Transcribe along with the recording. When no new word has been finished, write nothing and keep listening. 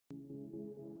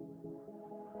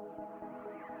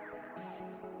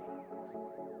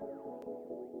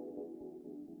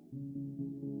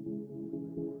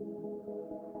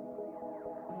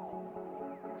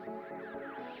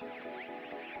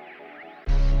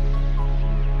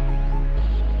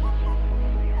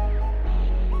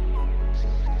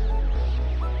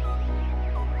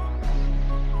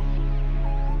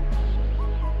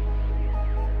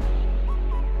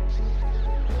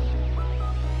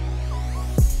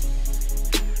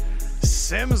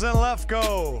Sims and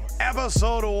Lefkoe,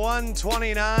 episode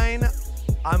 129.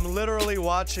 I'm literally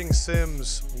watching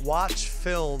Sims watch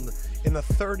film in the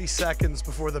 30 seconds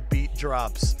before the beat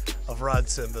drops of Rod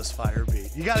Simba's fire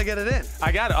beat. You got to get it in.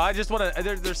 I got it. I just want to,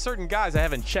 there's certain guys I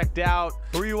haven't checked out.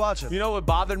 Who are you watching? You know what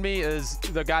bothered me is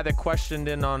the guy that questioned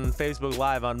in on Facebook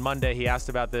Live on Monday. He asked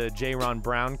about the J-Ron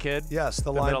Brown kid. Yes,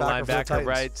 the middle linebacker for the Titans.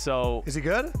 right? So is he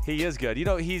good? He is good. You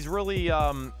know, he's really,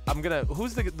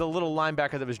 who's the little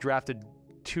linebacker that was drafted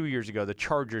 2 years ago, the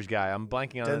Chargers guy? I'm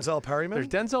blanking on Denzel Perryman? There's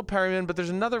Denzel Perryman, but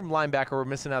there's another linebacker we're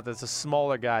missing out that's a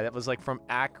smaller guy that was like from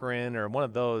Akron or one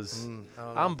of those.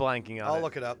 I'm blanking on it. I'll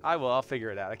look it up. I will. I'll figure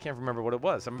it out. I can't remember what it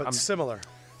was. I'm similar.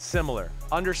 Similar.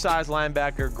 Undersized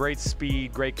linebacker, great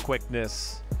speed, great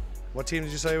quickness. What team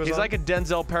did you say he was on? He's like a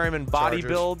Denzel Perryman body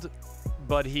Chargers. build,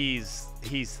 but he's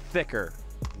thicker.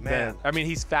 Man.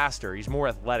 He's faster. He's more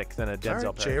athletic than a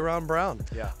Denzel Perryman. J-Ron Brown.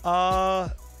 Yeah.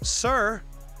 Sir,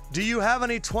 do you have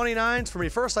any 29s for me?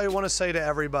 First, I want to say to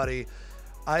everybody,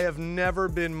 I have never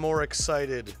been more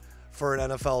excited for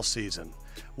an NFL season.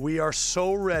 We are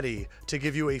so ready to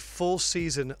give you a full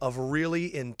season of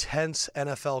really intense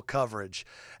NFL coverage.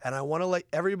 And I want to let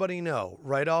everybody know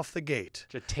right off the gate.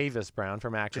 Jatavis Brown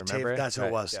from Akron, remember? That's who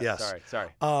it was, yeah, yes. Sorry.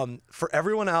 For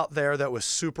everyone out there that was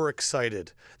super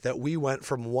excited that we went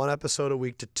from 1 episode a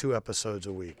week to 2 episodes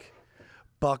a week,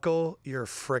 buckle your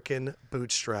frickin'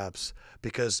 bootstraps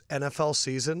because NFL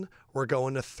season, we're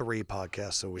going to 3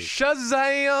 podcasts a week.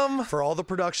 Shazam! For all the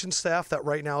production staff that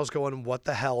right now is going, what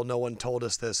the hell? No one told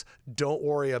us this. Don't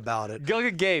worry about it. Go look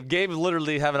at Gabe. Gabe's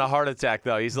literally having a heart attack,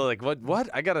 though. He's like, what?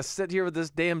 I got to sit here with this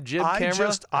damn jib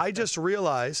camera? I just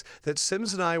realized that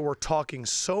Sims and I were talking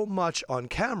so much on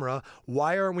camera.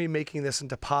 Why aren't we making this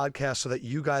into podcast so that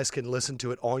you guys can listen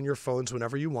to it on your phones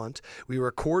whenever you want? We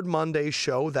record Monday's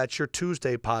show. That's your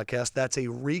Tuesday podcast. That's a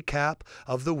recap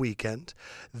of the weekend.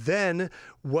 Then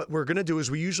what we're going to do is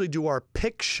we usually do our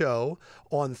pick show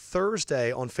on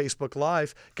Thursday on Facebook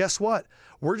Live. Guess what?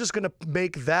 We're just going to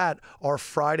make that our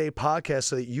Friday podcast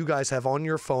so that you guys have on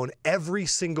your phone every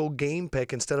single game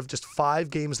pick instead of just 5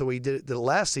 games that we did the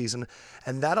last season.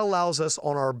 And that allows us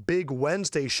on our big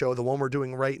Wednesday show, the one we're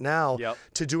doing right now,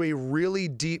 to do a really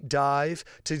deep dive,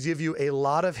 to give you a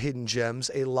lot of hidden gems,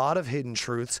 a lot of hidden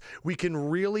truths. We can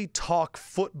really talk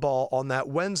football on that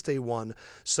Wednesday one.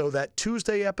 So that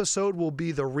Tuesday episode will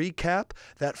be the recap.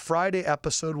 That Friday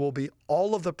episode will be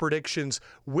all of the predictions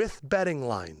with betting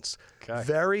lines. Okay.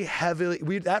 Very heavily.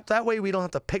 That way we don't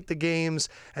have to pick the games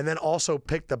and then also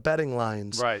pick the betting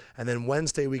lines. Right. And then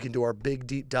Wednesday we can do our big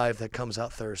deep dive that comes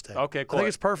out Thursday. Okay, cool. I think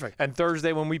it's perfect. And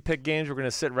Thursday when we pick games, we're going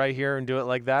to sit right here and do it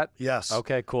like that? Yes.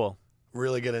 Okay, cool.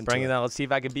 Really get into Bring it. it on. Let's see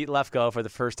if I can beat Lefkoe for the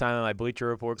first time in my Bleacher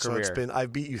Report career. So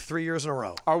I've beat you 3 years in a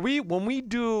row. When we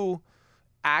do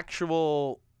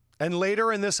actual... And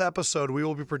later in this episode, we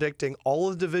will be predicting all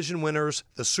of the division winners,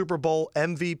 the Super Bowl,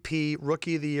 MVP,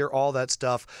 Rookie of the Year, all that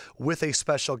stuff, with a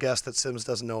special guest that Sims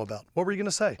doesn't know about. What were you going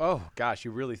to say? Oh, gosh, you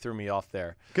really threw me off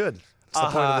there. Good. It's the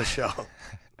point of the show.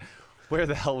 Where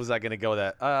the hell was I going to go with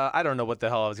that? I don't know what the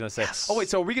hell I was going to say. Yes. Oh, wait,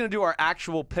 so are we going to do our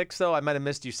actual picks, though? I might have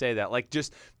missed you say that. Like,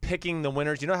 just picking the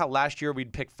winners. You know how last year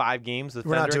we'd pick 5 games?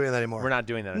 We're not doing that anymore. We're not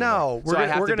doing that anymore. No. So I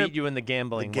have to beat you in the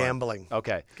gambling. Gambling.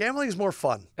 Okay. Gambling is more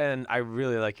fun. And I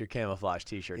really like your camouflage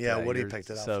T-shirt. Yeah, today. Woody picked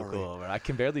it out so for cool. me. I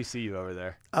can barely see you over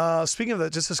there. Speaking of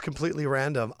that, just as completely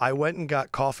random, I went and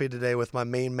got coffee today with my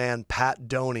main man, Pat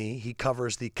Doney. He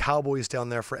covers the Cowboys down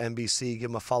there for NBC. Give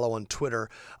him a follow on Twitter.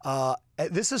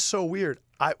 This is so weird.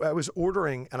 I was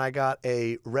ordering and I got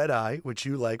a red eye, which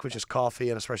you like, which is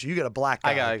coffee and espresso. You get a black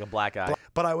eye. I got like a black eye.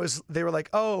 But they were like,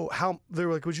 they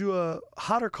were like, would you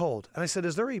hot or cold? And I said,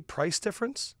 is there a price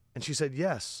difference? And she said,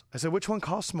 yes. I said, which one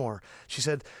costs more? She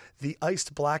said, the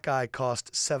iced black eye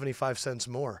cost 75 cents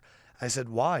more. I said,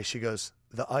 why? She goes,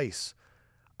 the ice.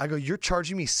 I go, you're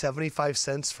charging me 75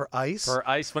 cents for ice? For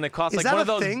ice when it costs like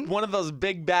one of those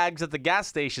big bags at the gas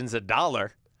station's $1.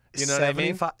 You know what I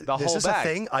mean? The this whole is bag. a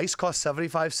thing? Ice costs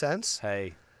 75 cents?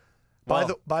 Hey.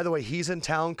 By the way, he's in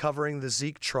town covering the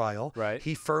Zeke trial. Right.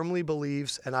 He firmly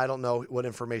believes, and I don't know what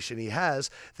information he has,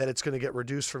 that it's going to get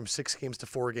reduced from 6 games to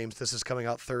 4 games. This is coming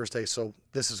out Thursday, so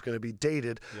this is going to be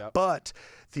dated. Yep. But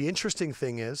the interesting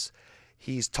thing is,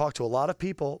 he's talked to a lot of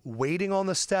people waiting on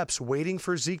the steps, waiting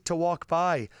for Zeke to walk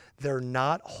by. They're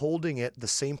not holding it the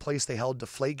same place they held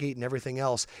Deflategate and everything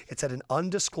else. It's at an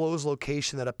undisclosed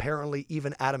location that apparently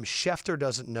even Adam Schefter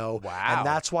doesn't know. Wow. And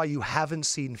that's why you haven't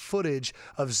seen footage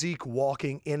of Zeke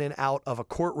walking in and out of a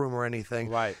courtroom or anything.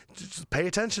 Right. Just pay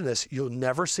attention to this. You'll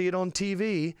never see it on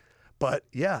TV. But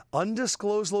yeah,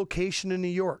 undisclosed location in New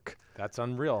York. That's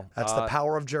unreal. That's the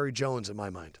power of Jerry Jones in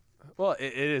my mind. Well,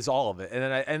 it is all of it,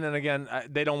 and then again,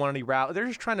 they don't want any route. They're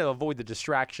just trying to avoid the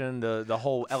distraction, the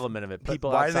whole element of it.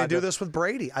 People, why do they do this with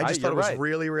Brady? I just thought it was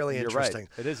really, really interesting.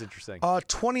 Right. It is interesting.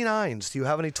 29s. Do you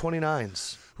have any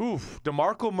 29s? Oof,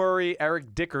 DeMarco Murray,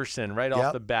 Eric Dickerson,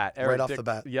 off the bat. Off the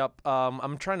bat. Yep.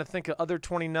 I'm trying to think of other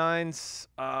 29s.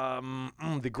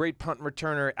 The great punt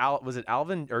returner, was it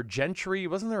Alvin or Gentry?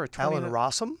 Wasn't there a 29? Alan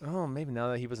Rossum? Oh, maybe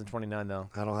no, he wasn't 29 though.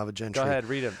 I don't have a Gentry. Go ahead,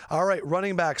 read him. All right,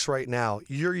 running backs right now.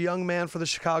 Your young man for the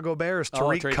Chicago Bears,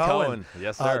 Tariq Cohen.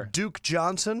 Yes, sir. Duke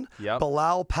Johnson, Yep.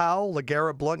 Bilal Powell,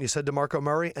 LeGarrette Blount. You said DeMarco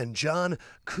Murray and John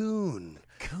Kuhn.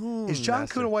 Is John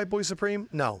Kuhn a white boy supreme?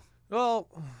 No. Well,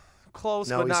 close,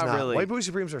 no, but he's not really. White boy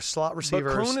supremes are slot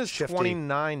receivers. But Kuhn is shifty.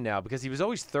 29 now because he was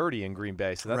always 30 in Green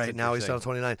Bay. So that's right now he's down to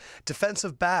 29.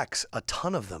 Defensive backs, a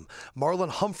ton of them. Marlon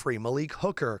Humphrey, Malik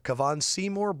Hooker, Kevon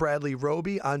Seymour, Bradley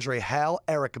Roby, Andre Hall,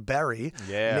 Eric Berry,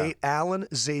 Nate Allen,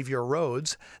 Xavier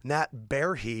Rhodes, Nat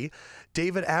Berhe,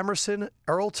 David Amerson,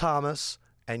 Earl Thomas,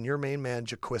 and your main man,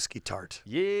 Jaquiski Tart.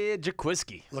 Yeah,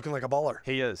 Jaquiski. Looking like a baller.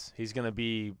 He is. He's going to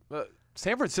be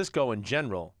San Francisco in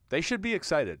general. They should be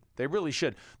excited. They really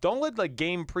should. Don't let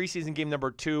preseason game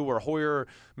number 2 where Hoyer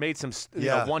made some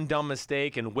one dumb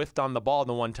mistake and whiffed on the ball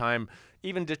the one time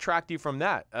even detract you from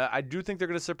that. I do think they're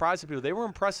going to surprise people. They were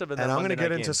impressive in that Monday night game. And I'm going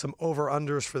to get into some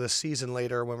over-unders for the season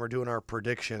later when we're doing our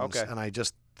predictions. Okay. And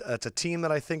it's a team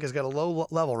that I think has got a low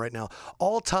level right now.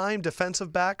 All-time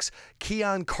defensive backs,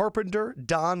 Keon Carpenter,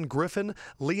 Don Griffin,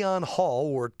 Leon Hall,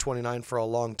 who were 29 for a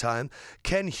long time,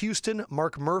 Ken Houston,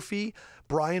 Mark Murphy,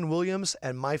 Brian Williams,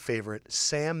 and my favorite,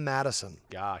 Sam Madison.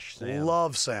 Gosh, Sam.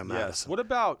 Love Sam Madison. Yes. What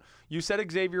about, you said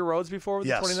Xavier Rhodes before with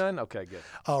the 29? Okay, good.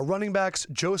 Running backs,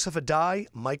 Joseph Adai,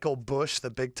 Michael Bush, the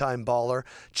big-time baller,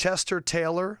 Chester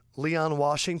Taylor, Leon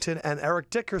Washington, and Eric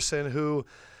Dickerson, who,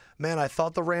 man, I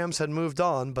thought the Rams had moved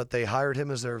on, but they hired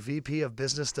him as their VP of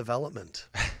Business Development.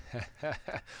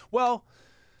 Well,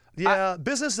 yeah,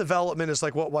 business development is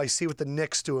like what I see what the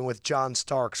Knicks doing with John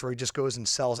Starks, where he just goes and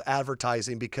sells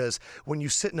advertising because when you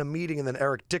sit in a meeting and then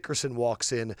Eric Dickerson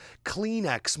walks in,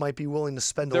 Kleenex might be willing to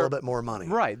spend a little bit more money.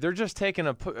 Right. They're just taking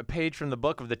a page from the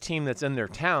book of the team that's in their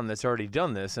town that's already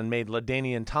done this and made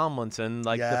LaDainian Tomlinson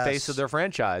the face of their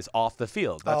franchise off the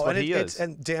field. That's what he is.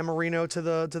 And Dan Marino to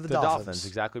the Dolphins.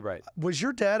 Exactly right. Was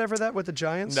your dad ever that with the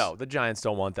Giants? No, the Giants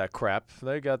don't want that crap.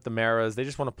 They got the Maras. They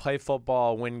just want to play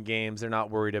football, win games. They're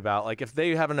not worried about, if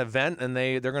they have an event and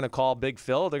they're going to call Big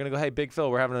Phil, they're going to go, hey, Big Phil,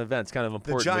 we're having an event. It's kind of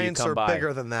important. The Giants are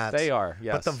bigger than that. They are,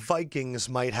 yes. But the Vikings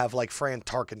might have Fran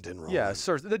Tarkenton rolling. Yeah,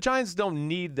 sir. The Giants don't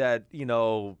need that,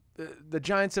 the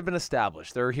Giants have been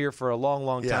established. They're here for a long,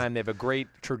 long time. They have a great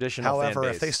traditional fan However,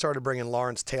 base. if they started bringing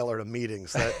Lawrence Taylor to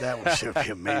meetings, that should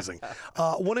be amazing.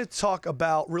 I want to talk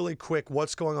about really quick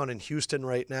what's going on in Houston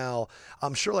right now.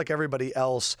 I'm sure, like everybody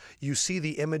else, you see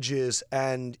the images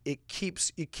and it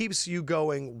keeps you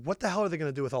going, what the hell are they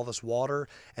going to do with all this water?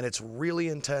 And it's really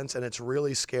intense and it's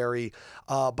really scary.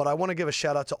 But I want to give a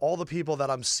shout out to all the people that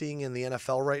I'm seeing in the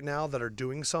NFL right now that are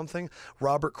doing something.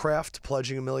 Robert Kraft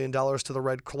pledging $1 million to the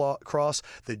Red Cross,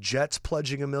 the Jets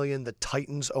pledging $1 million, the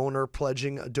Titans owner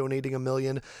donating $1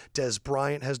 million, Des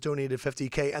Bryant has donated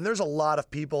 $50K, and there's a lot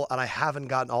of people, and I haven't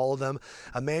gotten all of them.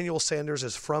 Emmanuel Sanders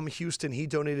is from Houston. He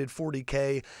donated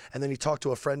 $40K, and then he talked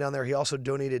to a friend down there. He also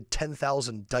donated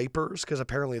 10,000 diapers because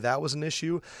apparently that was an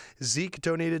issue. Zeke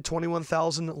donated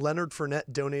 $21,000. Leonard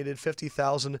Fournette donated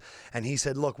 $50,000, and he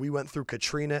said, look, we went through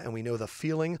Katrina, and we know the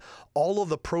feeling. All of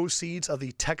the proceeds of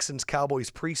the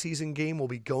Texans-Cowboys preseason game will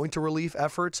be going to relief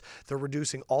efforts. They're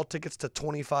reducing all tickets to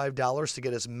 $25 to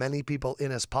get as many people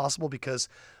in as possible because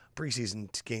preseason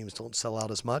games don't sell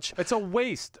out as much. It's a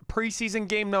waste. Preseason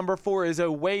game number 4 is a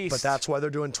waste. But that's why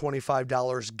they're doing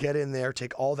 $25. Get in there,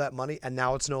 take all that money, and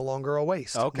now it's no longer a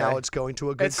waste. Okay. Now it's going to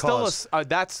a good cause. I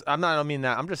don't mean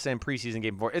that. I'm just saying preseason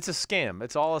game 4. It's a scam.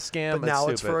 It's all a scam. But now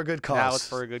it's for a good cause. Now it's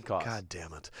for a good cause. God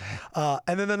damn it.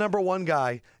 And then the number one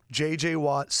guy, J.J.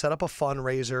 Watt, set up a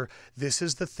fundraiser. This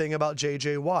is the thing about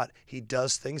J.J. Watt. He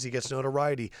does things. He gets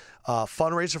notoriety.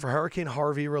 Fundraiser for Hurricane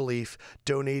Harvey relief.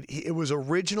 It was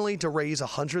originally to raise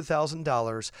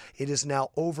 $100,000. It is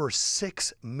now over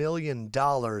 $6 million,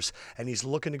 and he's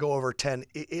looking to go over 10.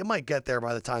 It might get there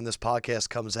by the time this podcast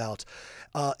comes out.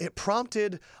 It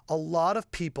prompted a lot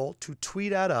of people to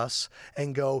tweet at us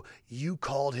and go, you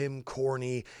called him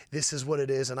corny. This is what it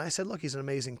is. And I said, look, he's an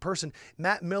amazing person.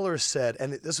 Matt Miller said,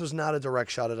 and this was not a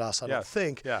direct shot at us, I don't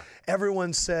think. Yeah.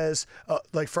 Everyone says,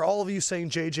 for all of you saying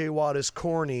J.J. Watt is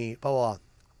corny, blah, blah,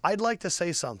 I'd like to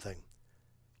say something.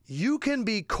 You can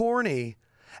be corny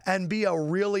and be a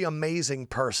really amazing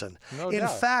person. No In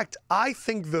doubt. fact, I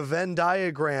think the Venn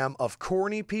diagram of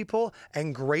corny people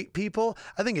and great people,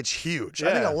 I think it's huge.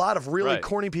 I think Yeah. a lot of really Right.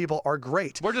 corny people are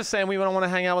great. We're just saying we don't want to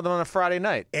hang out with them on a Friday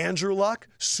night. Andrew Luck,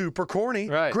 super corny,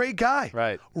 Right. great guy.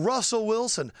 Right. Russell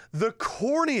Wilson, the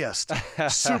corniest,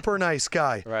 super nice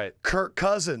guy. Right. Kirk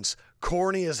Cousins,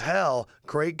 corny as hell,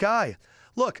 great guy.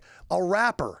 Look, a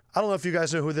rapper. I don't know if you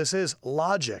guys know who this is.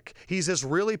 Logic. He's this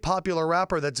really popular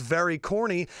rapper that's very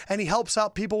corny, and he helps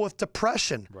out people with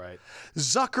depression. Right.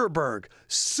 Zuckerberg,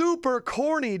 super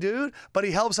corny, dude, but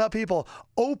he helps out people.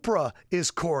 Oprah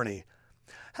is corny.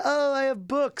 Oh, I have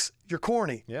books. You're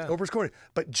corny. Yeah. Oprah's corny.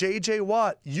 But J.J.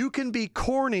 Watt, you can be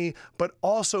corny, but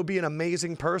also be an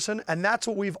amazing person. And that's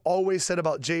what we've always said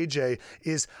about J.J.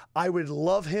 is I would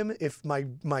love him if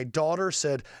my daughter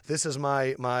said, this is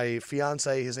my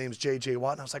fiance, his name's J.J.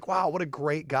 Watt. And I was like, wow, what a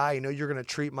great guy. You know, you're going to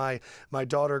treat my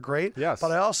daughter great. Yes.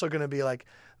 But I also going to be like,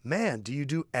 man, do you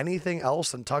do anything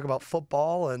else than talk about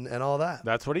football and all that?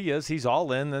 That's what he is. He's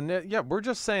all in. And yeah, we're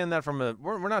just saying that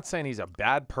we're not saying he's a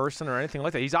bad person or anything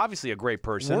like that. He's obviously a great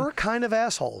person. We're kind of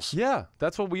assholes. Yeah,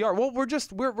 that's what we are. Well,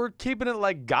 we're keeping it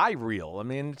like guy real. I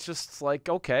mean, it's just like,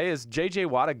 okay, is J.J.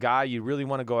 Watt a guy you really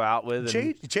want to go out with?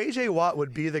 J.J. Watt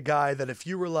would be the guy that if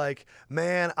you were like,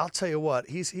 man, I'll tell you what,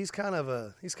 he's kind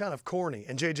of corny,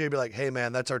 and J.J. would be like, hey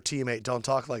man, that's our teammate, don't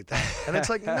talk like that. And it's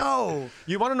like, no.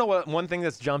 You want to know what one thing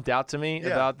that's jumped out to me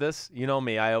about this? You know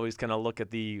me, I always kind of look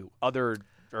at the other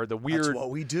or the weird. That's what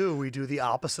we do. We do the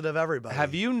opposite of everybody.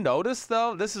 Have you noticed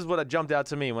though? This is what jumped out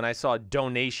to me when I saw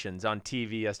donations on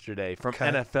TV yesterday from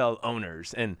NFL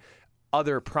owners and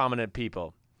other prominent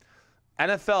people.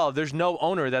 NFL, there's no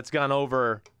owner that's gone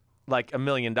over like $1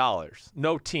 million.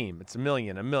 No team, it's $1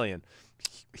 million.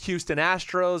 Houston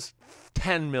Astros,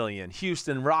 $10 million.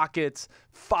 Houston Rockets,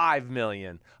 $5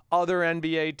 million. Other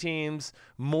NBA teams,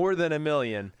 more than $1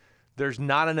 million. There's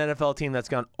not an NFL team that's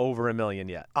gone over $1 million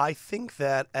yet. I think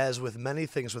that, as with many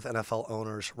things with NFL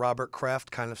owners, Robert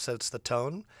Kraft kind of sets the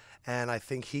tone. And I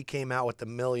think he came out with the $1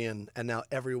 million, and now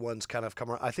everyone's kind of come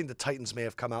around. I think the Titans may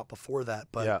have come out before that,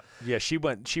 but yeah, she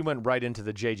went right into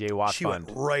the J.J. Watt fund.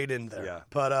 Went right in there. Yeah.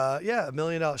 But $1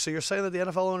 million. So you're saying that the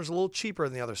NFL owner's a little cheaper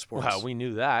than the other sports? Wow, we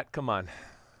knew that. Come on.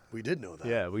 We did know that.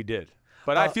 Yeah, we did.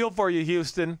 But I feel for you,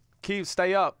 Houston.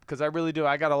 Stay up, because I really do.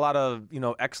 I got a lot of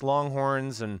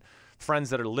ex-Longhorns and friends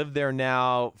that live there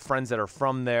now, friends that are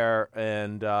from there,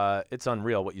 and it's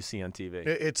unreal what you see on TV.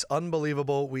 It's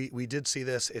unbelievable. We did see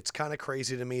this. It's kind of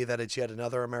crazy to me that it's yet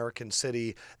another American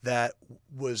city that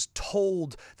was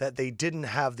told that they didn't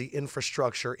have the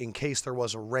infrastructure in case there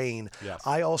was a rain. Yes.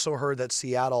 I also heard that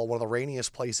Seattle, one of the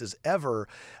rainiest places ever,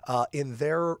 in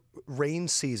their rain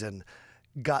season,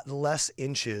 got less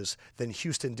inches than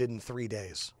Houston did in 3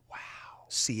 days. Wow.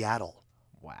 Seattle.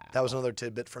 Wow. That was another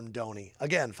tidbit from Doney.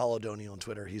 Again, follow Doney on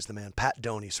Twitter. He's the man. Pat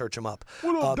Doney. Search him up.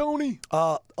 What up, Doney?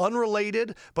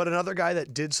 Unrelated, but another guy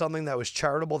that did something that was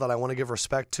charitable that I want to give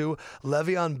respect to.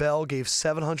 Le'Veon Bell gave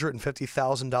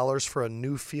 $750,000 for a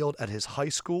new field at his high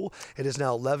school. It is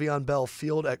now Le'Veon Bell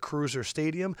Field at Cruiser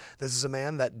Stadium. This is a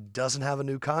man that doesn't have a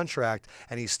new contract,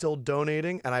 and he's still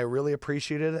donating, and I really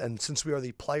appreciate it. And since we are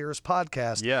the Players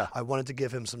Podcast, I wanted to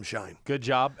give him some shine. Good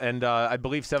job. And I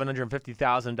believe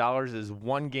 $750,000 is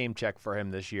one game check for him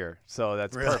this year. So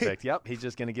that's perfect. Yep. He's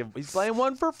just going to he's playing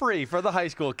one for free for the high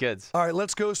school kids. All right,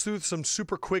 let's go through some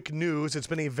super quick news. It's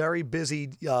been a very busy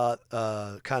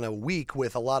kind of week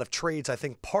with a lot of trades. I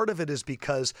think part of it is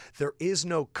because there is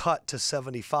no cut to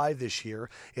 75 this year.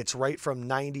 It's right from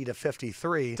 90 to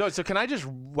 53. So can I just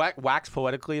wax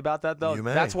poetically about that, though? You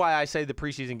may. That's why I say the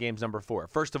preseason game's number 4.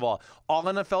 First of all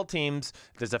NFL teams,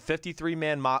 there's a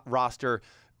 53-man roster.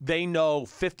 They know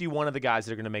 51 of the guys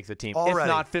that are going to make the team. Already. If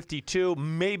not 52,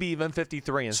 maybe even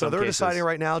 53 in some cases. So they're deciding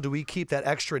right now, do we keep that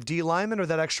extra D lineman or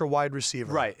that extra wide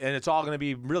receiver? Right, and it's all going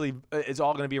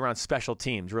to be around special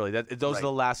teams, really. Those are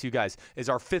the last few guys. Is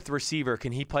our 5th receiver,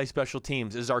 can he play special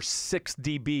teams? Is our 6th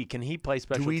DB, can he play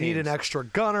special teams? Do we need an extra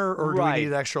gunner or do we need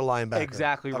an extra linebacker?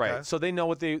 Exactly right. So they know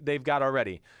what they've got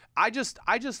already. I just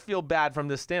feel bad from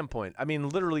this standpoint. I mean,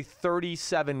 literally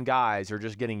 37 guys are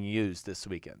just getting used this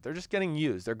weekend. They're just getting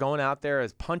used. They're going out there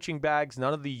as punching bags,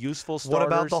 none of the useful starters. What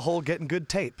about the whole getting good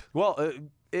tape? Well,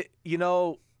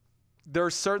 there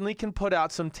certainly can put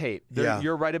out some tape.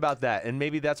 You're right about that. And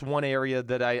maybe that's one area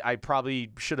that I probably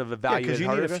should have evaluated. Because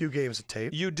you need a few games of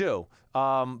tape. You do.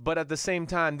 But at the same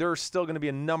time, there's still going to be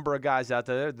a number of guys out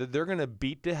there that they're going to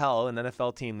beat to hell an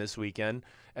NFL team this weekend,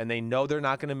 and they know they're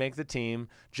not going to make the team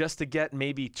just to get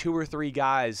maybe 2 or 3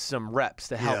 guys some reps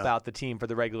to help out the team for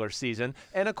the regular season.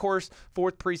 And, of course,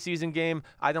 4th preseason game,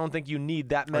 I don't think you need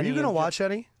that many. Are you going to watch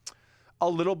any? A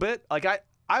little bit. Like,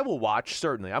 I will watch,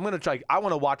 certainly. I'm going to try. I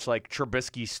want to watch like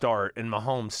Trubisky start and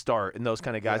Mahomes start and those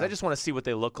kind of guys. Yeah. I just want to see what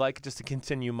they look like just to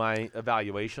continue my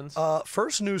evaluations.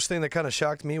 First news thing that kind of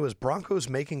shocked me was Broncos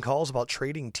making calls about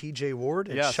trading TJ Ward.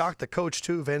 It shocked the coach,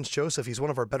 too, Vance Joseph. He's one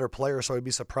of our better players, so I'd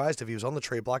be surprised if he was on the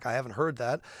trade block. I haven't heard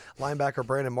that. Linebacker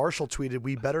Brandon Marshall tweeted,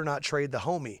 "We better not trade the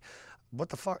homie." What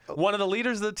the fuck? One of the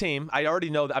leaders of the team. I already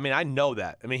know that. I mean, I know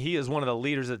that. I mean, he is one of the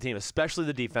leaders of the team, especially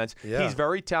the defense. Yeah. He's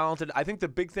very talented. I think the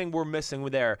big thing we're missing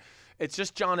there, it's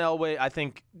just John Elway. I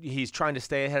think he's trying to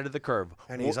stay ahead of the curve.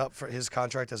 And he's up for his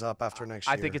contract is up after next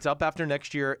year. I think it's up after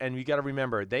next year, and you got to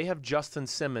remember they have Justin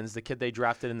Simmons, the kid they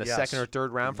drafted in the second or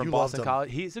third round from Boston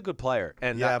College. He's a good player,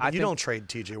 and but you don't trade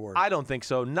TJ Ward. I don't think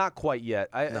so. Not quite yet.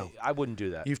 I wouldn't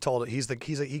do that. You've told it.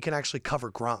 He can actually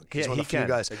cover Gronk. He's one of the few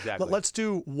guys. Exactly. Let's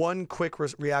do one quick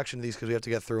reaction to these because we have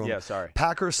to get through them. Yeah, sorry.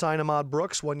 Packers sign Ahmad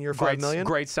Brooks, 1 year, $5 million.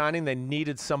 Great signing. They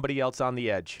needed somebody else on the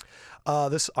edge.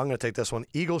 I'm going to take this one.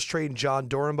 Eagles trade John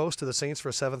Dornbos to the Saints for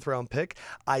a 7th-round pick.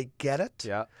 I get it.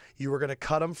 Yeah. You were going to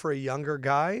cut him for a younger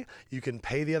guy. You can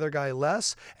pay the other guy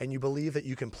less, and you believe that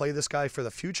you can play this guy for the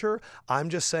future. I'm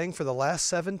just saying for the last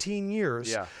 17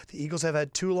 years, the Eagles have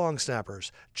had 2 long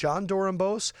snappers, John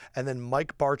Dornbos and then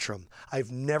Mike Bartram. I've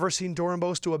never seen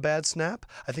Dornbos do a bad snap.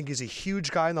 I think he's a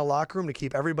huge guy in the locker room to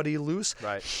keep everybody loose.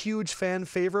 Right. Huge fan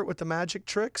favorite with the magic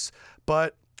tricks,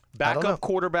 but backup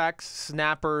quarterbacks,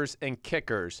 snappers, and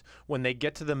kickers, when they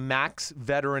get to the max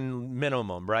veteran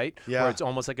minimum, right? Yeah. Where it's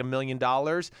almost like $1 million,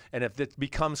 and if it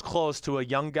becomes close to a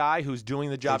young guy who's doing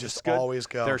the job just good, always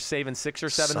go. They're saving $600,000 or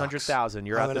 $700,000.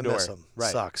 You're out the door. Miss him.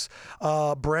 Right. Sucks.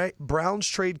 Browns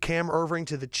trade Cam Irving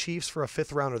to the Chiefs for a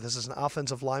 5th rounder. This is an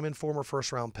offensive lineman, former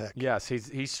 1st-round pick. Yes,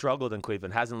 he's struggled in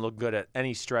Cleveland. Hasn't looked good at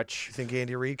any stretch. You think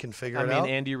Andy Reid can figure it out? I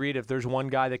mean, Andy Reid, if there's one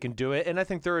guy that can do it, and I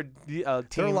think they're a team.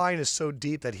 Their line is so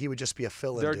deep that he would just be a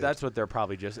fill-in dude. That's what they're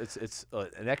probably just. It's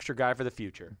an extra guy for the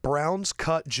future. Browns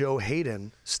cut Joe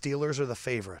Haden. Steelers are the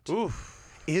favorite. Oof.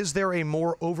 Is there a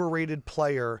more overrated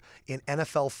player in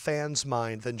NFL fans'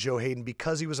 mind than Joe Haden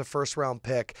because he was a 1st-round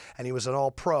pick and he was an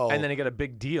all-pro? And then he got a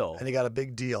big deal.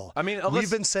 I mean,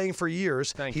 we've been saying for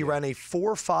years he ran a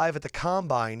 4.5 at the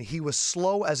combine. He was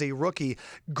slow as a rookie.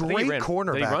 Great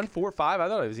cornerback. Did he run 4.5? I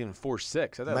thought it was even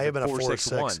 4.6. I thought May it was have been a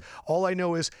 4.6. 4.61. All I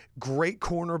know is great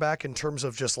cornerback in terms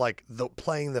of just like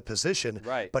playing the position.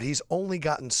 Right. But he's only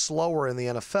gotten slower in the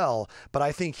NFL. But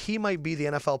I think he might be the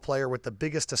NFL player with the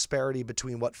biggest disparity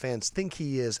between what fans think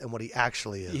he is and what he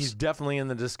actually is. He's definitely in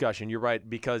the discussion. You're right,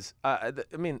 because, I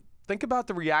mean, think about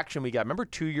the reaction we got. Remember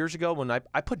 2 years ago when I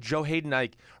put Joe Haden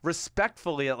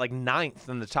respectfully at 9th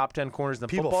in the top 10 corners in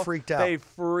football? People freaked out. They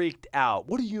freaked out.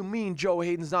 What do you mean Joe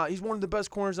Haden's not? He's one of the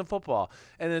best corners in football.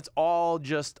 And it's all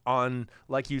just on,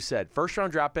 like you said,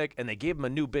 1st-round draft pick, and they gave him a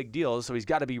new big deal, so he's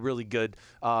got to be really good.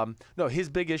 No, his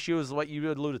big issue is what you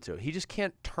alluded to. He just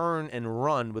can't turn and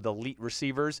run with elite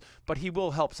receivers, but he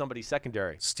will help somebody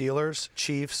secondary. Steelers,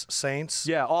 Chiefs, Saints.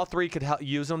 Yeah, all 3 could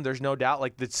use him. There's no doubt.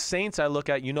 Like the Saints, I look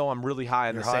at, I'm really high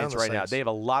on the Saints right now. They have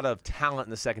a lot of talent in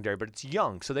the secondary, but it's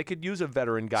young, so they could use a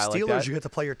veteran guy like that. Steelers, you get to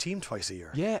play your team twice a year.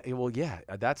 Yeah, well,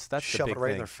 that's the big thing. Shove it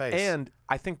right in their face. And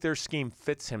I think their scheme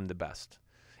fits him the best.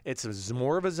 It's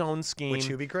more of his own scheme. Which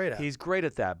he'd be great at. He's great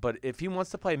at that. But if he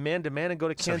wants to play man-to-man and go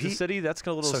to Kansas City, that's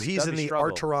going to So he's in the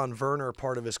Arturon Werner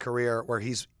part of his career where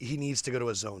he needs to go to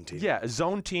a zone team. Yeah, a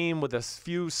zone team with a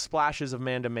few splashes of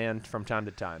man-to-man from time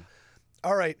to time.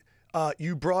 All right.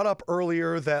 You brought up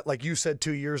earlier that, like you said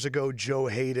 2 years ago, Joe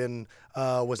Haden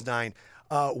was 9.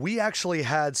 We actually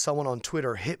had someone on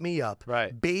Twitter hit me up,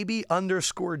 right?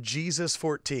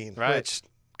 Baby_Jesus14, right? Which,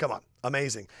 come on,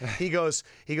 amazing. He goes,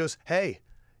 hey,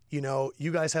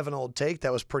 you guys have an old take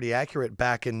that was pretty accurate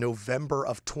back in November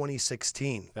of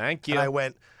 2016. Thank you. And I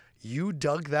went, you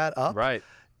dug that up? Right.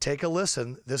 Take a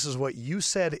listen. This is what you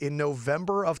said in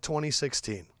November of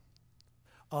 2016.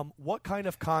 What kind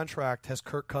of contract has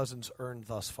Kirk Cousins earned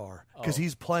thus far? Because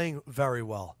he's playing very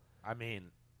well. I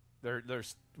mean,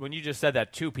 there's when you just said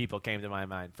that, 2 people came to my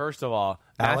mind. First of all,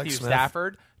 Alex Matthew Smith.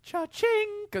 Stafford.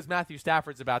 Cha-ching! Because Matthew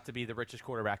Stafford's about to be the richest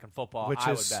quarterback in football, Which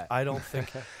I is, would bet. I don't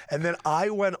think. And then I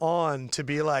went on to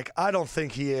be like, I don't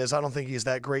think he is. I don't think he's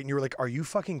that great. And you were like, are you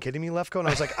fucking kidding me, Lefkoe? And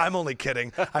I was like, I'm only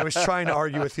kidding. I was trying to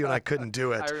argue with you, and I couldn't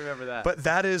do it. I remember that. But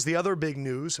that is the other big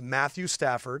news. Matthew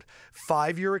Stafford,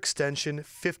 5-year extension,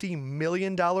 $50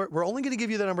 million. We're only going to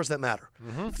give you the numbers that matter.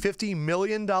 $50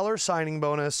 million signing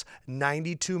bonus,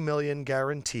 $92 million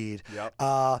guaranteed. Yep.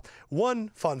 One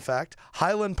fun fact,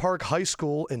 Highland Park High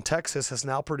School in Texas has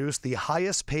now produced the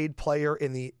highest paid player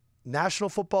in the National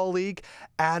Football League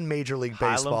and Major League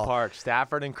Baseball. Highland Park,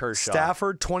 Stafford and Kershaw.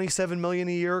 Stafford, $27 million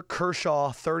a year.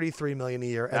 Kershaw, $33 million a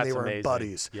year. And That's they were amazing.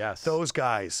 buddies. Yes. Those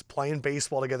guys playing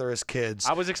baseball together as kids.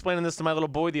 I was explaining this to my little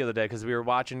boy the other day because we were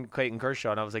watching Clayton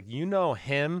Kershaw, and I was like, you know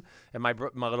him, and my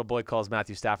little boy calls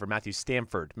Matthew Stafford Matthew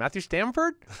Stamford. Matthew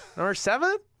Stamford? Number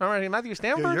 7? Number Matthew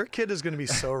Stamford? Yo, your kid is going to be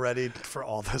so ready for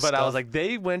all this stuff. But I was like,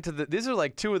 they went to these are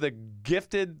like two of the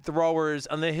gifted throwers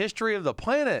on the history of the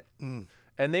planet.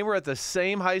 And they were at the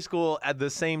same high school at the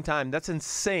same time. That's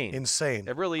insane. Insane.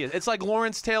 It really is. It's like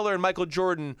Lawrence Taylor and Michael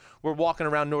Jordan were walking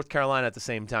around North Carolina at the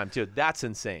same time, too. That's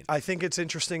insane. I think it's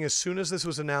interesting. As soon as this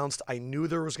was announced, I knew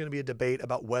there was going to be a debate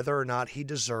about whether or not he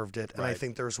deserved it. And I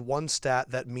think there's one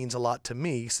stat that means a lot to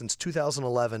me. Since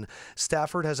 2011,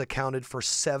 Stafford has accounted for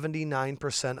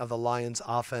 79% of the Lions'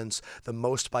 offense, the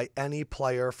most by any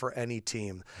player for any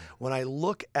team. When I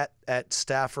look at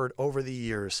Stafford over the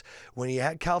years, when he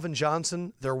had Calvin Johnson,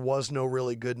 there was no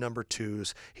really good number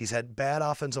twos. He's had bad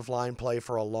offensive line play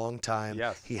for a long time.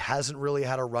 Yes. He hasn't really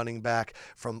had a running back.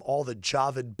 From all the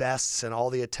Javid Bests and all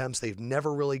the attempts, they've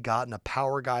never really gotten a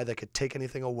power guy that could take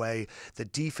anything away. The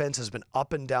defense has been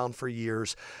up and down for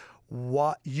years.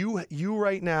 What you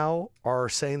right now are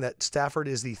saying that Stafford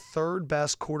is the third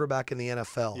best quarterback in the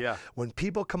NFL. Yeah. When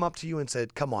people come up to you and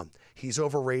said, come on, he's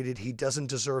overrated, he doesn't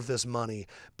deserve this money,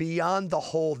 beyond the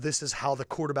whole this is how the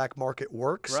quarterback market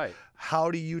works, Right.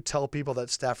 How do you tell people that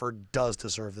Stafford does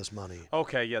deserve this money?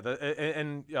 Okay,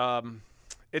 yeah.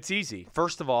 It's easy.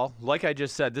 First of all, like I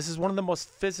just said, this is one of the most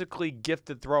physically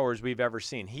gifted throwers we've ever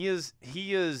seen. He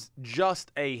is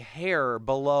just a hair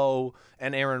below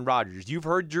an Aaron Rodgers. You've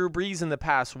heard Drew Brees in the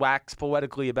past wax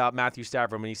poetically about Matthew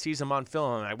Stafford when he sees him on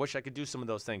film, and I wish I could do some of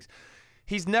those things.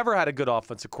 He's never had a good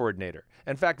offensive coordinator.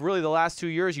 In fact, really the last 2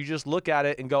 years, you just look at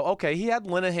it and go, okay, he had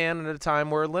Linehan at a time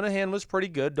where Linehan was pretty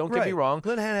good. Don't get me wrong.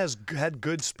 Linehan has had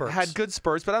good spurts. Had good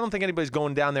spurts, but I don't think anybody's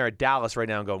going down there at Dallas right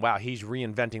now and going, wow, he's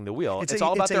reinventing the wheel. It's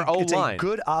all about their O-line. It's a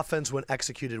good offense when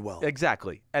executed well.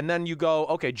 Exactly. And then you go,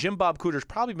 okay, Jim Bob Cooter's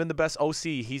probably been the best OC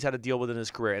he's had to deal with in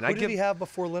his career. And Who did he have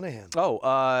before Linehan?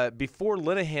 Before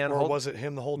Linehan. Or was it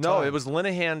him the whole time? No, it was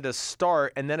Linehan to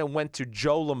start, and then it went to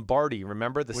Joe Lombardi.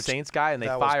 Remember the Saints guy? And they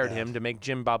fired him to make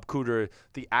Jim Bob Cooter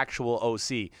the actual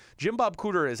OC. Jim Bob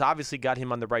Cooter has obviously got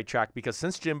him on the right track because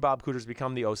since Jim Bob Cooter's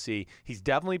become the OC, he's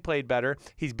definitely played better.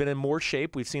 He's been in more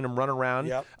shape. We've seen him run around.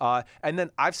 Yep. And then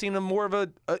I've seen him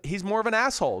he's more of an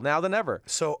asshole now than ever.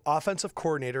 So offensive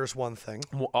coordinator is one thing.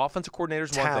 Offensive coordinator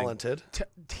is one thing. Talented.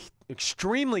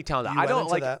 Extremely talented. I don't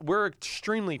like that. We're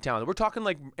extremely talented. We're talking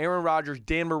like Aaron Rodgers,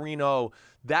 Dan Marino,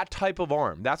 that type of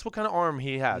arm. That's what kind of arm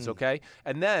he has, okay?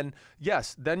 And then,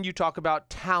 yes, then you talk about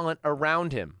talent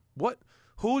around him.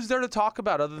 Who's there to talk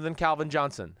about other than Calvin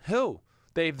Johnson? Who?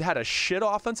 They've had a shit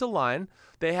offensive line.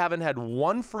 They haven't had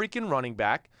one freaking running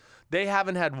back. They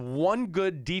haven't had one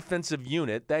good defensive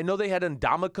unit. I know they had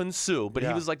Ndamukong Suh, but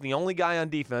he was like the only guy on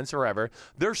defense forever.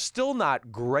 They're still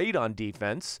not great on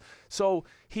defense. So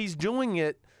he's doing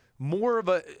it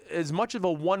as much of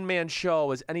a one-man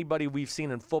show as anybody we've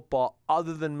seen in football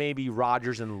other than maybe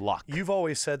Rodgers and Luck. You've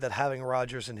always said that having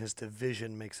Rodgers in his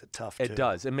division makes it tough, too. It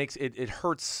does. It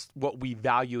hurts what we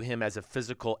value him as a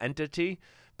physical entity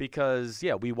because,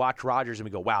 we watch Rodgers and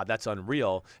we go, wow, that's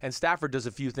unreal. And Stafford does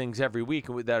a few things every week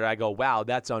that I go, wow,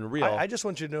 that's unreal. I just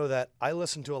want you to know that I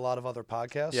listen to a lot of other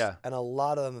podcasts, and a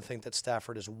lot of them think that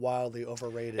Stafford is wildly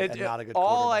overrated and not a good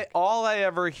quarterback. All I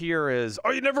ever hear is,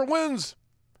 he never wins.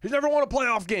 He's never won a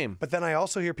playoff game. But then I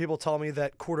also hear people tell me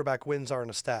that quarterback wins aren't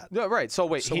a stat. No, right. So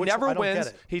wait, he never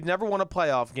wins. He's never won a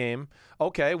playoff game.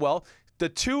 Okay, well, the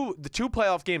two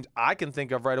playoff games I can think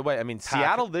of right away. I mean,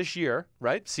 Seattle this year,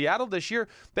 right? Seattle this year,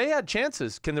 they had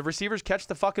chances. Can the receivers catch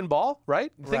the fucking ball,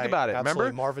 right? Think about it. Absolutely.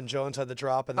 Remember? Marvin Jones had the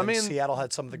drop, and then Seattle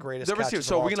had some of the greatest catches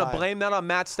So of all we're going to time. blame that on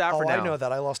Matt Stafford now. I know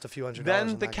that. I lost a few $100.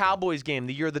 Then the Cowboys game,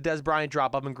 the year the Des Bryant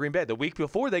drop up in Green Bay. The week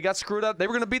before, they got screwed up. They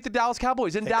were going to beat the Dallas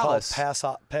Cowboys in Dallas.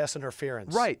 Pass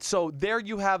interference. Right. So there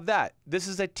you have that. This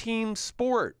is a team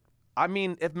sport. I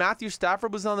mean, if Matthew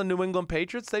Stafford was on the New England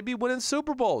Patriots, they'd be winning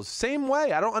Super Bowls. Same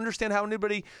way. I don't understand how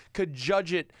anybody could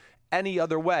judge it any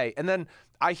other way. And then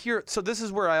I hear, so this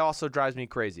is where I also drives me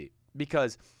crazy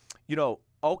because,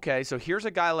 okay, so here's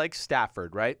a guy like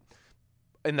Stafford, right?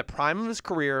 In the prime of his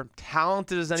career,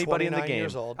 talented as anybody in the game.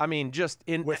 Years old. I mean, just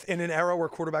in an era where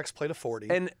quarterbacks play to 40.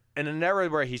 And in an era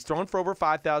where he's thrown for over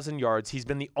 5,000 yards, he's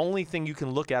been the only thing you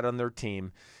can look at on their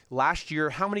team. Last year,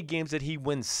 how many games did he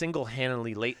win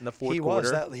single-handedly late in the fourth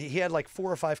quarter? He had like 4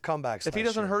 or 5 comebacks. If he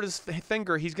doesn't hurt his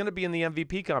finger, he's going to be in the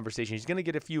MVP conversation. He's going to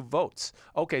get a few votes.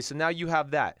 Okay, so now you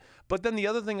have that. But then the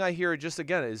other thing I hear just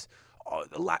again is,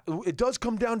 it does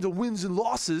come down to wins and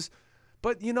losses,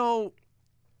 but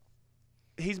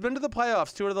he's been to the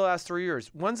playoffs 2 out of the last 3 years.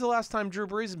 When's the last time Drew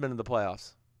Brees has been to the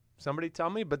playoffs? Somebody tell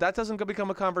me, but that doesn't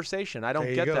become a conversation. I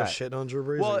don't get that. Shitting on Drew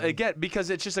Brees. Well, again, because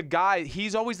it's just a guy.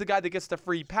 He's always the guy that gets the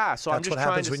free pass. So that's I'm just what trying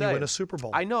happens to when say, you win a Super Bowl.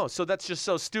 I know. So that's just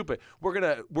so stupid. We're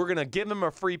gonna give him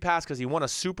a free pass because he won a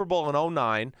Super Bowl in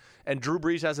 2009, and Drew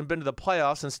Brees hasn't been to the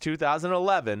playoffs since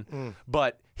 2011.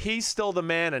 But he's still the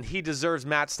man, and he deserves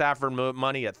Matt Stafford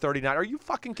money at 39. Are you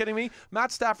fucking kidding me?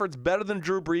 Matt Stafford's better than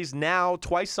Drew Brees now,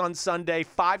 twice on Sunday,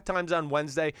 5 times on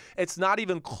Wednesday. It's not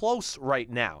even close right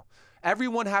now.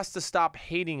 Everyone has to stop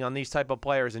hating on these type of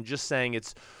players and just saying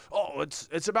it's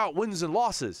about wins and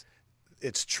losses.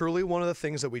 It's truly one of the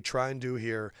things that we try and do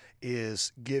here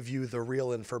is give you the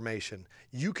real information.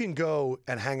 You can go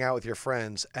and hang out with your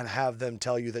friends and have them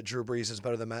tell you that Drew Brees is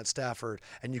better than Matt Stafford,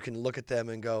 and you can look at them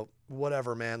and go,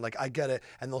 whatever, man, like I get it.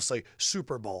 And they'll say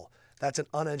Super Bowl. That's an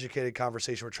uneducated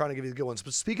conversation. We're trying to give you the good ones.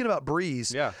 But speaking about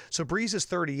Brees, so Brees is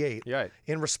 38. Yeah.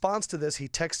 In response to this, he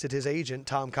texted his agent,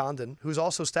 Tom Condon, who's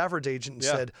also Stafford's agent, and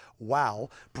said, wow,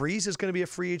 Brees is going to be a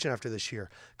free agent after this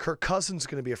year. Kirk Cousins is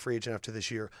going to be a free agent after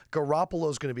this year. Garoppolo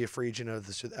is going to be a free agent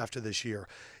after this year.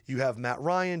 You have Matt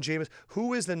Ryan, Jameis.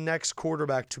 Who is the next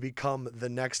quarterback to become the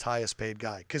next highest paid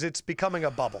guy? Because it's becoming a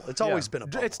bubble. It's always been a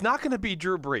bubble. It's not going to be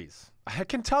Drew Brees. I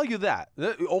can tell you that.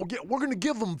 Oh, we're going to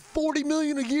give him $40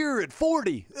 million a year at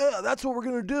 40. Yeah, that's what we're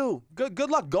going to do.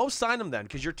 Good luck. Go sign him then,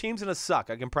 because your team's going to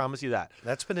suck. I can promise you that.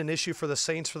 That's been an issue for the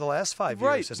Saints for the last 5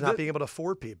 years, is not being able to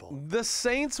afford people. The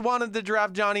Saints wanted to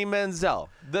draft Johnny Manziel.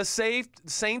 The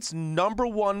Saints'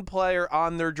 #1 player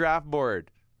on their draft board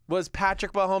was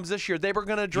Patrick Mahomes this year. They were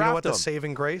going to draft him. You know what the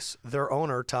saving grace? Their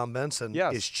owner, Tom Benson,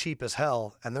 is cheap as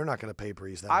hell, and they're not going to pay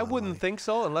Brees that I wouldn't think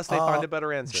so unless they find a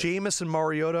better answer. Jameis and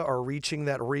Mariota are reaching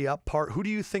that re-up part. Who do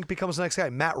you think becomes the next guy?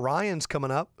 Matt Ryan's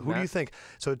coming up. Who do you think?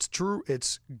 So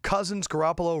it's Cousins,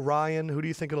 Garoppolo, Ryan. Who do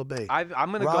you think it'll be? I'm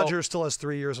going to go. Rodgers still has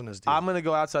 3 years on his deal. I'm going to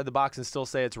go outside the box and still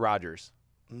say it's Rodgers.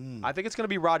 I think it's going to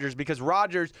be Rodgers because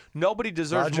nobody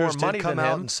deserves more money than him. Rodgers did come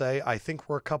out and say, I think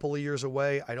we're a couple of years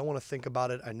away. I don't want to think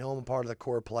about it. I know I'm a part of the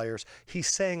core players. He's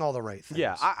saying all the right things.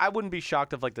 Yeah, I wouldn't be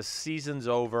shocked if the season's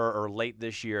over or late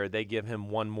this year, they give him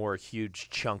one more huge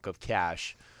chunk of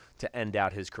cash to end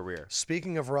out his career.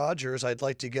 Speaking of Rodgers, I'd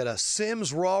like to get a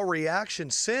Sims Raw reaction.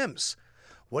 Sims,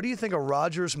 what do you think of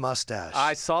Rodgers' mustache?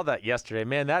 I saw that yesterday.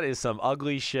 Man, that is some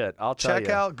ugly shit. I'll tell you.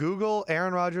 Check out Google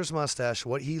Aaron Rodgers' mustache.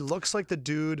 What he looks like the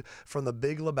dude from The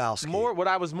Big Lebowski. What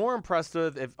I was more impressed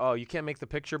with, you can't make the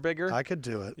picture bigger? I could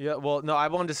do it. Yeah, well, no, I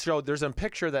wanted to show, there's a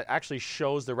picture that actually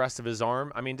shows the rest of his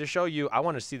arm. I mean, to show you, I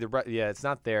want to see it's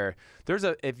not there.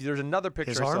 If there's another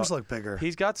picture. His arms look bigger.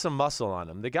 He's got some muscle on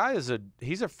him. The guy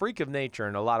he's a freak of nature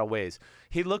in a lot of ways.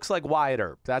 He looks like Wyatt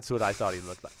Earp. That's what I thought he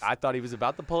looked like. I thought he was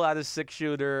about to pull out his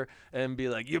 6-shooter and be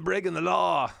like, you're breaking the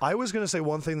law. I was going to say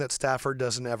one thing that Stafford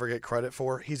doesn't ever get credit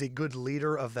for. He's a good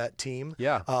leader of that team.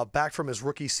 Yeah. Back from his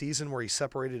rookie season where he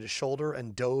separated his shoulder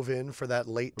and dove in for that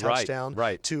late touchdown.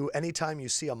 Right. To anytime you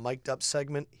see a mic'd up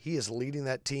segment, he is leading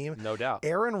that team. No doubt.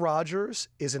 Aaron Rodgers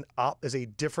is a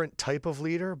different type of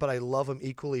leader, but I love him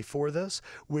equally for this,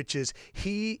 which is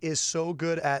he is so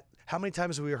good at. How many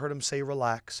times have we heard him say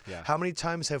relax? Yeah. How many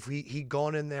times have he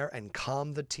gone in there and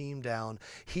calmed the team down?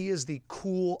 He is the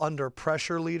cool under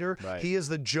pressure leader. Right. He is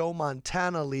the Joe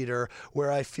Montana leader,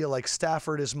 where I feel like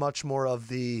Stafford is much more of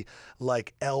the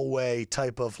Elway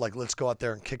type of let's go out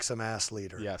there and kick some ass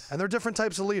leader. Yes. And they're different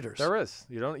types of leaders. There is.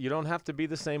 You don't have to be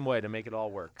the same way to make it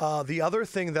all work. The other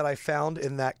thing that I found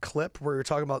in that clip where you're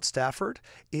talking about Stafford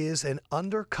is an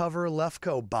undercover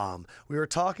Lefkoe bomb. We were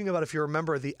talking about, if you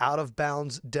remember, the out of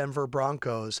bounds Denver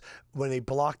Broncos when they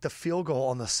blocked the field goal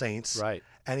on the Saints. Right.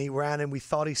 And he ran and we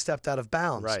thought he stepped out of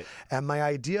bounds. Right. And my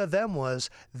idea then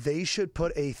was they should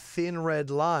put a thin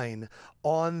red line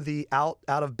on the out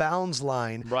of bounds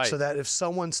line, right, so that if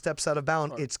someone steps out of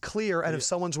bounds, it's clear, and if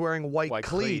someone's wearing white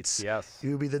cleats, yes, it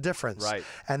would be the difference. Right.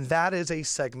 And that is a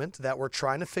segment that we're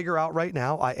trying to figure out right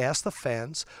now. I asked the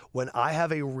fans, when I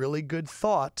have a really good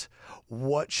thought,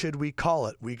 what should we call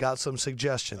it? We got some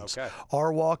suggestions. Okay.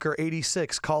 R. Walker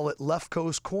 86, call it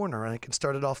Lefkoe's Corner, and I can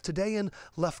start it off today in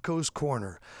Lefkoe's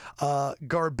Corner.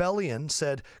 Garbellion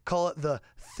said, call it the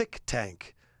Thick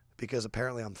Tank, because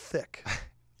apparently I'm thick.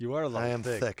 You are a little I am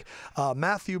thick.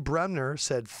 Matthew Bremner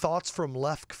said, thoughts from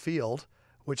left field,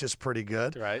 which is pretty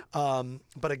good. Right.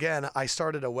 But again, I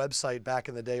started a website back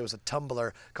in the day. It was a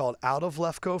Tumblr called Out of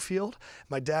Lefkoe Field.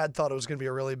 My dad thought it was going to be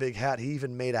a really big hat. He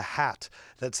even made a hat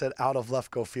that said Out of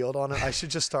Lefkoe Field on it. I should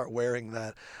just start wearing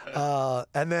that.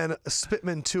 And then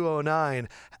Spitman 209,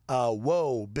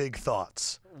 whoa, big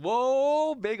thoughts.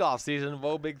 Whoa, big offseason.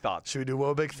 Whoa, big thoughts. Should we do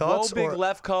whoa, big thoughts? Whoa, big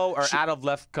Lefkoe or out of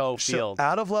Lefkoe Field? So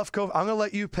out of Lefkoe, I'm going to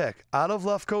let you pick. Out of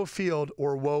Lefkoe Field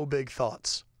or whoa, big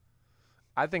thoughts?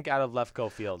 I think out of Lefkoe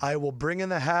Field. I will bring in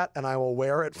the hat and I will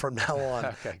wear it from now on.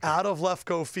 Okay, out of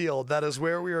Lefkoe Field. That is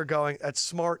where we are going. That's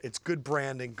smart. It's good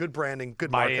branding, good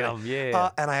marketing. Bam,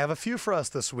 yeah. And I have a few for us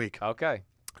this week. Okay.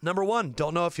 Number one,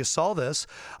 don't know if you saw this.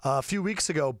 A few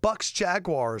weeks ago,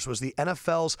 Bucs-Jaguars was the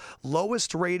NFL's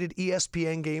lowest rated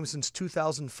ESPN game since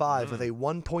 2005 with a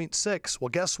 1.6. Well,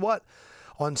 guess what?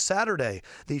 On Saturday,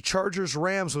 the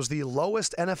Chargers-Rams was the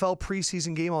lowest NFL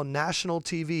preseason game on national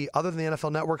TV other than the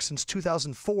NFL Network since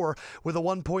 2004 with a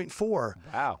 1.4.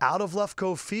 Wow. Out of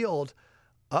Lefkoe Field,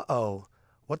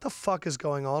 what the fuck is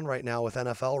going on right now with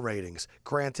NFL ratings?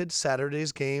 Granted,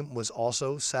 Saturday's game was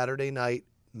also Saturday night.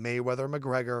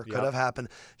 Mayweather-McGregor could have happened.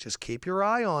 Just keep your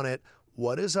eye on it.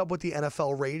 What is up with the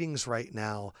NFL ratings right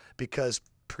now? Because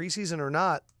preseason or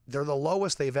not, they're the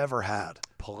lowest they've ever had.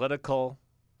 Political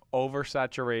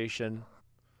oversaturation.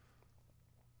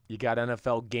 You got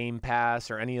NFL Game Pass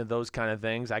or any of those kind of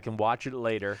things. I can watch it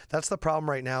later. That's the problem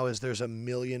right now is there's a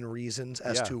million reasons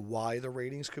as to why the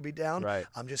ratings could be down. Right.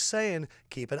 I'm just saying,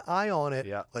 keep an eye on it.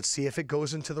 Yeah. Let's see if it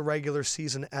goes into the regular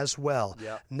season as well.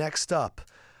 Yeah. Next up,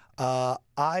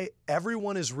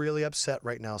 everyone is really upset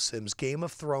right now, Sims. Game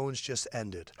of Thrones just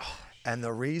ended. And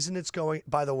the reason it's going,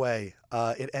 by the way,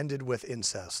 it ended with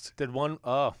incest. Did one?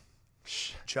 Oh.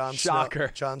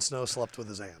 Shocker. Jon Snow slept with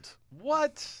his aunt.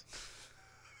 What?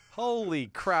 Holy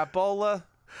crapola.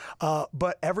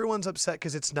 But everyone's upset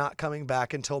because it's not coming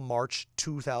back until March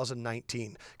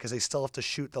 2019 because they still have to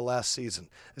shoot the last season.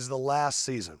 This is the last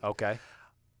season. Okay.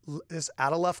 This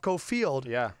out of Lefkoe Field.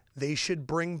 Yeah. They should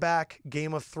bring back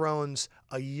Game of Thrones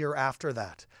a year after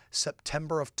that,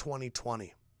 September of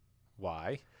 2020.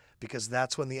 Why? Because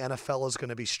that's when the NFL is going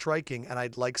to be striking, and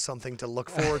I'd like something to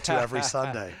look forward to every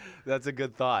Sunday. That's a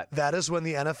good thought. That is when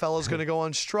the NFL is going to go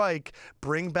on strike,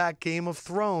 bring back Game of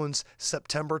Thrones,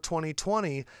 September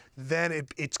 2020. Then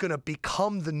it's going to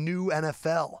become the new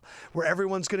NFL, where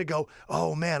everyone's going to go,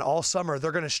 oh, man, all summer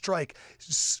they're going to strike.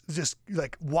 Just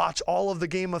like watch all of the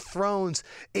Game of Thrones.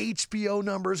 HBO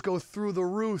numbers go through the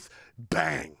roof.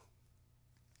 Bang.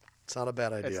 It's not a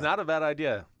bad idea. It's not a bad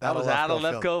idea. That was out of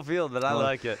Lefkoe Field, but I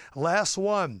like it. Last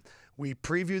one. We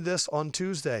previewed this on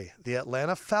Tuesday. The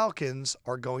Atlanta Falcons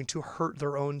are going to hurt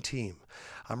their own team.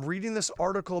 I'm reading this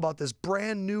article about this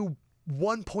brand new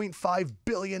 $1.5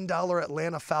 billion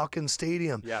Atlanta Falcons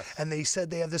stadium. Yes. And they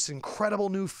said they have this incredible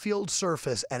new field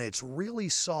surface, and it's really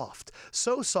soft.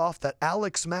 So soft that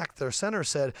Alex Mack, their center,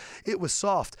 said it was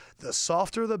soft. The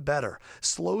softer, the better.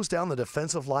 Slows down the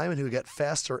defensive linemen who get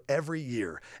faster every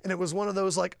year. And it was one of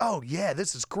those like, oh, yeah,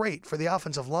 this is great for the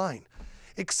offensive line.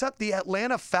 Except the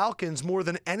Atlanta Falcons, more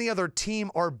than any other team,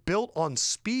 are built on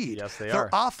speed. Yes, they Their are.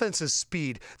 offense is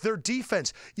speed. Their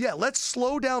defense, let's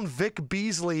slow down Vic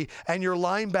Beasley and your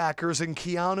linebackers and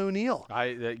Keanu Neal.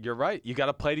 You're right. You got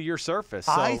to play to your surface.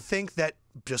 So. I think that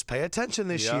just pay attention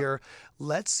this year.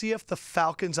 Let's see if the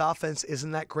Falcons offense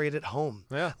isn't that great at home.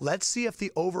 Yeah. Let's see if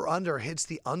the over-under hits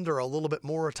the under a little bit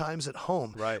more times at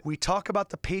home. Right. We talk about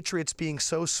the Patriots being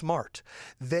so smart.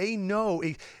 They know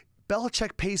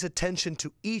Belichick pays attention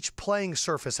to each playing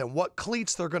surface and what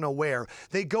cleats they're going to wear.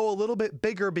 They go a little bit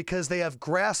bigger because they have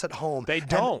grass at home. They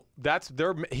don't.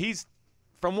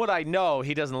 From what I know,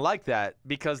 he doesn't like that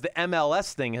because the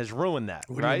MLS thing has ruined that.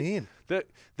 What right? do you mean?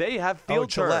 They have field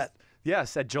turf. Gillette.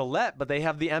 Yes, at Gillette, but they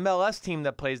have the MLS team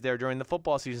that plays there during the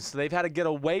football season, so they've had to get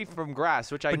away from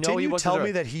grass, which I know he wasn't. Didn't you tell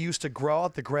me that he used to grow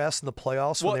out the grass in the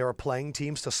playoffs when they were playing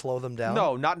teams to slow them down?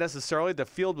 No, not necessarily. The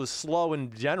field was slow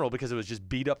in general because it was just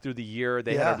beat up through the year.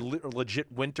 They had a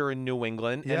legit winter in New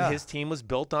England, and his team was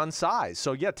built on size.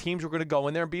 So, teams were going to go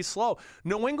in there and be slow.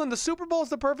 New England, the Super Bowl is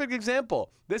the perfect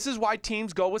example. This is why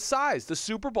teams go with size. The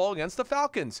Super Bowl against the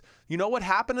Falcons. You know what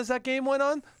happened as that game went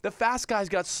on? The fast guys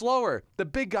got slower. The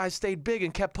big guys stayed big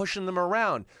and kept pushing them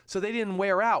around. So they didn't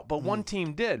wear out, but one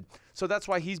team did. So that's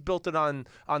why he's built it on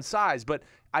size. But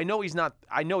I know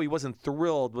he wasn't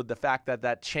thrilled with the fact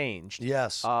that changed.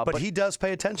 Yes. But he does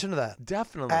pay attention to that.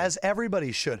 Definitely. As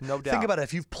everybody should. No doubt. Think about it.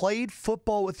 If you've played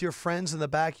football with your friends in the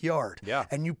backyard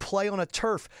and you play on a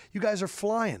turf, you guys are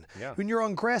flying. Yeah. When you're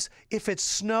on grass, if it's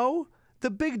snow, the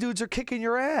big dudes are kicking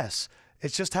your ass.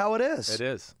 It's just how it is. It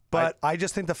is. But I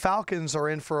just think the Falcons are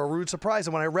in for a rude surprise.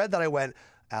 And when I read that, I went,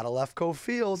 out of Lefkoe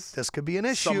Field. This could be an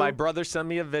issue. So my brother sent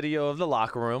me a video of the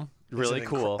locker room. Really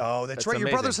cool. Oh, that's right. amazing.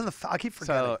 Your brother's in the. I keep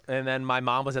forgetting. So, and then my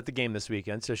mom was at the game this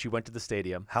weekend, so she went to the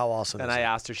stadium. How awesome! And is I it?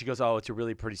 asked her. She goes, "Oh, it's a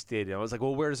really pretty stadium." I was like,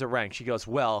 "Well, where does it rank?" She goes,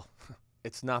 "Well,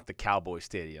 it's not the Cowboy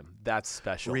Stadium. That's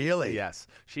special." Really? Yes.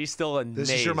 She's still amazed.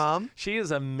 This is your mom? She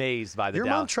is amazed by the Your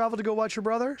mom traveled to go watch your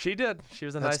brother? She did. She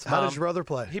was a nice mom. How did your brother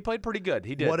play? He played pretty good.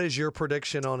 He did. What is your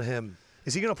prediction on him?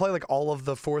 Is he going to play like all of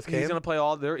the fourth game? He's going to play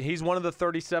all. He's one of the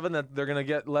 37 that they're going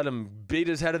to let him beat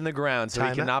his head in the ground, so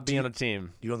he cannot be on a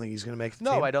team. You don't think he's going to make the team?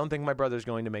 team? No, I don't think my brother's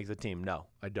going to make the team. No,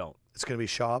 I don't. It's going to be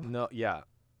Schaub? No, yeah.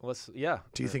 Yeah.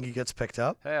 Do you think he gets picked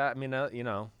up? Hey, I mean,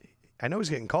 I know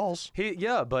he's getting calls.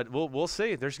 But we'll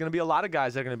see. There's going to be a lot of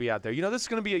guys that are going to be out there. This is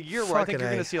going to be a year where I think you're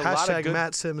going to see a lot of good.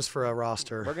 Matt Sims for a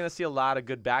roster. We're going to see a lot of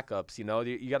good backups.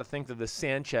 You got to think of the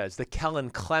Sanchez, the Kellen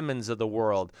Clemens of the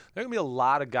world. There are going to be a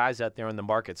lot of guys out there in the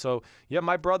market. So yeah,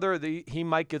 my brother, he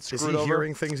might get screwed over. Is he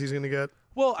hearing things he's going to get?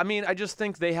 Well, I mean, I just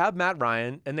think they have Matt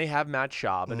Ryan and they have Matt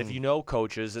Schaub. And if you know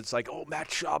coaches, it's like, oh, Matt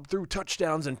Schaub threw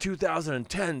touchdowns in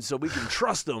 2010, so we can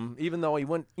trust him, even though he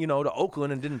went, to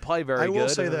Oakland and didn't play very good. I will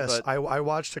say this. I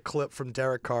watched a clip from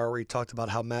Derek Carr where he talked about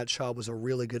how Matt Schaub was a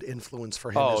really good influence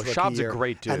for him. Oh, his Schaub's rookie year. a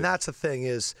great dude. And that's the thing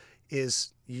is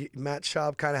Matt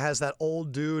Schaub kind of has that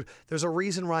old dude. There's a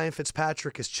reason Ryan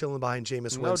Fitzpatrick is chilling behind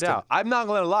Jameis Winston. No doubt. I'm not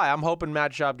going to lie. I'm hoping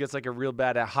Matt Schaub gets like a real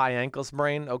bad high ankle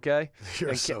sprain, okay?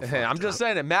 You're so I'm just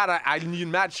saying it. Matt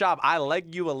Schaub, I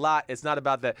like you a lot. It's not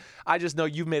about that. I just know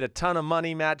you've made a ton of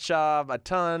money, Matt Schaub, a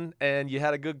ton, and you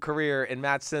had a good career, and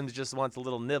Matt Sims just wants a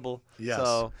little nibble. Yes.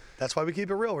 So, that's why we keep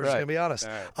it real. We're just going to be honest.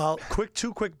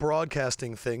 Two quick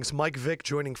broadcasting things. Mike Vick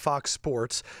joining Fox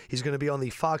Sports. He's going to be on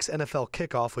the Fox NFL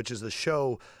Kickoff, which is the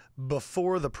show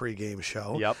before the pregame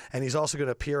show. Yep. And he's also going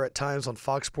to appear at times on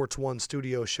Fox Sports 1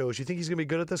 studio shows. You think he's going to be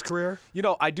good at this career?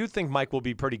 I do think Mike will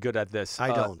be pretty good at this.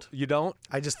 I don't. You don't?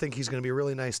 I just think he's going to be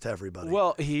really nice to everybody.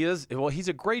 Well, he is. Well, he's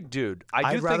a great dude.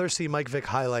 I'd rather see Mike Vick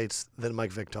highlights than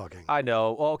Mike Vick talking. I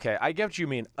know. Well, okay. I get what you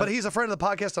mean. But he's a friend of the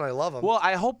podcast, and I love him. Well,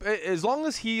 I hope as long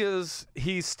as he's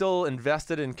still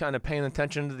invested in kind of paying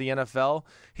attention to the NFL,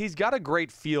 he's got a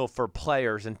great feel for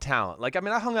players and talent. Like,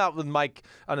 I hung out with Mike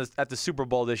at the Super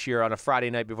Bowl this year on a Friday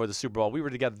night before the Super Bowl. We were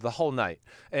together the whole night.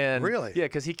 And really? Yeah,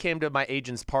 because he came to my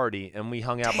agent's party, and we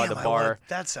hung out by the bar.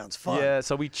 That sounds fun. Yeah,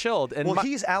 so we chilled. And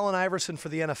he's Allen Iverson for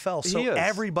the NFL, so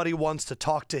everybody wants to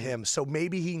talk to him. So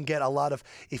maybe he can get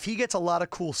if he gets a lot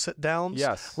of cool sit-downs,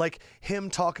 like him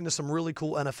talking to some really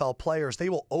cool NFL players, they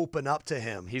will open up to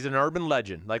him. He's an urban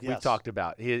legend, like we've talked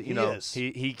about. He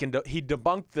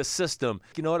debunked the system.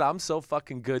 You know what? I'm so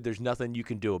fucking good, there's nothing you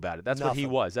can do about it. That's what he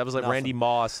was. That was like Randy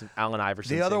Moss and Allen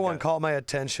Iverson. The other one caught my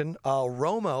attention.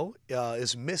 Romo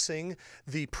is missing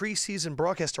the preseason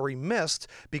broadcast, or he missed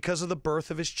because of the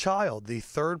birth of his child, the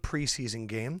third preseason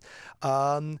game.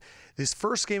 His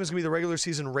first game is going to be the regular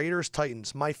season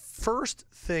Raiders-Titans. My first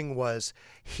thing was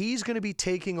he's going to be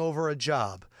taking over a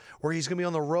job where he's going to be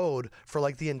on the road for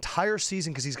like the entire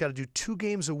season because he's got to do 2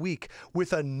 games a week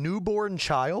with a newborn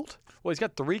child. Well, he's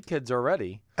got 3 kids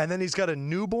already. And then he's got a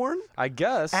newborn? I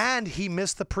guess. And he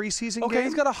missed the preseason game? Okay,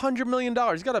 he's got $100 million.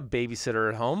 He's got a babysitter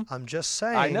at home. I'm just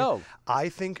saying. I know. I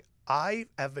think I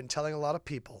have been telling a lot of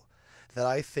people that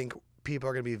I think people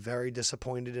are going to be very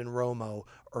disappointed in Romo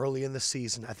early in the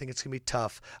season. I think it's going to be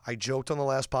tough. I joked on the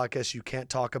last podcast, you can't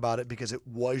talk about it because it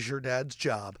was your dad's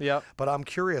job. Yeah. But I'm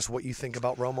curious what you think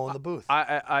about Romo in the booth.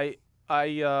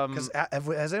 Because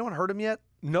has anyone heard him yet?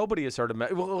 Nobody has heard of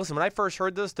him. Well, listen, when I first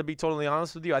heard this, to be totally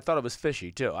honest with you, I thought it was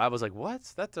fishy, too. I was like, what?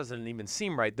 That doesn't even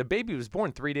seem right. The baby was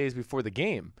born 3 days before the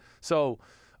game. So,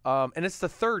 and it's the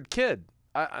third kid.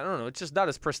 I don't know. It's just not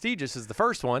as prestigious as the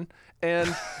first one, and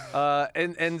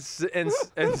and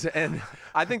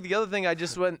I think the other thing I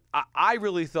just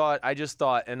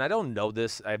thought, and I don't know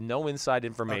this. I have no inside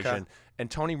information. Okay.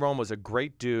 And Tony Romo was a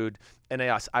great dude, and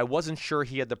I wasn't sure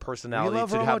he had the personality to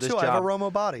Romo have this too. job. I have a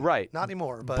Romo body, right? Not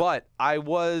anymore, but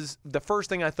the first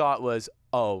thing I thought was,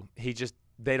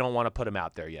 they don't want to put him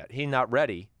out there yet. He's not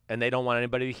ready. And they don't want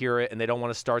anybody to hear it, and they don't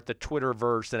want to start the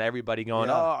Twitterverse and everybody going,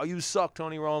 oh, you suck,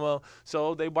 Tony Romo.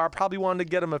 So they probably wanted to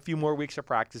get him a few more weeks of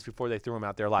practice before they threw him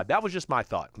out there live. That was just my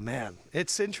thought. Man,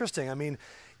 it's interesting. I mean,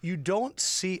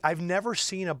 I've never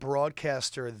seen a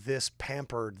broadcaster this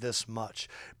pampered this much.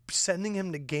 sending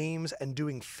him to games and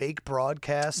doing fake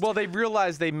broadcasts. Well, they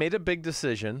realized they made a big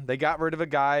decision. They got rid of a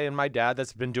guy and my dad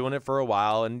that's been doing it for a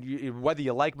while. And whether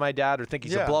you like my dad or think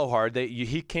he's a blowhard,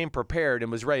 he came prepared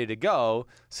and was ready to go.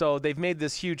 So they've made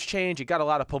this huge change. It got a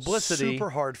lot of publicity. Super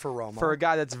hard for Romo. For a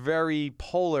guy that's very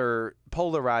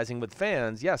polarizing with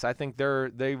fans. Yes, I think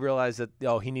they realize that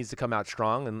he needs to come out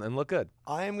strong and look good.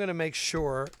 I am going to make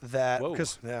sure that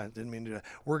because I didn't mean to do that.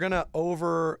 We're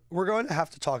going to have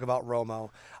to talk about Romo.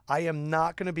 We are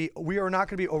not going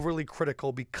to be overly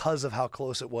critical because of how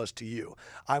close it was to you.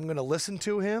 I'm going to listen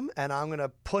to him and I'm going to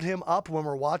put him up when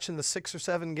we're watching the 6 or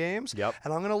 7 games. Yep.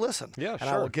 And I'm going to listen. Yeah, and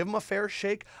I will give him a fair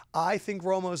shake. I think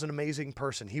Romo is an amazing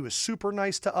person. He was super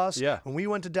nice to us. Yeah. When we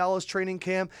went to Dallas training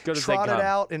camp, Good as they trotted come.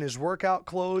 out in his workout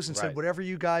clothes and said, Right. whatever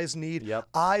you guys need. Yep.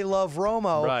 I love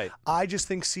Romo. Right. I just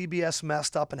think CBS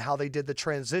messed up in how they did the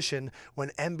transition when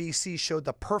NBC showed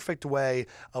the perfect way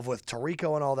of with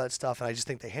Tirico and all that stuff, and I just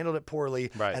think they handled it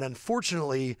poorly. Right. And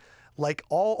unfortunately, like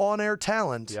all on-air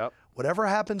talent, whatever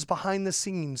happens behind the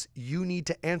scenes, you need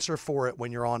to answer for it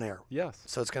when you're on air. Yes.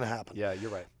 So it's going to happen. Yeah, you're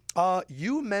right.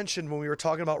 You mentioned when we were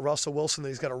talking about Russell Wilson that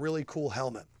he's got a really cool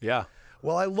helmet. Yeah.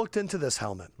 Well, I looked into this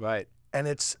helmet. Right. And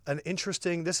it's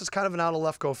this is kind of an out of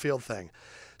Lefkoe field thing.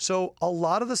 So a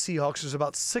lot of the Seahawks, there's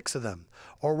about 6 of them,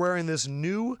 are wearing this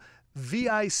new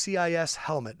VICIS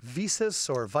helmet. Vicis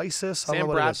or Vicis? Sam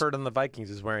Bradford on the Vikings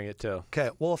is wearing it too. Okay.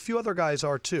 Well, a few other guys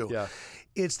are too. Yeah.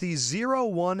 It's the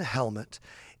 01 helmet.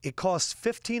 It costs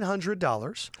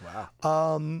 $1,500.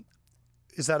 Wow.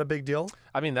 Is that a big deal?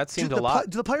 I mean, that seemed a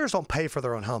lot. The players don't pay for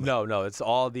their own helmet. No, it's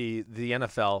all the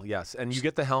NFL, yes. And you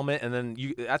get the helmet, and then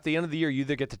you at the end of the year, you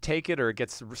either get to take it or it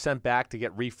gets sent back to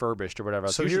get refurbished or whatever.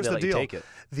 So here's the deal.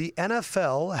 The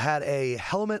NFL had a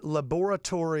helmet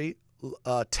laboratory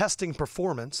testing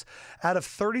performance. Out of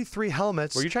 33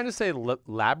 helmets. Were you trying to say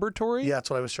laboratory? Yeah, that's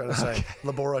what I was trying to say.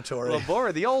 Laboratory.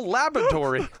 The old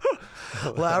laboratory.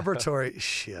 Laboratory.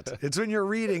 Shit. It's when you're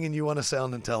reading and you want to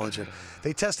sound intelligent.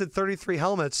 They tested 33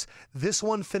 helmets. This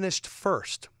one finished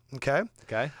first. Okay?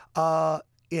 Okay.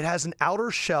 It has an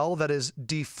outer shell that is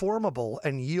deformable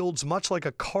and yields much like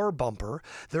a car bumper.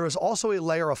 There is also a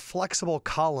layer of flexible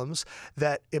columns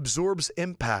that absorbs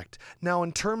impact. Now,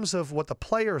 in terms of what the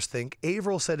players think,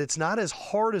 Averill said it's not as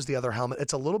hard as the other helmet.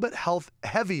 It's a little bit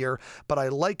heavier, but I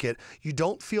like it. You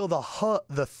don't feel the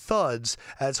thuds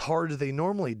as hard as they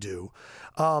normally do.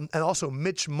 And also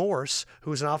Mitch Morse,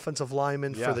 who's an offensive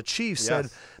lineman for the Chiefs, said,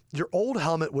 your old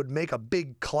helmet would make a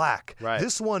big clack. Right.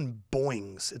 This one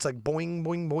boings. It's like boing,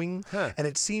 boing, boing. Huh. And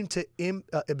it seemed to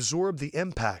absorb the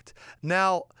impact.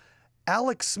 Now,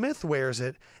 Alex Smith wears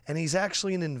it, and he's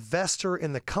actually an investor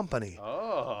in the company.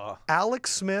 Oh.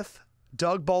 Alex Smith,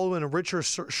 Doug Baldwin, and Richard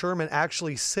Sherman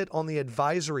actually sit on the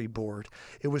advisory board.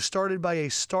 It was started by a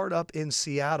startup in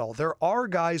Seattle. There are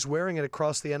guys wearing it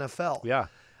across the NFL. Yeah.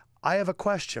 I have a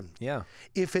question. Yeah.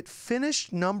 If it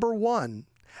finished number 1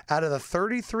 out of the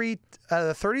 33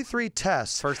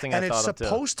 tests, First thing and I it's thought of, too.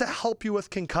 supposed to help you with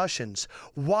concussions,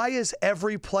 why is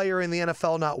every player in the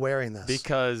NFL not wearing this?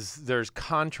 Because there's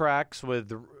contracts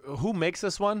with who makes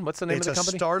this one? What's the name of the company?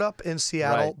 It's a startup in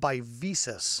Seattle Right. by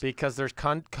Vicis. Because there's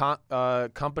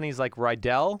companies like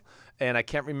Rydell, and I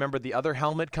can't remember the other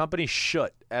helmet company, Schutt,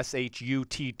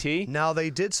 S-H-U-T-T. Now, they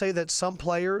did say that some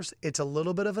players, it's a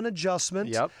little bit of an adjustment,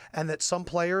 Yep. and that some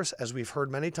players, as we've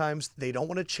heard many times, they don't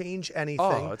want to change anything.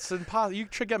 Oh, it's impossible. You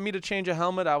should get me to change a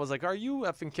helmet. I was like, are you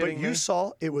effing kidding But me? you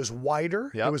saw it was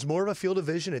wider. Yep. It was more of a field of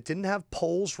vision. It didn't have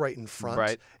poles right in front.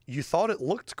 Right. You thought it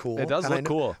looked cool. It does and I look know-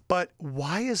 cool. But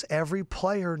why is every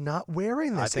player not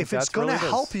wearing this? think If it's that's going to really it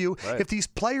is. help you, Right. if these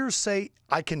players say,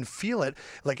 I can feel it,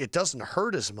 like it doesn't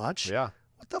hurt as much. Yeah.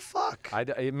 What the fuck?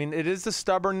 I mean, it is the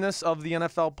stubbornness of the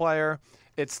NFL player.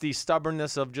 It's the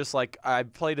stubbornness of just like,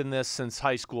 I've played in this since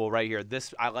high school right here.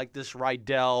 I like this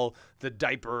Rydell, the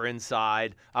diaper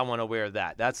inside. I want to wear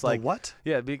that. That's like what?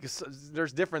 Yeah, because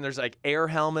there's like air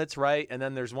helmets, right? And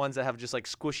then there's ones that have just like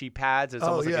squishy pads. It's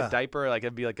almost like a diaper. Like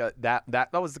it'd be like that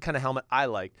was the kind of helmet I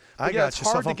liked. But I got it's you.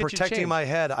 So hard if to I'm get you protecting changed. my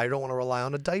head, I don't want to rely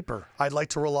on a diaper. I'd like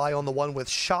to rely on the one with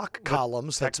shock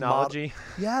columns. technology.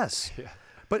 Yes. Yeah.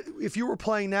 But if you were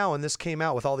playing now and this came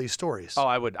out with all these stories. Oh,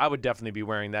 I would definitely be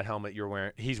wearing that helmet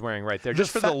he's wearing right there.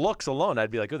 Just for the looks alone,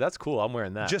 I'd be like, oh, that's cool. I'm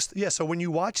wearing that. So when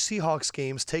you watch Seahawks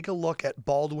games, take a look at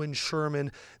Baldwin,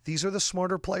 Sherman. These are the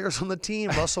smarter players on the team.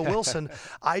 Russell Wilson.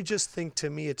 I just think, to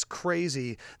me, it's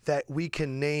crazy that we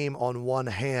can name on one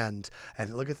hand.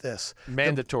 And look at this.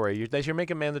 Mandatory. They should make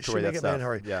it mandatory. Should make it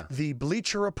mandatory. Yeah. The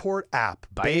Bleacher Report app.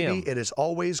 Bam. Baby, it is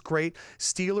always great.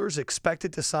 Steelers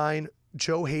expected to sign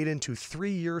Joe Haden to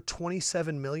 3-year,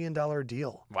 $27 million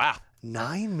deal. Wow.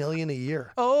 $9 million a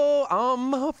year. Oh,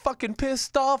 I'm fucking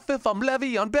pissed off if I'm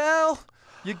Le'Veon Bell.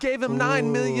 You gave him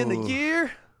 $9 million a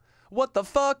year. What the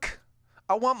fuck?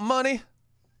 I want money.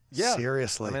 Yeah.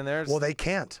 Seriously. I mean, well, they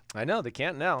can't. I know they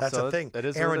can't now. That's so the thing. It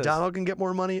is Aaron what it is. Donald can get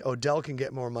more money. Odell can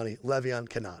get more money. Le'Veon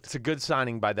cannot. It's a good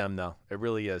signing by them, though. It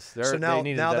really is. So now they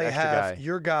needed that they extra have guy.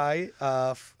 your guy,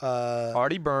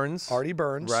 Artie Burns.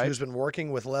 right. Who's been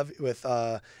working with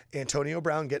Antonio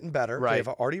Brown getting better. Right. They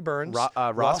have Artie Burns.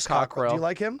 Ross Cockrell. Do you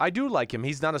like him? I do like him.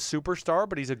 He's not a superstar,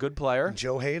 but he's a good player.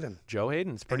 Joe Haden. Joe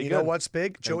Haden's pretty And good. you know what's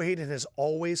big? Joe Haden has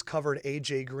always covered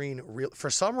A.J. Green for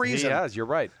some reason. He has. You're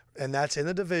right. And that's in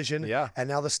the division. Yeah. And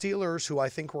now the Steelers, who I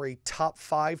think were a top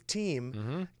 5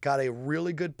 team, got a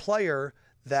really good player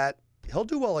that he'll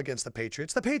do well against the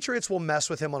Patriots. The Patriots will mess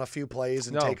with him on a few plays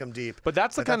and take him deep. But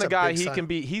that's the kind of a guy big he sign. can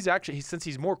be. He's actually, since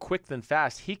he's more quick than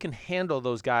fast, he can handle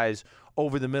those guys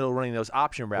over the middle running those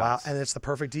option Wow. routes. And it's the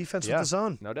perfect defense with the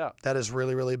zone. No doubt. That is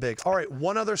really, really big. All right.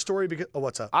 One other story.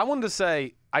 What's up? I wanted to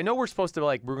say, I know we're supposed to,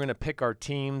 we're going to pick our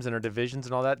teams and our divisions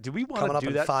and all that. Do we want Coming to up do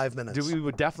in that? 5 minutes. We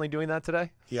were definitely doing that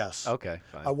today? Yes. Okay,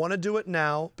 fine. I want to do it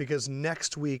now because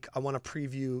next week I want to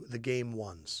preview the game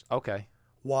ones. Okay.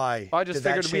 Why? I just Did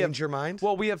that figured we have change your mind?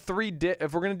 Well, we have if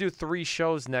we're going to do 3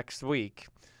 shows next week,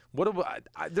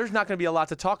 there's not going to be a lot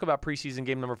to talk about preseason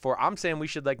game number 4. I'm saying we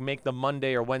should make the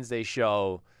Monday or Wednesday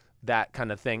show that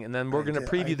kind of thing, and then we're going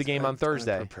to preview the game on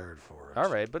Thursday. I'm prepared for it.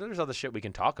 All right, but there's other shit we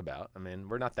can talk about. I mean,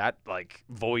 we're not that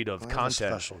void of I have a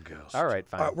content. special guest. All right,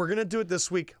 fine. All right, we're going to do it this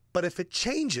week, but if it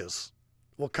changes,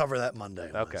 we'll cover that Monday.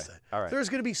 and Okay. Wednesday. All right. There's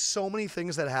going to be so many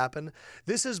things that happen.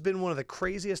 This has been one of the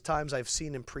craziest times I've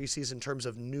seen in preseason in terms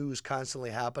of news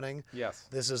constantly happening. Yes.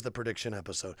 This is the prediction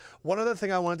episode. One other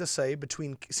thing I wanted to say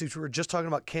since we were just talking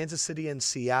about Kansas City and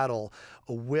Seattle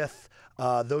with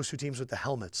those 2 teams with the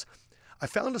helmets. I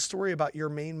found a story about your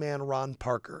main man, Ron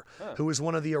Parker, who is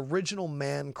one of the original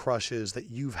man crushes that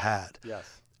you've had.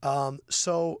 Yes.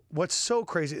 So what's so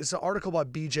crazy, it's an article by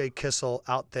B.J. Kissel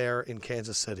out there in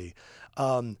Kansas City.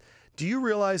 Do you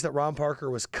realize that Ron Parker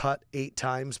was cut 8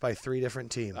 times by 3 different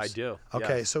teams? I do.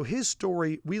 Okay, yes. so his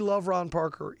story, we love Ron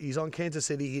Parker. He's on Kansas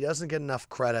City. He doesn't get enough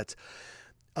credit.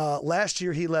 Last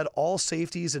year, he led all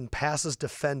safeties and passes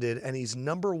defended, and he's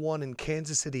number 1 in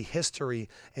Kansas City history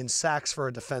in sacks for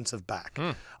a defensive back.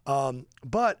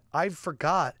 But I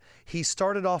forgot he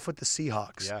started off with the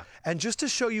Seahawks. Yeah. And just to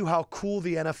show you how cool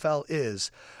the NFL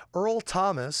is, Earl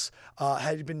Thomas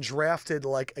had been drafted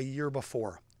a year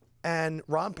before, and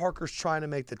Ron Parker's trying to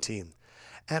make the team.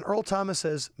 And Earl Thomas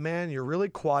says, man, you're really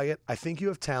quiet. I think you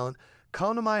have talent.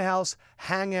 Come to my house,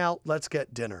 hang out, let's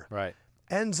get dinner. Right.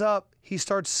 Ends up, he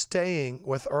starts staying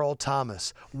with Earl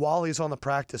Thomas while he's on the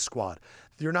practice squad.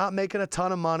 You're not making a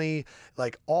ton of money,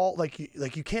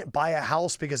 you can't buy a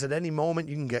house because at any moment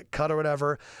you can get cut or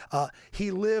whatever. He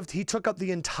took up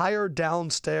the entire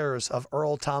downstairs of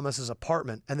Earl Thomas's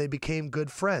apartment, and they became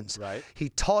good friends. Right. He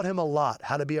taught him a lot,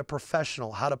 how to be a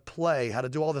professional, how to play, how to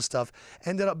do all this stuff.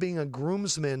 Ended up being a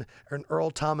groomsman in Earl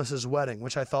Thomas's wedding,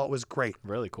 which I thought was great.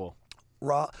 Really cool.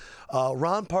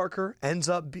 Ron Parker ends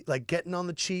up getting on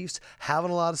the Chiefs,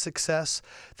 having a lot of success.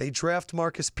 They draft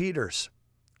Marcus Peters.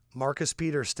 Marcus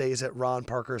Peters stays at Ron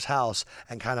Parker's house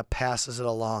and kind of passes it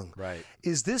along. Right.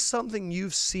 Is this something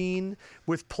you've seen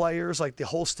with players, the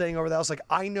whole staying over the house?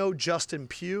 I know Justin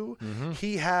Pugh.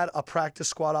 He had a practice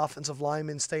squad offensive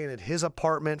lineman staying at his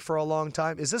apartment for a long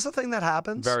time. Is this a thing that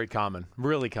happens? Very common.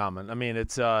 Really common. I mean,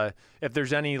 it's if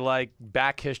there's any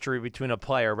back history between a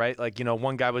player, right?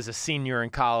 One guy was a senior in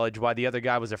college while the other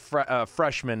guy was a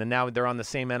freshman, and now they're on the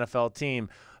same NFL team.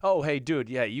 Oh, hey, dude,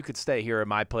 yeah, you could stay here at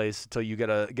my place until you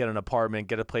get an apartment,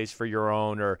 get a place for your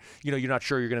own, or, you're not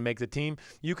sure you're going to make the team.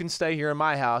 You can stay here in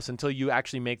my house until you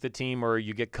actually make the team or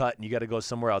you get cut and you got to go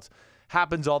somewhere else.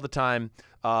 Happens all the time.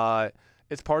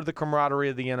 It's part of the camaraderie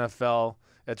of the NFL.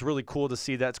 It's really cool to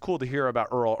see that. It's cool to hear about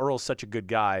Earl. Earl's such a good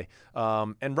guy.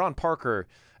 And Ron Parker,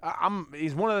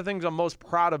 he's one of the things I'm most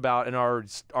proud about in our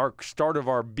start of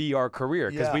our BR career,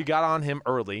 because we got on him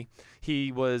early.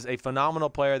 He was a phenomenal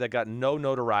player that got no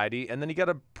notoriety, and then he got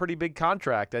a pretty big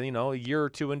contract. And, a year or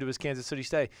 2 into his Kansas City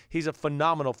stay, he's a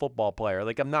phenomenal football player.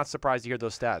 I'm not surprised to hear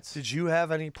those stats. Did you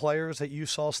have any players that you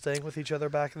saw staying with each other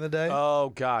back in the day?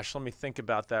 Oh, gosh. Let me think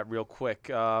about that real quick.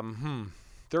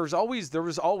 There was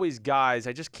always guys.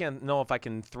 I just can't know if I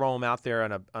can throw them out there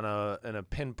on a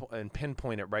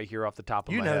pinpoint it right here off the top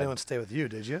of my head. You didn't have anyone stay with you,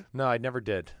 did you? No, I never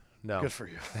did. No. Good for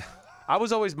you.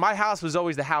 My house was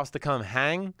always the house to come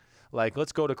hang.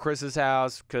 Let's go to Chris's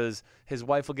house because his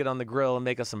wife will get on the grill and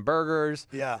make us some burgers.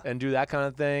 Yeah. And do that kind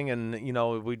of thing. And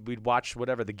we'd watch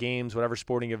whatever the games, whatever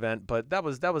sporting event. But that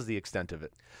was the extent of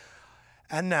it.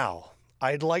 And now,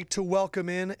 I'd like to welcome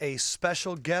in a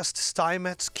special guest.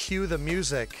 Steinmetz, cue the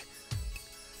music.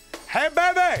 Hey,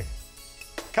 baby!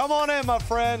 Come on in, my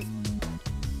friend.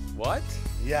 What?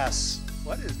 Yes.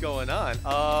 What is going on?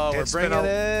 Oh, we're It's bringing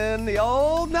in the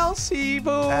old Nelsie Boo.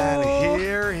 And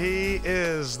here he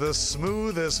is, the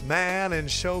smoothest man in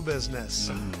show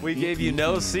business. We gave you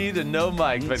no seat and no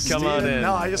mic, but come on in.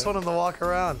 No, I just want him to walk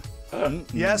around.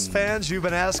 Yes, fans, you've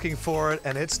been asking for it,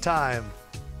 and it's time.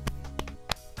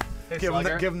 Hey, Give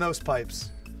Slugger. him those pipes.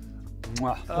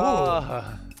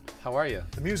 How are you?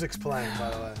 The music's playing,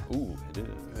 by the way. Ooh, it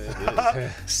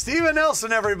is. Steven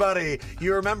Nelson, everybody.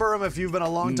 You remember him if you've been a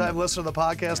long-time listener to the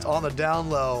podcast. On the down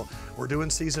low, we're doing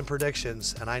season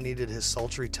predictions, and I needed his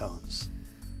sultry tones.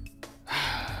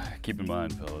 Keep in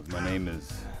mind, fellas, my name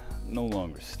is no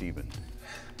longer Steven.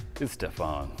 It's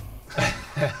Stefan.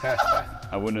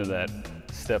 I went into that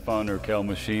Stefan Urkel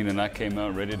machine, and I came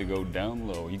out ready to go down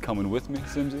low. You coming with me,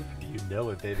 Simsy? You know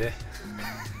it, baby.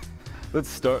 Let's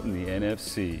start in the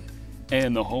NFC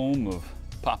and the home of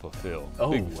Papa Phil,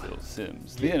 Big Phil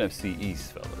Sims, the NFC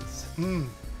East, fellas.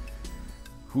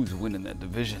 Who's winning that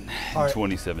division in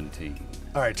 2017?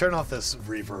 All right, turn off this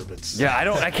reverb.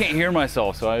 I can't hear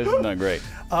myself, so it's not great.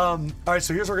 All right,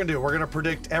 so here's what we're gonna do. We're gonna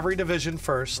predict every division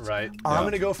first. Right. I'm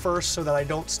gonna go first so that I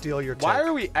don't steal your take. Why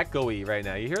are we echoey right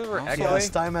now? You hear we're Yeah, echoey?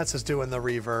 Steinmetz is doing the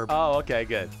reverb. Oh, okay,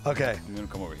 good. Okay. I'm gonna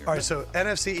come over here. All right, so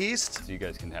NFC East, So you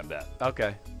guys can have that.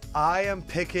 Okay. I am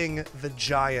picking the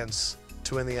Giants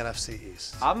to win the NFC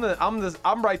East.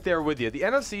 I'm right there with you. The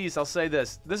NFC East, I'll say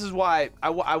this. This is why I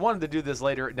wanted to do this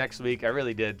later next week. I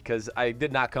really did, because I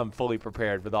did not come fully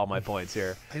prepared with all my points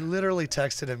here. I literally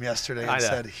texted him yesterday I and know.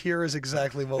 said, here is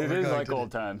exactly what we're going like to old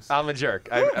do. times. I'm a jerk.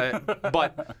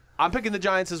 But I'm picking the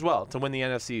Giants as well to win the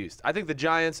NFC East. I think the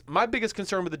Giants, my biggest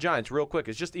concern with the Giants, real quick,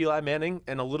 is just Eli Manning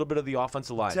and a little bit of the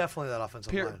offensive line. Definitely that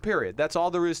offensive line. Period. That's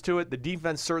all there is to it. The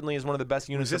defense certainly is one of the best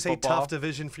units Is this of a football. tough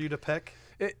division for you to pick?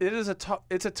 It is a tough.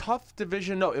 It's a tough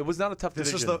division. No, it was not a tough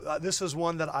This division. is this is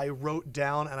one that I wrote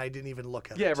down and I didn't even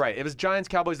look at Yeah, it. right. It was Giants,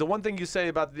 Cowboys. The one thing you say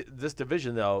about this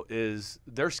division, though, is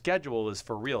their schedule is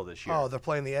for real this year. Oh, they're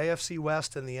playing the AFC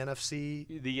West and the NFC.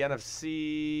 The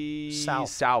NFC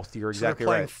South. You're So they're exactly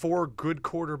playing right. 4 good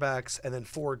quarterbacks and then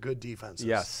 4 good defenses.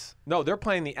 Yes. No, they're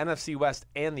playing the NFC West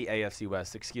and the AFC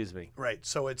West. Excuse me. Right.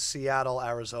 So it's Seattle,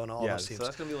 Arizona, all Yeah, those teams. so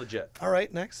that's gonna be legit. All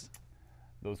right, next.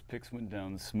 Those picks went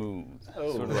down smooth,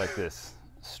 sort of like this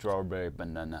strawberry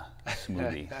banana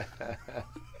smoothie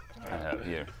I have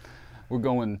here. We're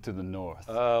going to the north.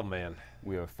 Oh man.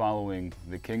 We are following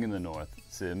the king in the north,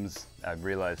 Sims. I've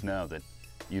realized now that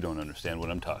you don't understand what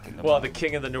I'm talking about. Well, the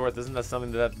King of the North, isn't that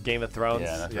something that Game of Thrones?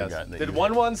 Yeah, and I forgot that Did you-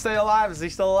 1-1 stay alive? Is he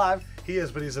still alive? He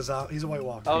is, but he's a White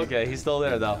Walker. Oh, okay, he's still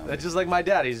there though. It's just like my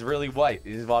dad. He's really white.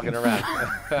 He's walking around.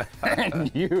 And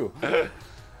you.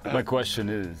 My question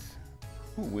is,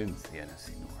 who wins the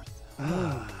NFC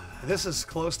North? This is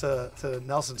close to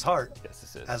Nelson's heart Yes,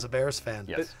 this is. as a Bears fan.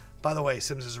 Yes. By the way,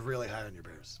 Sims is really high on your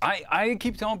Bears. I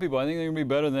keep telling people I think they're going to be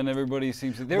better than everybody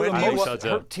seems to. They were When the do you most want-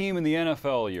 hurt team in the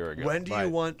NFL a year ago. When do you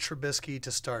want Trubisky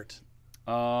to start?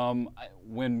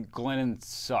 When Glennon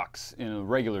sucks in a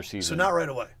regular season. So not right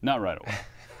away. Not right away.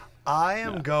 I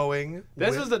am going.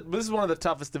 This with, is one of the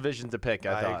toughest divisions to pick.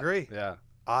 I thought. agree. Yeah.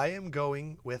 I am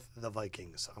going with the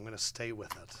Vikings. I'm going to stay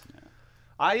with it.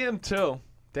 I am too.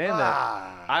 Damn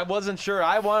that. I wasn't sure.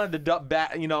 I wanted to duck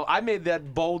back. You know, I made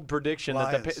that bold prediction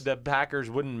that Lions. the Packers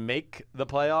wouldn't make the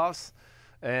playoffs.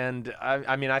 And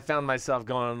I mean, I found myself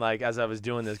going, like, as I was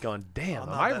doing this, going, damn, am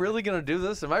I really going to do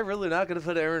this? Am I really not going to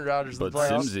put Aaron Rodgers in But the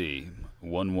playoffs? Simsy,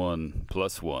 1-1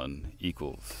 plus 1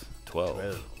 equals 12.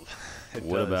 It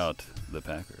What does. about the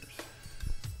Packers?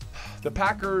 The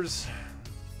Packers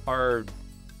are,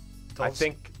 I Don't-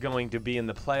 think, going to be in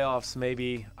the playoffs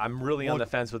maybe. I'm really on the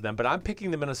fence with them, but I'm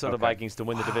picking the Minnesota Vikings to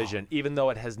win the division, even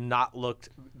though it has not looked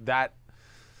that.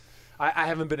 I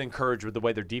haven't been encouraged with the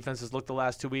way their defense has looked the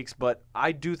last 2 weeks, but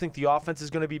I do think the offense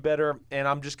is going to be better, and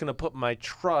I'm just going to put my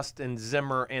trust in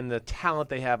Zimmer and the talent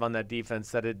they have on that defense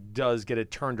that it does get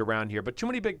it turned around here. But too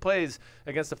many big plays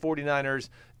against the 49ers,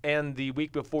 and the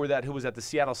week before that, who was at the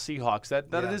Seattle Seahawks, that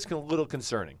Yeah. it is a little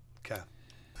concerning. Okay.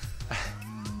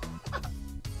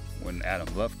 When Adam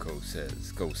Lefkoe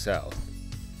says go south,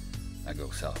 I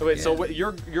go south. Wait, so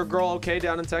again. your girl okay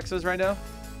down in Texas right now?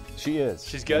 She is.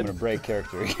 She's good? I'm going to break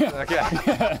character. Okay.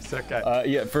 It's okay.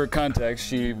 Yeah, for context,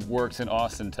 she works in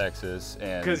Austin, Texas,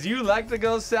 and Because you like to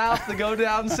go south to go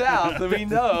down south, and we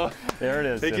know. there it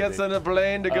is. He gets Cindy. on a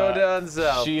plane to go down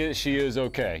south. She is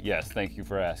okay. Yes, thank you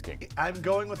for asking. I'm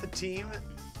going with the team.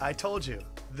 I told you,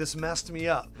 this messed me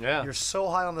up. Yeah. You're so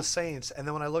high on the Saints. And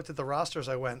then when I looked at the rosters,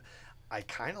 I went, I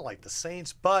kind of like the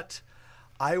Saints, but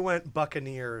I went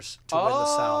Buccaneers to win the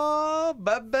South. Oh,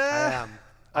 baby. I am.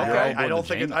 Okay. I don't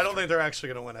think they're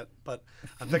actually going to win it, but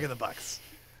I'm picking the Bucs.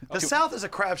 The South is a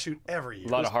crapshoot every year.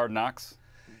 A lot of hard knocks.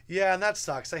 Yeah, and that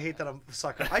sucks. I hate that I'm a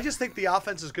sucker. I just think the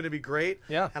offense is going to be great.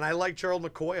 Yeah. And I like Gerald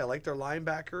McCoy. I like their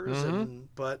linebackers,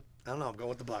 but I don't know. I'm going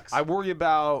with the Bucs. I worry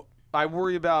about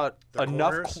The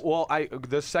enough. corners?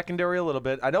 The secondary a little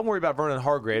bit. I don't worry about Vernon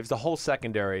Hargraves, the whole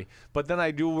secondary, but then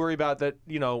I do worry about that.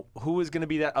 Who is going to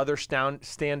be that other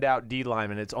standout D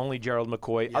lineman? It's only Gerald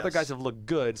McCoy. Yes. Other guys have looked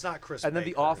good. It's not Chris And then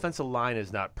Baker. the offensive line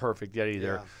is not perfect yet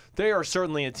either. Yeah. They are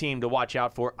certainly a team to watch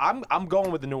out for. I'm going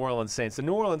with the New Orleans Saints. The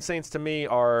New Orleans Saints, to me,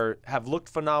 have looked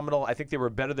phenomenal. I think they were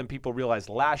better than people realized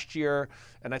last year,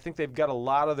 and I think they've got a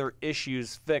lot of their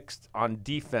issues fixed on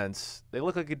defense. They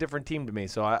look like a different team to me,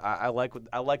 so I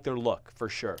like their look for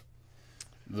sure.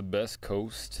 The best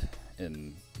coast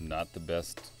and not the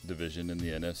best division in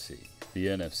the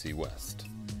NFC West.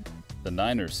 The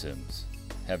Niners, Sims,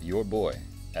 have your boy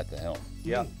at the helm.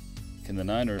 Yeah. Can the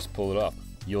Niners pull it off?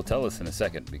 You'll tell us in a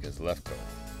second because Lefkoe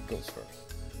goes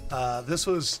first. This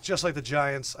was just like the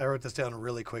Giants. I wrote this down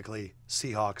really quickly.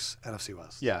 Seahawks, NFC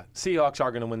West. Yeah, Seahawks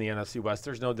are going to win the NFC West.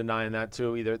 There's no denying that,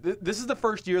 too, either. This is the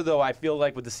first year, though, I feel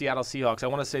like with the Seattle Seahawks. I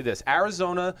want to say this.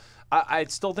 Arizona, I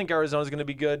still think Arizona's going to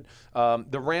be good.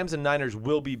 The Rams and Niners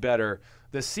will be better.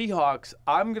 The Seahawks,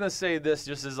 I'm going to say this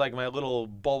just as like my little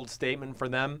bold statement for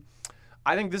them.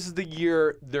 I think this is the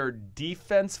year their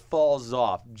defense falls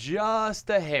off just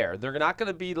a hair. They're not going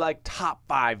to be like top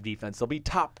 5 defense. They'll be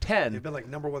top 10. They've been like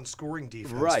 #1 scoring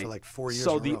defense Right. for like 4 years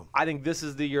so in a row. I think this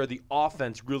is the year the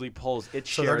offense really pulls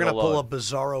its So share they're of the going to pull load. a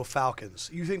bizarro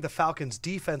Falcons. You think the Falcons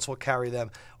defense will carry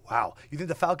them? Wow. You think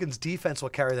the Falcons defense will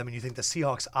carry them, and you think the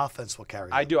Seahawks offense will carry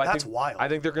them? I do. That's wild. I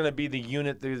think they're going to be the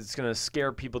unit that's going to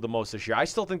scare people the most this year. I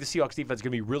still think the Seahawks defense is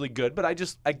going to be really good, but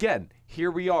again, here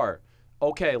we are.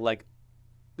 Okay,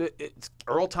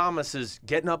 Earl Thomas is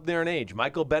getting up there in age.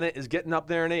 Michael Bennett is getting up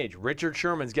there in age. Richard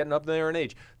Sherman's getting up there in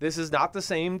age. This is not the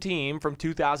same team from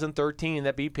 2013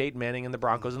 that beat Peyton Manning and the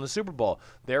Broncos in the Super Bowl.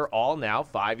 They're all now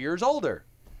 5 years older.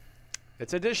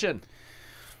 It's addition.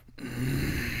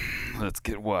 Let's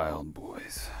get wild,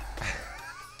 boys.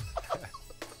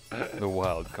 The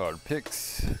wild card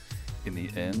picks in the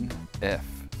NFC.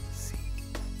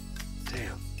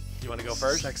 Damn. You want to go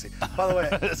first? Sexy. By the way,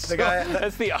 the guy.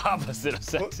 That's the opposite of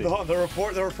sexy.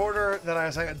 The reporter that I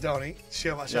was saying, Donnie,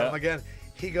 shout him again.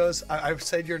 He goes, I've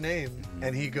said your name,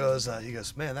 and he goes,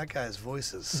 man, that guy's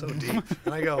voice is so deep.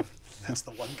 And I go, that's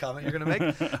the one comment you're going to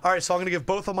make? All right, so I'm going to give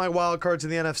both of my wild cards in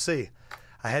the NFC.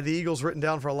 I had the Eagles written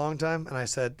down for a long time, and I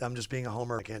said, I'm just being a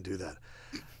homer. I can't do that.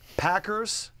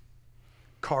 Packers,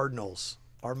 Cardinals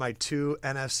are my 2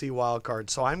 NFC wild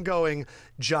cards. So I'm going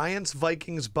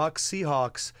Vikings, Bucks,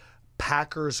 Seahawks,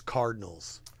 Packers,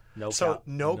 Cardinals. No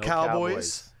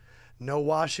Cowboys, no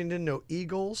Washington, no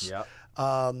Eagles. Yep.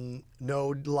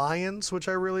 No Lions, which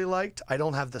I really liked. I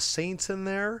don't have the Saints in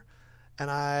there, and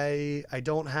I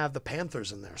don't have the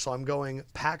Panthers in there. So I'm going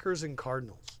Packers and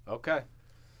Cardinals. Okay.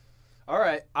 All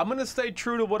right. I'm going to stay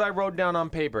true to what I wrote down on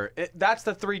paper. That's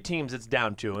the 3 teams it's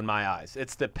down to in my eyes.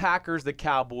 It's the Packers, the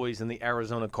Cowboys, and the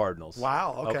Arizona Cardinals.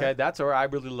 Wow. Okay. That's where I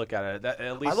really look at it.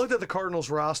 At least I looked at the Cardinals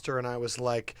roster and I was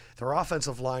like, their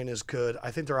offensive line is good.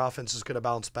 I think their offense is going to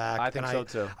bounce back. I think so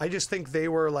too. I just think they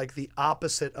were like the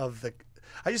opposite of the.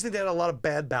 I just think they had a lot of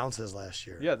bad bounces last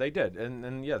year. Yeah, they did.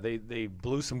 And yeah, they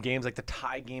blew some games like the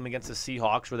tie game against the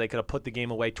Seahawks where they could have put the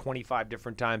game away 25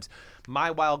 different times.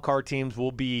 My wild card teams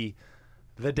will be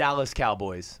the Dallas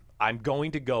Cowboys. I'm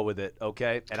going to go with it,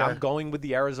 okay? And I'm going with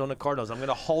the Arizona Cardinals. I'm going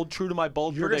to hold true to my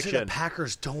bold prediction. You're going to say the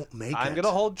Packers don't make it. I'm going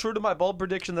to hold true to my bold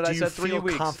prediction that I said 3 weeks. Do you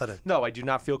feel confident? No, I do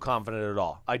not feel confident at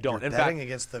all. I don't. You're betting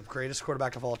against the greatest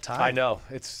quarterback of all time. I know.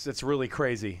 It's really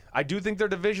crazy. I do think their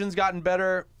division's gotten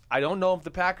better. I don't know if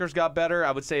the Packers got better.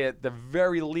 I would say at the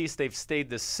very least they've stayed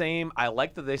the same. I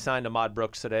like that they signed Ahmad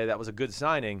Brooks today. That was a good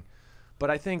signing.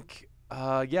 But I think,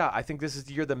 I think this is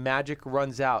the year the magic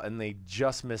runs out and they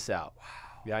just miss out. Wow.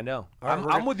 Yeah, I know.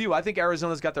 I'm with you. I think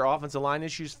Arizona's got their offensive line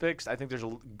issues fixed. I think there's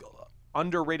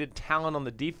underrated talent on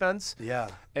the defense. Yeah.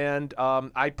 And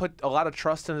I put a lot of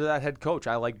trust into that head coach.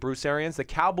 I like Bruce Arians. The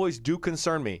Cowboys do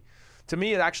concern me. To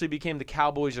me, it actually became the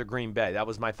Cowboys or Green Bay. That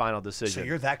was my final decision. So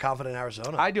you're that confident in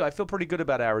Arizona? I do. I feel pretty good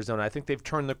about Arizona. I think they've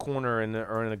turned the corner and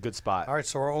are in a good spot. All right,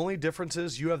 so our only difference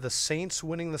is you have the Saints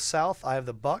winning the South, I have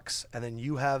the Bucks, and then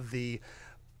you have the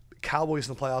Cowboys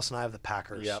in the playoffs, and I have the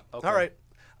Packers. Yep. Okay. All right.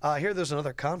 Here, there's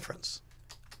another conference.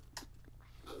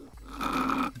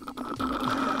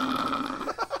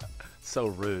 So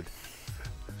rude.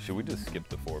 Should we just skip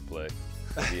the foreplay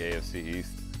of the AFC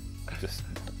East? Just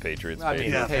Patriots. I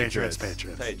mean, Yeah, Patriots.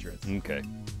 Patriots. Okay,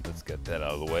 let's get that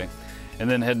out of the way. And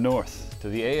then head north to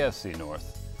the AFC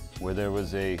North, where there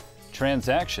was a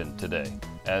transaction today,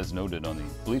 as noted on the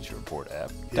Bleacher Report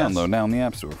app. Download now in the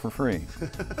App Store for free.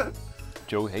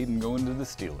 Joe Haden going to the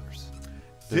Steelers.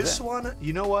 This one,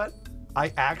 you know what?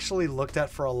 I actually looked at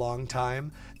for a long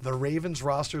time. The Ravens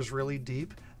roster is really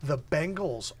deep. The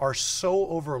Bengals are so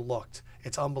overlooked.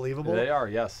 It's unbelievable. They are,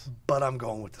 yes. But I'm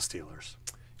going with the Steelers.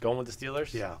 Going with the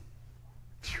Steelers? Yeah.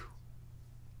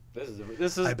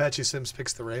 This is I bet you Sims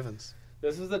picks the Ravens.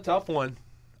 This is the tough one.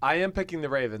 I am picking the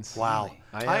Ravens. Wow.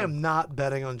 I am not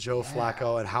betting on Joe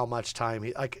Flacco and how much time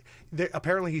he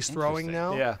apparently he's throwing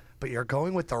now. Yeah. But you're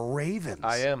going with the Ravens.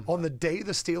 I am. On the day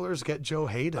the Steelers get Joe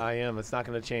Haden. I am. It's not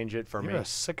going to change it for You're me. a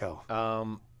sicko.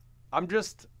 I'm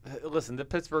just listen. The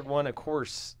Pittsburgh one, of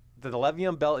course. The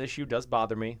Le'Veon Bell issue does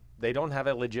bother me. They don't have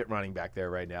a legit running back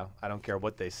there right now. I don't care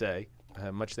what they say.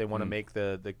 How much they want to make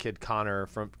the kid Connor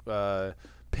from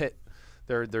Pitt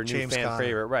their new James fan Conner.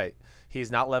 favorite. Right.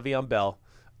 He's not Le'Veon Bell.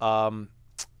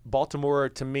 Baltimore,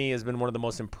 to me, has been one of the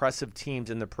most impressive teams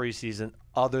in the preseason,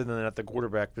 other than at the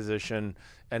quarterback position.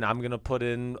 And I'm going to put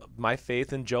in my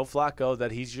faith in Joe Flacco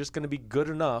that he's just going to be good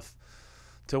enough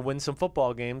to win some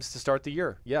football games to start the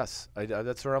year. Yes,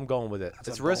 that's where I'm going with it.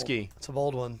 It's risky. It's a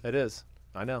bold one. It is.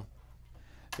 I know.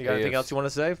 You got anything else you want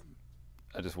to say?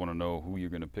 I just want to know who you're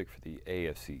going to pick for the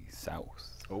AFC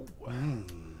South. Oh,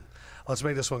 Let's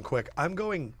make this one quick. I'm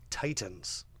going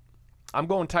Titans. I'm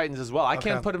going Titans as well. I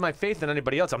can't put in my faith in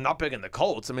anybody else. I'm not picking the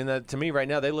Colts. I mean, to me right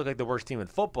now, they look like the worst team in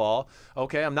football.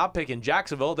 Okay, I'm not picking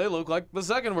Jacksonville. They look like the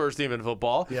second worst team in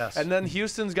football. Yes. And then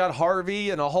Houston's got Harvey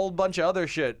and a whole bunch of other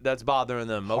shit that's bothering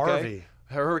them. Okay? Harvey.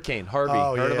 Hurricane Harvey.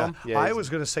 Oh, Heard yeah. of him? Yeah, I was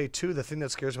going to say, too, the thing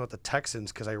that scares me about the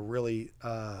Texans, because I really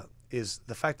is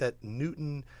the fact that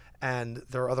Newton and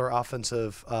their other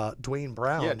offensive, Dwayne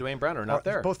Brown. Yeah, Dwayne Brown are not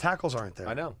there. Both tackles aren't there.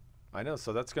 I know.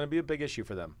 So that's going to be a big issue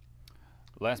for them.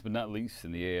 Last but not least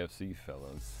in the AFC,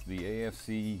 fellas, the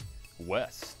AFC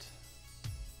West.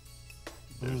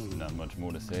 There's not much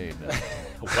more to say than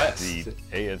West. the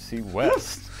AFC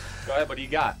West. Go ahead. What do you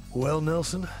got? Well,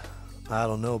 Nelson, I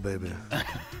don't know, baby.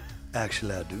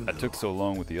 Actually, I do know. I took so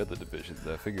long with the other divisions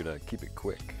that I figured I'd keep it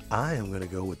quick. I am going to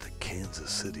go with the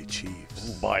Kansas City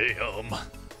Chiefs. Bam.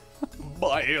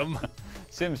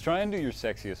 Sims, try and do your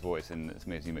sexiest voice, and this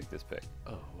makes you make this pick.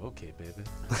 Oh, okay, baby.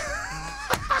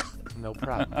 No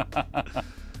problem.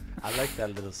 I like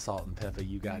that little salt and pepper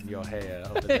you got in your hair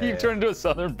over there. You turned into a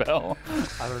Southern Belle.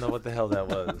 I don't know what the hell that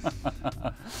was.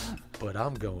 But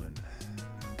I'm going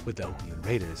with the Oakland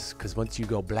Raiders, because once you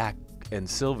go black and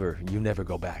silver, you never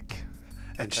go back.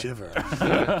 And shiver.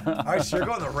 All right, so you're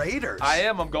going the Raiders. I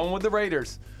am. I'm going with the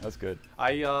Raiders. That's good.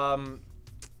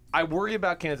 I worry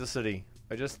about Kansas City.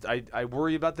 I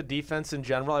worry about the defense in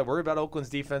general. I worry about Oakland's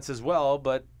defense as well.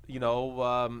 But,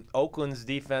 Oakland's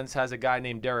defense has a guy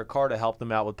named Derek Carr to help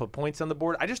them out with put points on the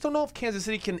board. I just don't know if Kansas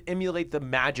City can emulate the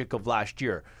magic of last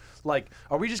year. Like,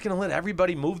 are we just going to let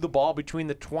everybody move the ball between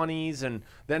the 20s and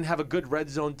then have a good red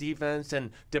zone defense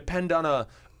and depend on a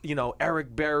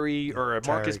Eric Berry or a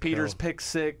Marcus Peters pick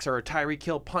six or a Tyreek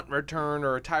Hill punt return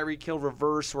or a Tyreek Hill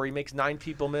reverse where he makes 9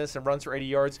 people miss and runs for 80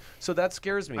 yards. So that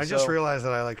scares me. I just realized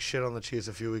that I shit on the Chiefs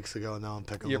a few weeks ago, and now I'm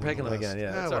picking them. You're picking them again,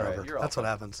 yeah. That's all whatever. right. That's what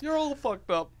happens. You're all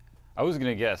fucked up. I was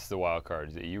going to guess the wild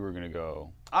cards that you were going to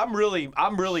go. I'm really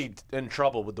in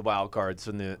trouble with the wild cards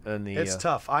in the. It's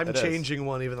tough. I'm changing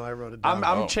one, even though I wrote it down.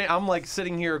 I'm like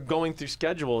sitting here going through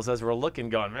schedules as we're looking,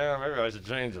 going, man, maybe I should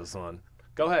change this one.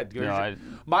 Go ahead.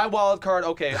 My wild card,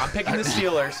 okay, I'm picking the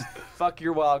Steelers. Fuck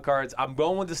your wild cards. I'm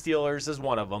going with the Steelers as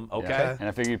one of them, okay? Yeah. And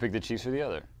I figured you picked the Chiefs for the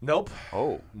other. Nope.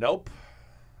 Oh. Nope.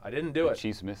 I didn't do the it.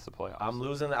 Chiefs missed the playoffs. I'm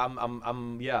losing.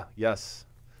 Yes.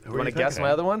 Who You want to guess my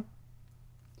other one?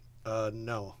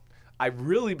 No. I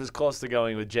really was close to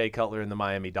going with Jay Cutler and the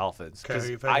Miami Dolphins. Okay,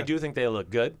 who you Because I picking? do think they look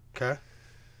good. Okay.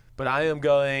 But I am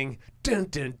going, dun,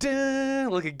 dun, dun.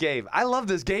 Look at Gabe. I love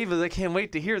this, Gabe. I can't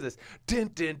wait to hear this.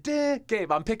 Dun, dun, dun.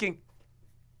 Gabe, I'm picking.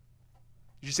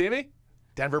 Did you see me?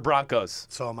 Denver Broncos.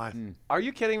 So am I. Are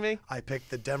you kidding me? I picked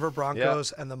the Denver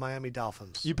Broncos and the Miami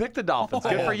Dolphins. You picked the Dolphins.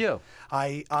 Good for you.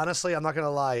 I honestly, I'm not going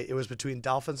to lie. It was between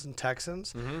Dolphins and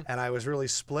Texans, and I was really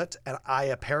split. And I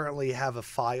apparently have a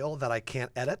file that I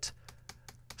can't edit,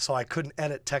 so I couldn't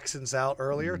edit Texans out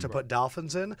earlier to put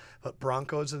Dolphins in, but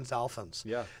Broncos and Dolphins.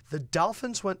 Yeah. The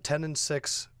Dolphins went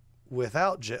 10-6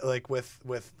 without a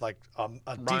Ryan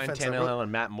defense Tannehill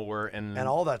and Matt Moore and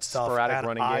all that stuff. Sporadic and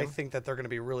running I game. think that they're going to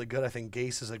be really good. I think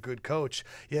Gase is a good coach.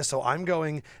 Yeah, so I'm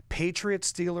going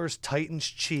Patriots, Steelers, Titans,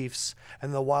 Chiefs,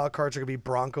 and the wild cards are going to be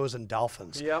Broncos and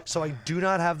Dolphins. Yep. So I do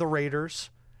not have the Raiders,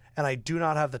 and I do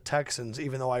not have the Texans,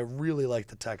 even though I really like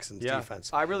the Texans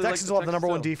defense. I really like Texans the will have the number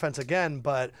one Texans, too. defense again,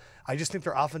 but I just think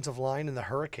their offensive line in the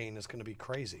Hurricane is going to be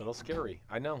crazy. A little scary.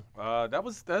 I know. That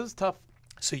was tough.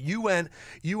 So you went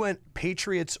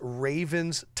Patriots,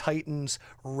 Ravens, Titans,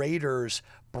 Raiders,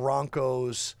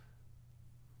 Broncos.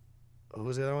 Who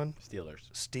was the other one?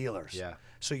 Steelers. Yeah.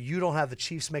 So you don't have the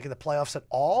Chiefs making the playoffs at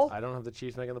all? I don't have the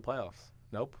Chiefs making the playoffs.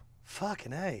 Nope.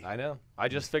 Fucking A. I know. I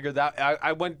just figured that.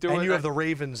 I went through it. And you have the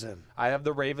Ravens in. I have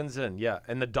the Ravens in, yeah.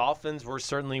 And the Dolphins were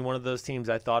certainly one of those teams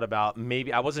I thought about.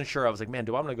 Maybe I wasn't sure. I was like, man,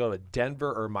 do I want to go to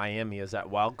Denver or Miami as that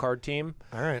wild card team?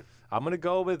 All right. I'm going to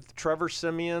go with Trevor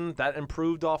Siemian, that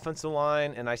improved offensive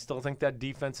line, and I still think that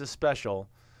defense is special.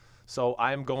 So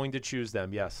I'm going to choose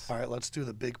them, yes. All right, let's do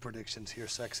the big predictions here,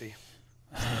 sexy.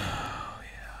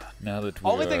 Now that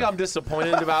Only thing I'm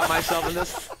disappointed about myself in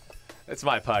this, it's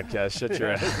my podcast, shut your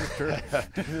ass.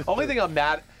 Only thing I'm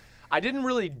mad, I didn't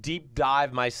really deep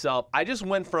dive myself. I just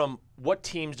went from what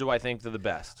teams do I think are the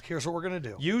best. Here's what we're going to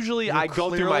do. Usually You're I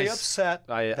go through my... clearly upset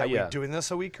that yeah. we're doing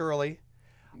this a week early.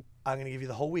 I'm going to give you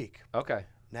the whole week. Okay.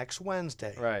 Next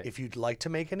Wednesday, Right. if you'd like to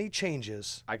make any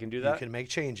changes, I can do that? You can make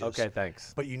changes. Okay,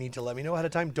 thanks. But you need to let me know ahead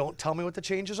of time. Don't tell me what the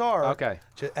changes are. Okay.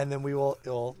 And then we'll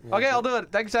Okay, I'll do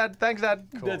it. Thanks, Dad.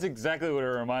 Cool. That's exactly what it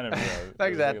reminded me of.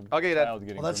 Thanks, Dad. Okay, Dad.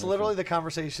 Well, that's literally the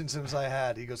conversation Sims I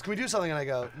had. He goes, "Can we do something?" And I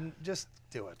go, "Just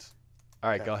do it." All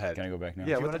right, go ahead. Can I go back now?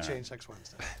 Yeah, we're going to change next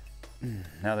Wednesday.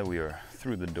 Now that we are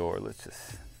through the door, let's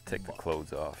just take the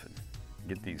clothes off and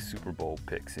get these Super Bowl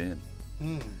picks in.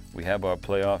 We have our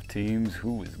playoff teams.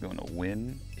 Who is going to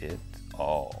win it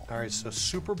all? All right, so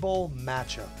Super Bowl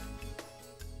matchup.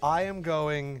 I am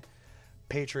going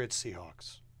Patriots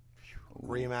Seahawks.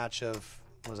 Rematch of,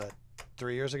 what was that,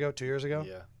 3 years ago, 2 years ago?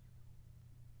 Yeah.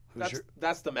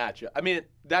 That's the matchup. I mean,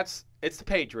 it's the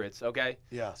Patriots, okay?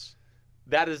 Yes.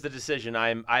 That is the decision.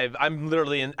 I'm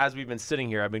literally, as we've been sitting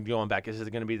here, I've been going back. Is it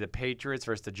going to be the Patriots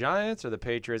versus the Giants or the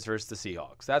Patriots versus the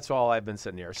Seahawks? That's all I've been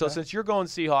sitting here. So since you're going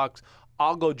Seahawks,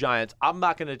 I'll go Giants. I'm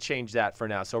not going to change that for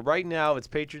now. So right now it's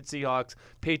Patriots Seahawks,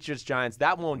 Patriots Giants.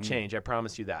 That won't change. I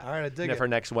promise you that. All right, I dig it. For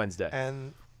next Wednesday.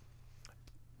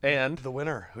 And the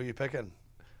winner, who are you picking?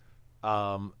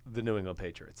 The New England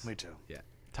Patriots. Me too. Yeah.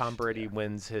 Tom Brady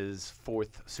wins his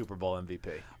 4th Super Bowl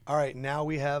MVP. All right, now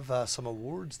we have some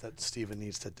awards that Steven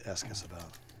needs to ask us about.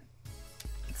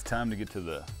 It's time to get to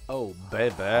the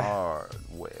baby.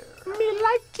 hardware. Me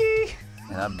likey.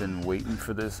 And I've been waiting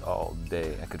for this all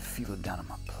day. I could feel it down in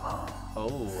my plum.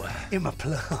 Oh. In my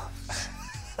plums.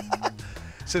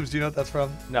 Sims, do you know what that's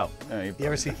from? No. You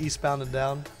ever see Eastbound and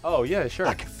Down? Oh, yeah, sure.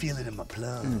 I can feel it in my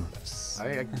plums.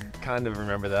 I kind of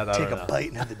remember that. I Take don't a know. bite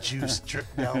and have the juice drip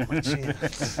down my chin.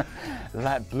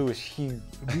 Light bluish hue.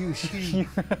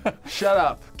 Shut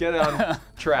up. Get on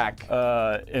track.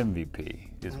 MVP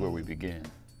is where we begin.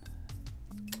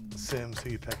 Sims,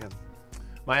 who you picking?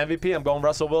 My MVP, I'm going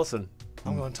Russell Wilson.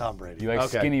 I'm going Tom Brady. You like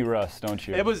Okay. skinny Russ, don't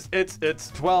you? It's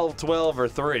 12-12 or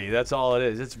 3. That's all it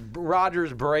is. It's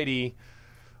Rodgers, Brady,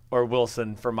 or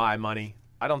Wilson for my money.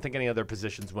 I don't think any other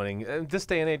position's winning. In this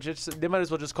day and age, they might as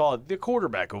well just call it the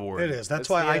quarterback award. It is. That's It's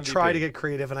why the I MVP. tried to get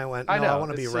creative, and I went, no, I want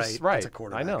to be it's right. just right. It's a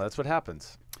quarterback. I know. That's what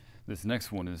happens. This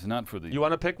next one is not for the... You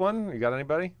want to pick one? You got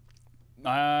anybody?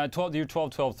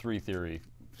 12-12-3 theory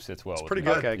sits well with pretty me.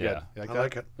 good. Okay, good. Yeah. You I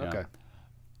like it. Yeah. Okay.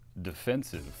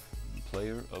 Defensive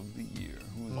Player of the Year.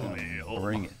 Who is going to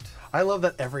bring it? I love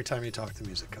that every time you talk, the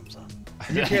music comes on.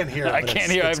 You can't hear it. I but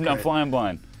can't it's- hear. it's I'm great. flying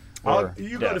blind.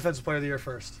 You go Defensive Player of the Year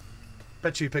first.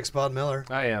 Bet you pick Von Miller.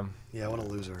 I am. Yeah, what a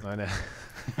loser. I know.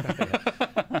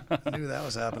 I knew that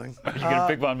was happening. Are you going to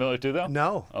pick Von Miller too, though?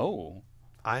 No, Oh.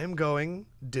 I am going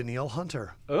Danielle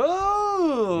Hunter.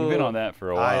 Oh. You've been on that for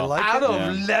a while. I like Out it.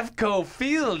 of Lefkoe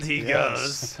Field he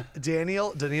Yes. goes.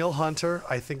 Danielle Hunter,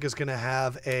 I think, is going to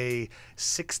have a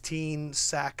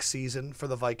 16-sack season for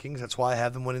the Vikings. That's why I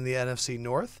have them winning the NFC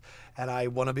North. And I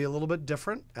want to be a little bit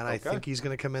different, and I think he's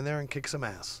going to come in there and kick some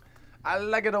ass. I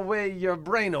like it the way your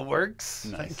brain works.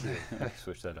 Nice. Thank you.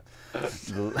 Switch that up.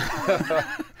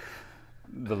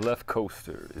 The Left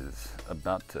Coaster is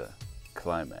about to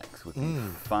climax with the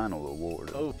final award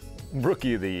of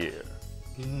Rookie of the Year.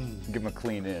 Give him a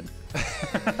clean in.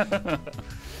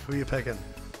 Who are you picking?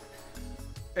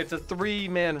 It's a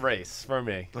 3-man race for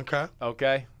me. Okay.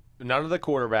 Okay? None of the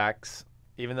quarterbacks,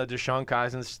 even though Deshaun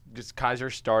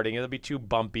Kaiser's starting, it'll be too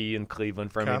bumpy in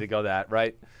Cleveland for me to go that,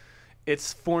 right?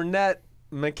 It's Fournette,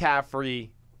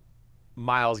 McCaffrey,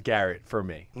 Myles Garrett for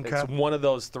me. Okay. It's one of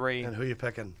those 3. And who are you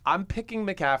picking? I'm picking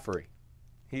McCaffrey.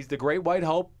 He's the great white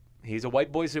hope. He's a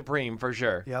white boy supreme for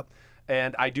sure. Yep.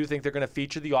 And I do think they're going to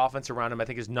feature the offense around him. I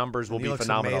think his numbers will He be looks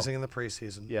phenomenal. amazing in the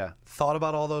preseason. Yeah. Thought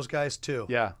about all those guys, too.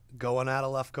 Yeah. Going out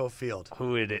of Lefkoe Field.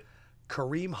 Who is it?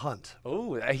 Kareem Hunt.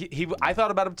 Oh, I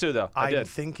thought about him too, though. I I'm did.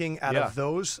 thinking out of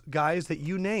those guys that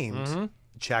you named,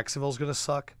 Jacksonville's going to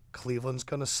suck. Cleveland's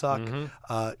going to suck.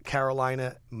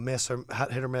 Carolina,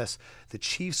 hit or miss. The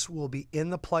Chiefs will be in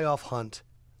the playoff hunt.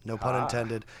 No pun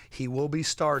intended. He will be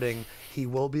starting. He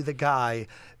will be the guy.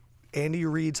 Andy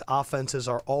Reid's offenses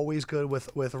are always good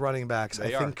with running backs. I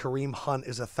think Kareem Hunt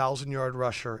is a 1,000-yard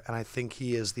rusher, and I think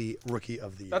he is the rookie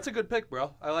of the year. That's a good pick,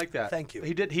 bro. I like that. Thank you.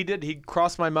 He did. He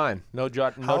crossed my mind. No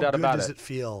doubt How about good does it. it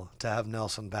feel to have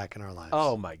Nelson back in our lives?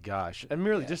 Oh my gosh! And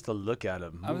merely just to look at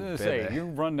him. I was going to say, your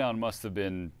rundown must have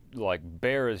been like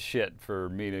bare as shit for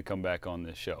me to come back on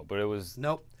this show, but it was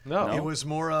Nope. No. It was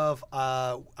more of,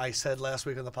 I said last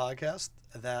week on the podcast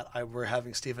that we're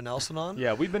having Steven Nelson on.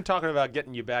 Yeah, we've been talking about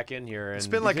getting you back in here. And It's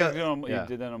been like you a,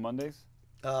 did that on Mondays?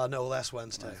 no, last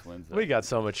Wednesday. Last Wednesday. we got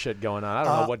so much shit going on. I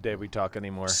don't know what day we talk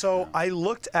anymore. So I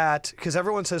looked at, because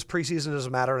everyone says preseason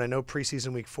doesn't matter, and I know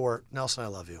preseason week 4. Nelson, I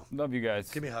love you. Love you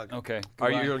guys. Give me a hug. Okay. Are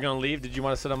goodbye. you going to leave? Did you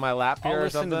want to sit on my lap here I'll or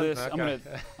listen something? to this. Okay. I'm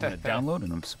gonna download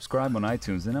and subscribe on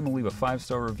iTunes, and I'm gonna leave a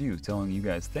 5-star review telling you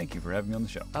guys thank you for having me on the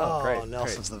show. Oh, great.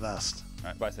 Nelson's the best. All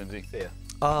right, bye, Simsy. See ya.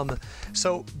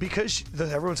 So because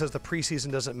everyone says the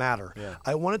preseason doesn't matter,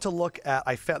 I wanted to look at,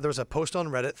 I found there was a post on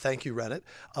Reddit, thank you Reddit,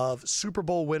 of Super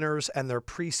Bowl winners and their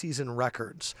preseason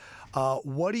records.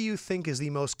 What do you think is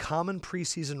the most common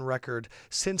preseason record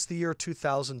since the year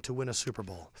 2000 to win a Super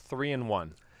Bowl?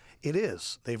 3-1. It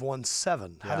is. They've won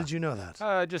 7. How did you know that?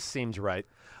 It just seems right.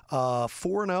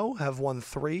 4-0 have won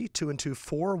 3, 2-2,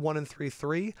 4, 1-3,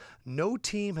 3. No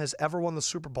team has ever won the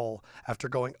Super Bowl after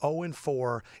going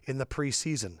 0-4 in the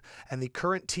preseason. And the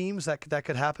current teams that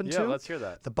could happen to? Yeah, let's hear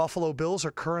that. The Buffalo Bills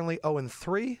are currently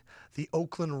 0-3. The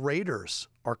Oakland Raiders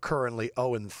are currently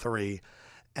 0-3.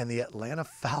 And the Atlanta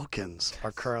Falcons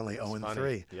are currently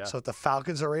 0-3. Yeah. So if the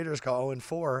Falcons or Raiders go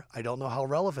 0-4, I don't know how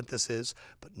relevant this is,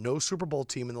 but no Super Bowl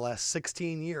team in the last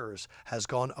 16 years has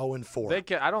gone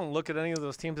 0-4. I don't look at any of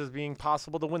those teams as being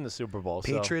possible to win the Super Bowl.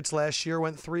 so- Patriots last year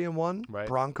went 3-1. Right.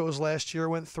 Broncos last year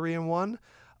went 3-1.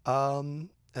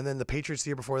 And then the Patriots the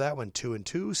year before that went 2-2.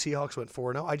 Seahawks went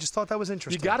 4-0. I just thought that was You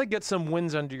interesting. got to get some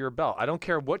wins under your belt. I don't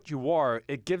care what you are.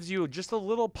 It gives you just a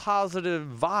little positive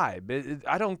vibe.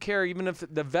 I don't care even if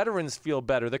the veterans feel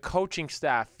better, the coaching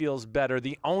staff feels better,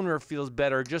 the owner feels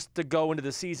better just to go into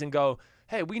the season go,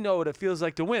 hey, we know what it feels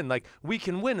like to win. Like, we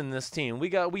can win in this team.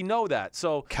 We know that.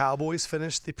 So Cowboys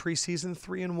finished the preseason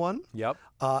 3-1. Yep.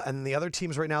 And the other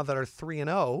teams right now that are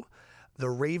 3-0, the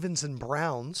Ravens and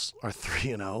Browns are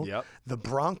 3-0. Yep. The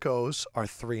Broncos are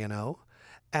 3-0.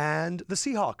 And the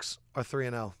Seahawks are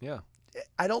 3-0. Yeah.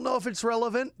 I don't know if it's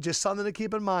relevant, just something to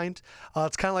keep in mind.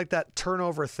 It's kind of like that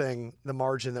turnover thing, the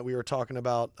margin that we were talking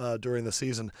about during the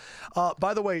season.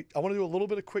 By the way, I want to do a little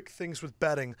bit of quick things with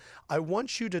betting. I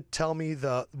want you to tell me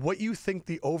what you think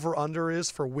the over-under is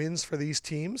for wins for these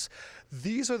teams.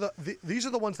 These are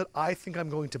the ones that I think I'm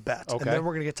going to bet. Okay. And then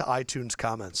we're going to get to iTunes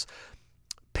comments.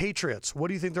 Patriots, what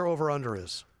do you think their over-under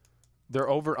is? They're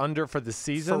over-under for the For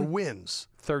season? wins.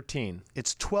 13.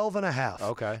 It's 12.5.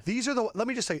 Okay. Let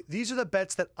me just say, these are the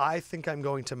bets that I think I'm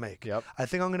going to make. Yep. I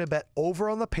think I'm going to bet over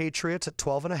on the Patriots at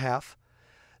 12.5.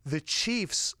 The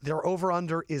Chiefs, their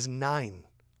over-under is 9.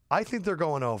 I think they're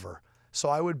going over. So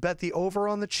I would bet the over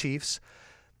on the Chiefs.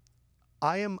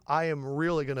 I am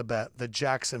really going to bet the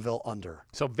Jacksonville under.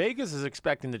 So Vegas is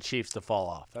expecting the Chiefs to fall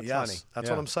off. That's Yes, funny. that's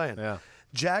Yeah. what I'm saying. Yeah.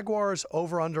 Jaguars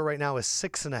over-under right now is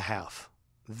 6.5.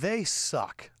 They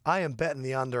suck. I am betting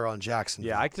the under on Jacksonville.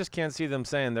 Yeah, I just can't see them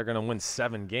saying they're going to win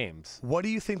 7 games. What do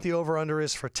you think the over-under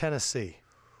is for Tennessee?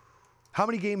 How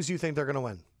many games do you think they're going to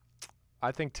win?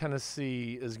 I think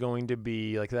Tennessee is going to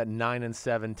be like that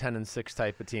 9-7, 10-6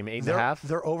 type of team. 8.5.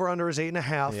 Their over-under is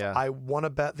 8.5. Yeah. I want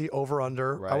to bet the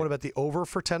over-under. Right. I want to bet the over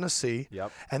for Tennessee.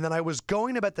 Yep. And then I was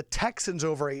going to bet the Texans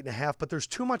over 8.5, but there's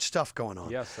too much stuff going on.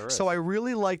 Yes, there is. So I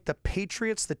really like the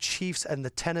Patriots, the Chiefs, and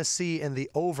the Tennessee and the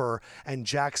over, and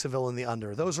Jacksonville in the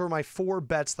under. Those are my 4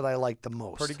 bets that I like the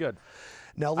most. Pretty good.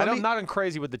 Now I'm not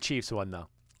crazy with the Chiefs one though.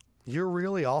 You're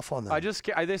really off on that.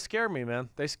 They scare me, man.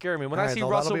 They scare me. When All I right, see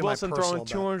that'll Russell be my Wilson personal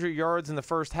throwing bet. 200 yards in the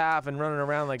first half and running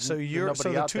around like So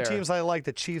nobody the out two there. teams I like,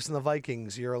 the Chiefs and the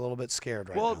Vikings, you're a little bit scared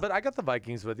right now. Well, but I got the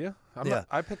Vikings with you.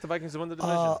 I picked the Vikings to win the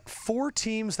division. 4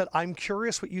 teams that I'm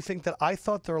curious what you think that I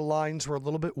thought their lines were a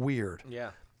little bit weird. Yeah.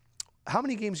 How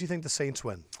many games do you think the Saints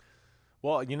win?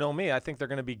 Well, you know me. I think they're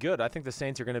going to be good. I think the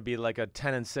Saints are going to be like a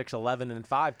 10-6,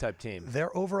 11-5 type team.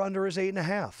 Their over-under is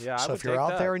 8.5. Yeah, I so would if you're take out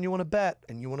that. there and you want to bet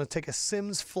and you want to take a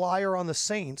Sims flyer on the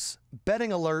Saints,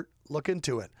 betting alert, look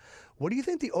into it. What do you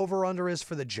think the over-under is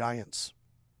for the Giants?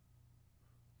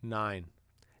 9.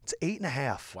 It's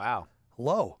 8.5. Wow.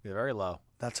 Low. Yeah, very low.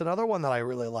 That's another one that I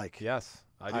really like. Yes,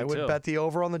 I do I would too. bet the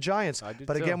over on the Giants. I do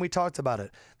but too. again, we talked about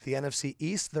it. The NFC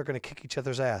East, they're going to kick each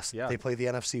other's ass. Yeah. They play the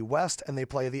NFC West and they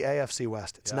play the AFC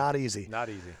West. It's not easy. Not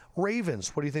easy. Ravens,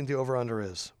 what do you think the over-under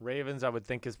is? Ravens, I would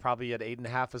think, is probably at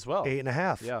 8.5 as well.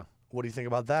 8.5. Yeah. What do you think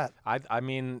about that? I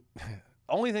mean,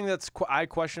 only thing that's I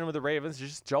question with the Ravens is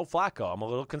just Joe Flacco. I'm a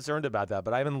little concerned about that,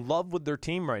 but I'm in love with their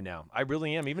team right now. I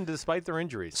really am, even despite their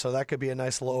injuries. So that could be a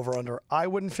nice little over-under. I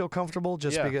wouldn't feel comfortable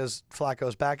just because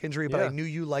Flacco's back injury, but I knew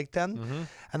you liked them. Mm-hmm.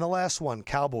 And the last one,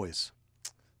 Cowboys.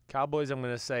 Cowboys, I'm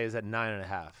going to say, is at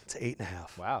 9.5. It's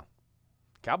 8.5. Wow.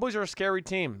 Cowboys are a scary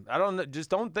team. Just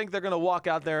don't think they're going to walk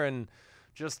out there and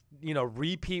just,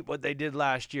 repeat what they did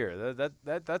last year.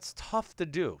 That's tough to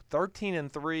do.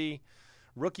 13-3,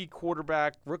 rookie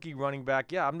quarterback, rookie running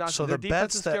back. Yeah, I'm not. So their the defense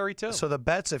bets is scary too. So the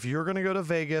bets, if you're going to go to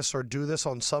Vegas or do this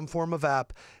on some form of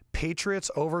app, Patriots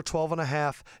over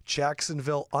 12.5,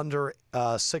 Jacksonville under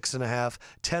 6.5,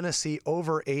 Tennessee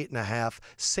over 8.5,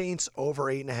 Saints over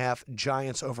 8.5,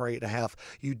 Giants over 8.5.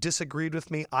 You disagreed with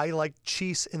me. I like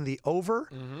Chiefs in the over,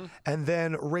 and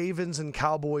then Ravens and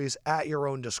Cowboys at your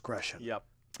own discretion. Yep.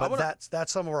 But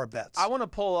that's some of our bets. I want to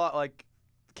pull out like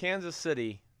Kansas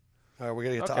City. All right, we're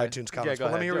going to get to Okay. iTunes comments. Go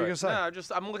But let ahead, me hear do what you're it. going to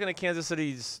say. No, I'm looking at Kansas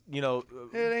City's,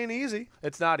 It ain't easy.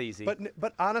 it's not easy.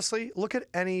 But honestly, look at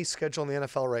any schedule in the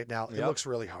NFL right now. It Yep. looks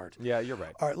really hard. Yeah, you're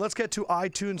right. All right, let's get to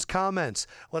iTunes comments.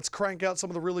 Let's crank out some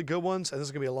of the really good ones, and this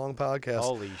is going to be a long podcast.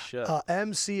 Holy shit.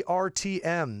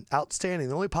 MCRTM, outstanding.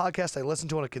 The only podcast I listen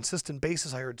to on a consistent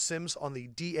basis. I heard Sims on the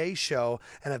DA show,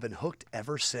 and I've been hooked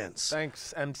ever since.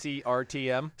 Thanks,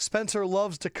 MCRTM. Spencer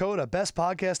loves Dakota. Best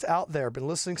podcast out there. Been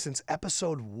listening since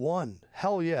episode 1.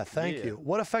 Hell yeah, thank Yeah. you.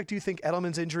 What effect do you think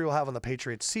Edelman's injury will have on the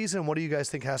Patriots season? What do you guys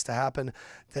think has to happen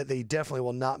that they definitely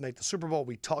will not make the Super Bowl?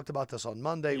 We talked about this on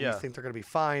Monday. Yeah. We think they're going to be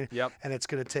fine. Yep. And it's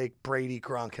going to take Brady,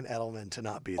 Gronk, and Edelman to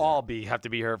not be there. All have to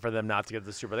be hurt for them not to get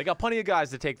the Super Bowl. They got plenty of guys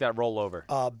to take that role over.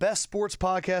 Best sports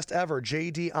podcast ever,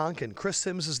 JD Onken. Chris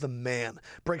Sims is the man.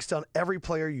 Breaks down every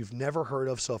player you've never heard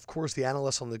of. So, of course, the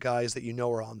analysts on the guys that you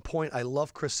know are on point. I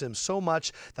love Chris Sims so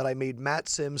much that I made Matt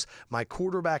Sims my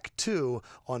quarterback 2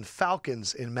 on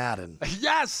Falcons in Madden.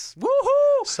 Yes!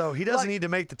 Woohoo! So he doesn't need to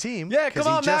make the team. Yeah, 'cause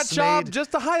come he on, Matt just Schaub. made-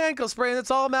 Just a high ankle sprain. That's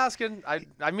all I'm asking.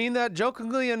 I mean that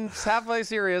jokingly and halfway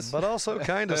serious. But also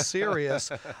kind of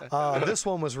serious. This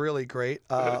one was really great.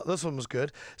 This one was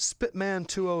good. Spitman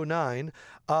 209.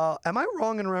 Am I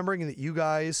wrong in remembering that you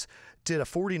guys did a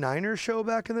 49ers show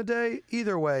back in the day?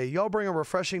 Either way, y'all bring a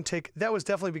refreshing take. That was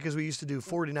definitely because we used to do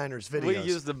 49ers videos. We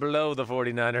used to blow the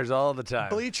 49ers all the time.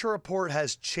 Bleacher Report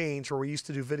has changed where we used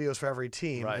to do videos for every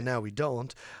team, Right. and now we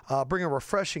don't. Bring a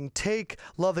refreshing take.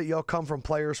 Love that y'all come from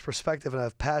players' perspective and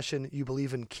have passion you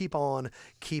believe in. Keep on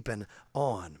keeping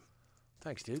on.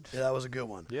 Thanks, dude. Yeah, that was a good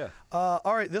one. Yeah. All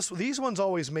right, these ones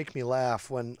always make me laugh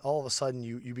when all of a sudden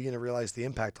you begin to realize the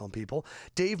impact on people.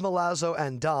 Dave Malazzo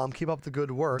and Dom, keep up the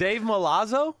good work. Dave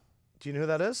Malazzo? Do you know who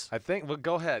that is? I think. Well,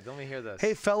 go ahead. Let me hear this.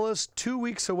 Hey, fellas, 2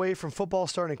 weeks away from football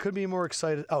starting. Could be more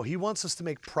excited. Oh, he wants us to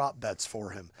make prop bets for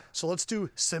him. So let's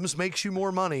do Sims makes you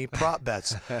more money, prop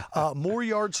bets. More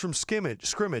yards from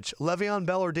scrimmage. Le'Veon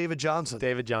Bell or David Johnson?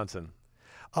 David Johnson.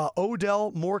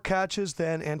 Odell, more catches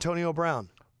than Antonio Brown.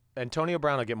 Antonio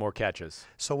Brown will get more catches.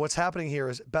 So what's happening here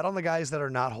is bet on the guys that are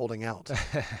not holding out.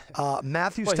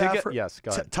 Matthew Well, he'll get- Stafford. yes,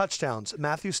 go ahead. Touchdowns.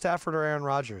 Matthew Stafford or Aaron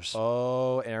Rodgers.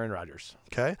 Oh, Aaron Rodgers.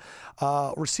 Okay.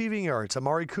 Receiving yards.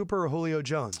 Amari Cooper or Julio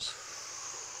Jones.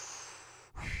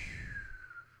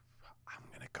 I'm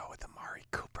going to go with Amari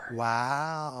Cooper.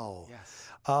 Wow. Yes.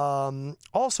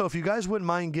 Also, if you guys wouldn't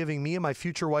mind giving me and my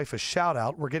future wife a shout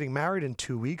out, we're getting married in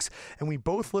 2 weeks, and we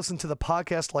both listen to the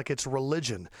podcast like it's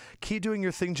religion. Keep doing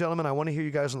your thing, gentlemen. I want to hear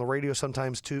you guys on the radio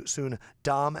sometimes too soon.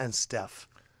 Dom and Steph.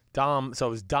 Dom. So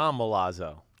it was Dom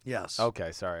Malazzo. Yes.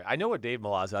 Okay, sorry. I know what Dave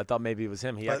Malazzo. I thought maybe it was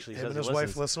him. He But actually him says and his he wife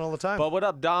listens. listen all the time. But what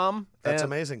up, Dom? That's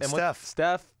And- amazing. and Steph.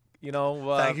 Steph,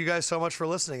 Thank you guys so much for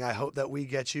listening. I hope that we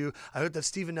get you. I hope that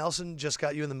Steven Nelson just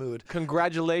got you in the mood.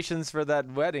 Congratulations for that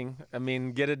wedding. I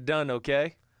mean, get it done,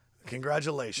 okay?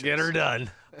 Congratulations. Get her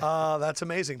done. That's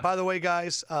amazing. By the way,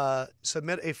 guys,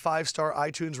 submit a 5-star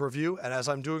iTunes review, and as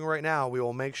I'm doing right now, we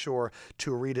will make sure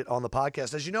to read it on the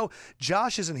podcast. As you know,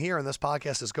 Josh isn't here, and this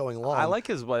podcast is going long. I like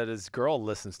what his girl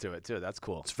listens to it, too. That's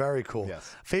cool. It's very cool.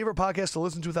 Yes. Favorite podcast to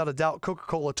listen to without a doubt,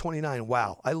 Coca-Cola 29.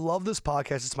 Wow. I love this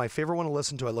podcast. It's my favorite one to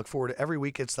listen to. I look forward to every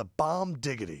week. It's the bomb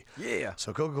diggity. Yeah.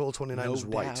 So Coca-Cola 29 is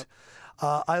white. doubt.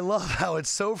 I love how it's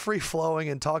so free-flowing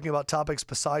and talking about topics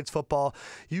besides football.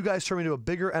 You guys turn me into a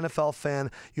bigger NFL fan.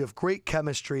 You have great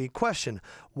chemistry. Question,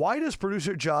 why does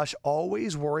producer Josh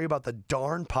always worry about the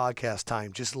darn podcast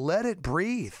time? Just let it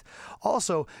breathe.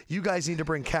 Also, you guys need to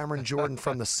bring Cameron Jordan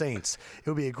from the Saints. It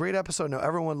would be a great episode. I know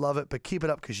everyone will love it, but keep it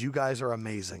up because you guys are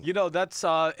amazing. You know, that's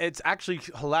it's actually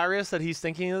hilarious that he's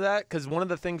thinking of that, because one of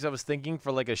the things I was thinking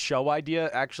for like a show idea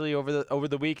actually over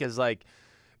the week is like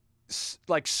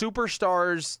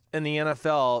superstars in the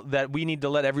NFL that we need to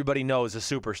let everybody know is a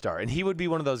superstar. And he would be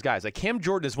one of those guys. Like Cam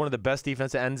Jordan is one of the best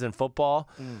defensive ends in football,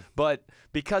 but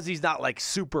because he's not like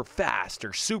super fast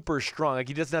or super strong, like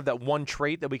he doesn't have that one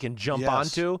trait that we can jump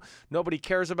onto, nobody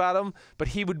cares about him, but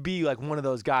he would be like one of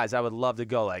those guys I would love to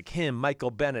go, like him,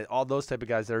 Michael Bennett, all those type of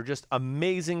guys that are just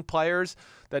amazing players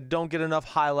that don't get enough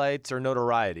highlights or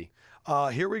notoriety.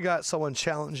 Here we got someone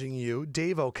challenging you.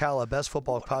 Dave Ocala, Best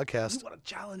Football Podcast. You want to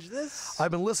challenge this? I've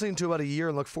been listening to about a year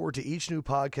and look forward to each new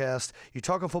podcast. You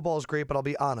talking football is great, but I'll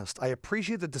be honest. I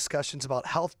appreciate the discussions about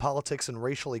health, politics, and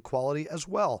racial equality as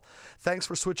well. Thanks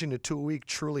for switching to 2 a week.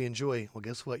 Truly enjoy. Well,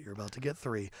 guess what? You're about to get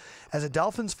 3. As a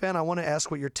Dolphins fan, I want to ask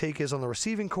what your take is on the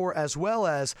receiving core, as well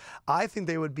as I think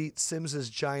they would beat Sims's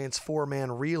Giants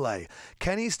 4-man relay.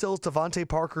 Kenny Stills, Devontae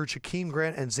Parker, Jakeem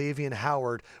Grant, and Xavier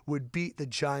Howard would beat the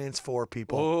Giants 4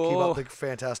 people. Oh. Keep up the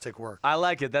fantastic work. I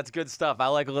like it. That's good stuff. I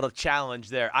like a little challenge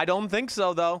there. I don't think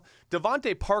so, though.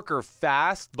 Devontae Parker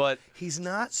fast, but he's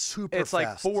not super it's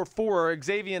fast. Like 4.4.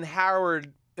 Xavier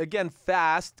Howard, again,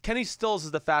 fast. Kenny Stills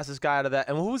is the fastest guy out of that.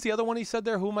 And who was the other one he said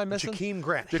there? Who am I missing? Jakeem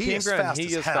Grant. He is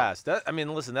fast. I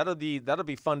mean, listen, that'll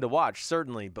be fun to watch,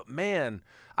 certainly. But, man,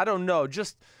 I don't know.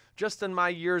 Just in my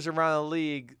years around the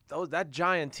league, that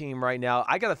Giant team right now,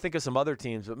 I got to think of some other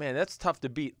teams. But, man, that's tough to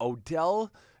beat.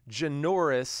 Odell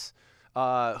Janoris,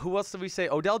 who else did we say?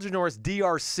 Odell Janoris,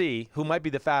 DRC, who might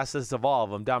be the fastest of all of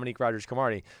them, Dominique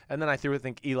Rodgers-Cromartie. And then I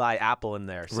think Eli Apple in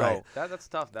there. So that's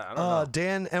tough. I don't know.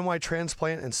 Dan, NY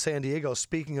Transplant in San Diego,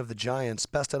 speaking of the Giants,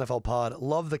 best NFL pod.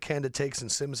 Love the candid takes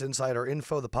and Sims Insider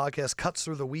info. The podcast cuts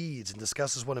through the weeds and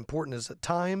discusses what important is at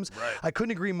times. Right. I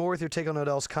couldn't agree more with your take on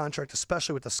Odell's contract,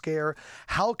 especially with the scare.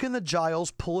 How can the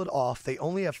Giles pull it off? They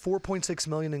only have $4.6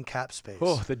 million in cap space.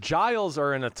 Oh, the Giles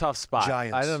are in a tough spot.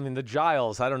 Giants. The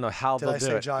Giles, I don't know how Did they'll I do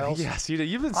say it. Giles? Yes,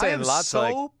 you've been saying I am lots.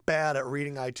 so bad at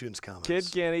reading iTunes comments. Kid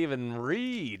can't even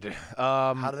read.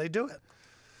 How do they do it?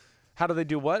 How do they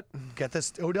do what? Get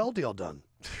this Odell deal done.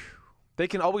 They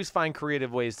can always find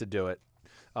creative ways to do it.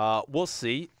 We'll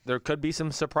see. There could be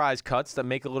some surprise cuts that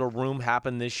make a little room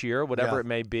happen this year, whatever it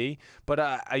may be. But,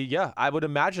 I would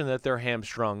imagine that they're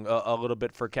hamstrung a little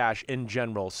bit for cash in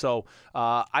general. So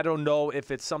I don't know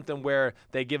if it's something where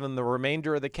they give them the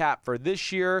remainder of the cap for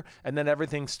this year and then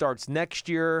everything starts next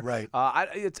year. Right.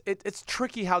 It's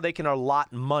tricky how they can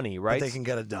allot money, right? But they can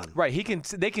get it done. Right.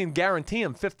 They can guarantee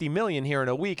him $50 million here in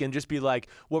a week and just be like,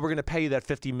 well, we're going to pay you that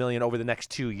 $50 million over the next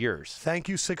 2 years. Thank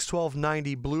you,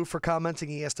 61290 Blue, for commenting.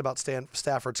 He asked about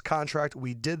Stafford's contract.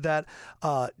 We did that.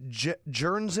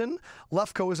 Jernsen,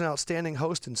 Lefkoe is an outstanding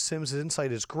host, and Sims'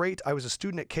 insight is great. I was a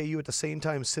student at KU at the same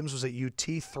time Sims was at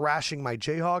UT, thrashing my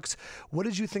Jayhawks. What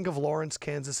did you think of Lawrence,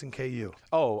 Kansas, and KU?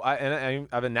 Oh,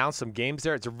 I've announced some games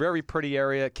there. It's a very pretty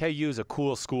area. KU is a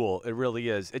cool school. It really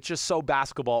is. It's just so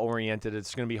basketball-oriented.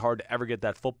 It's going to be hard to ever get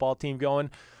that football team going.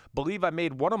 Believe I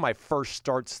made one of my first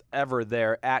starts ever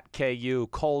there at KU.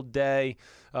 Cold day.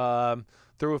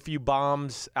 Threw a few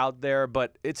bombs out there,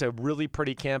 but it's a really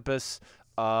pretty campus.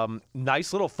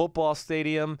 Nice little football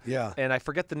stadium. Yeah. And I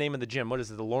forget the name of the gym. What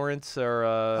is it, the Lawrence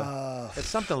or it's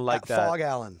something like that. Fog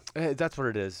Allen. That's what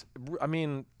it is. I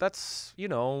mean, that's,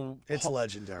 It's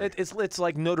legendary. It's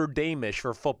like Notre Dame-ish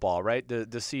for football, right?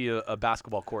 To see a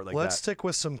basketball court like that. Let's stick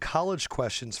with some college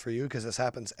questions for you because this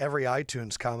happens every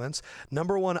iTunes comments.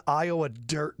 Number 1, Iowa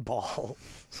dirt ball.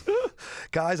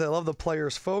 Guys, I love the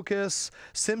players' focus.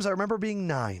 Sims, I remember being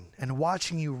 9 and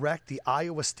watching you wreck the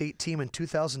Iowa State team in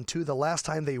 2002, the last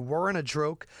time they were in a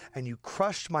joke, and you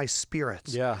crushed my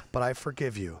spirits. Yeah. But I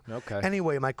forgive you. Okay.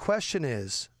 Anyway, my question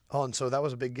is, and so that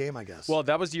was a big game, I guess. Well,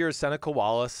 that was the year of Seneca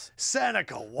Wallace.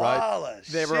 Seneca Right? Wallace.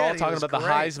 They were all talking about the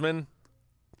Heisman.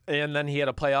 And then he had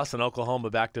to play us in Oklahoma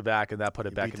back-to-back, and that put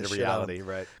it back into reality,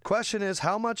 right? Question is,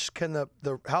 how much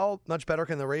better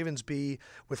can the Ravens be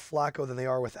with Flacco than they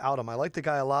are without him? I like the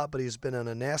guy a lot, but he's been on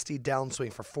a nasty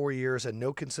downswing for 4 years and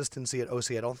no consistency at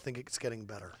OC. I don't think it's getting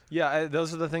better. Yeah,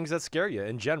 those are the things that scare you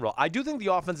in general. I do think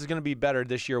the offense is going to be better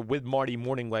this year with Marty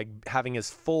Mornhinweg having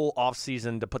his full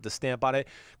offseason to put the stamp on it.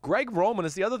 Greg Roman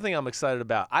is the other thing I'm excited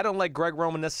about. I don't like Greg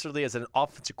Roman necessarily as an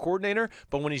offensive coordinator,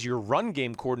 but when he's your run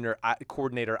game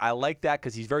coordinator, coordinator. I like that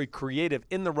because he's very creative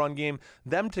in the run game.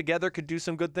 Them together could do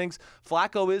some good things.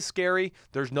 Flacco is scary.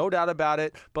 There's no doubt about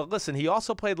it. But listen, he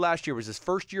also played last year. It was his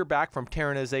first year back from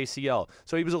tearing his ACL.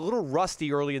 So he was a little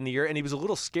rusty early in the year, and he was a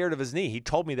little scared of his knee. He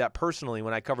told me that personally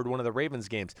when I covered one of the Ravens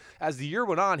games. As the year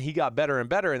went on, he got better and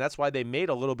better, and that's why they made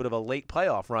a little bit of a late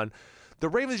playoff run. The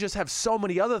Ravens just have so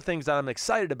many other things that I'm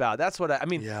excited about. That's what I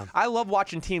mean. Yeah. I love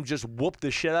watching teams just whoop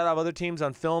the shit out of other teams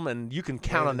on film, and you can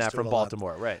count on that from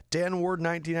Baltimore. Right. Dan Ward,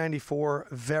 1994,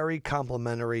 very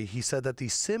complimentary. He said that the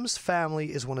Sims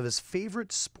family is one of his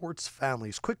favorite sports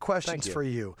families. Quick questions for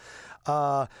you.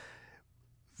 In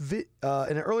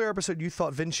an earlier episode, you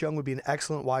thought Vince Young would be an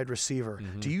excellent wide receiver.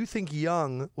 Mm-hmm. Do you think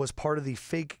Young was part of the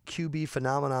fake QB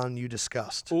phenomenon you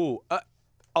discussed? Ooh,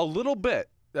 a little bit.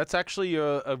 That's actually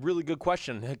a really good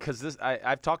question because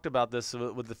I've talked about this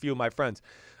with a few of my friends.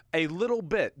 A little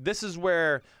bit. This is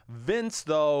where Vince,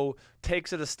 though,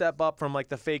 takes it a step up from like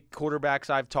the fake quarterbacks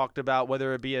I've talked about,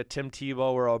 whether it be a Tim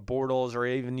Tebow or a Bortles or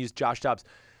even use Josh Dobbs.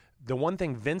 The one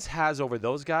thing Vince has over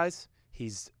those guys,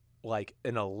 he's like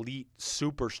an elite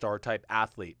superstar type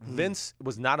athlete. Vince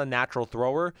was not a natural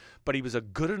thrower, but he was a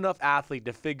good enough athlete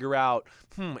to figure out,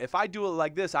 if I do it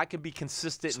like this, I can be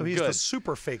consistent and good. So he's the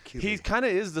super fake QB. He kind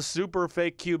of is the super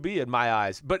fake QB in my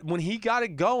eyes. But when he got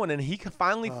it going and he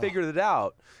finally figured it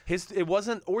out, it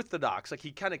wasn't orthodox. Like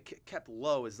he kind of kept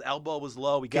low. His elbow was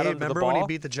low. He got under the ball. Remember when he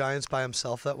beat the Giants by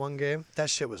himself that one game?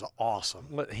 That shit was awesome.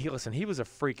 Listen, he was a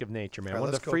freak of nature, man. Right,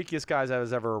 one of the freakiest guys I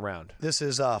was ever around. This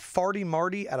is Farty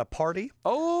Marty at a party.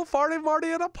 Oh, Farty Marty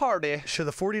at a party. Should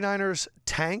the 49ers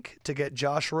tank to get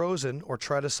Josh Rosen or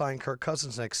try to sign Kirk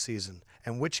Cousins next season?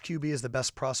 And which QB is the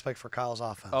best prospect for Kyle's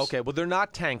offense? Okay, well, they're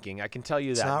not tanking. I can tell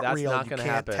you that. That's real. Not going to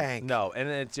happen. Tank. No, and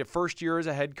it's your first year as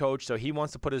a head coach, so he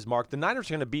wants to put his mark. The Niners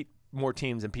are going to beat more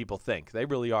teams than people think. They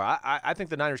really are. I think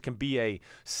the Niners can be a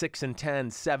 6-10,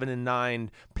 7-9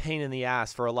 pain in the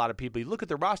ass for a lot of people. You look at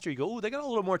their roster, you go, ooh, they got a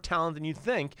little more talent than you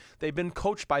think. They've been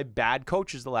coached by bad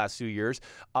coaches the last few years.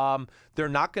 They're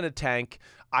not going to tank.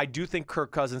 I do think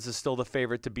Kirk Cousins is still the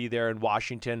favorite to be there in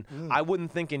Washington. I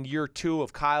wouldn't think in year 2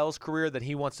 of Kyle's career that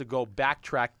he wants to go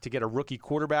backtrack to get a rookie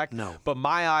quarterback. No. But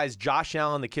my eyes, Josh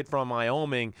Allen, the kid from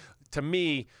Wyoming, to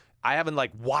me, I haven't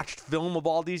watched film of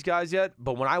all these guys yet,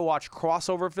 but when I watch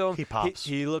crossover film, he pops.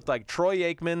 He looked like Troy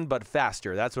Aikman, but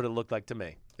faster. That's what it looked like to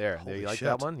me. There you like shit.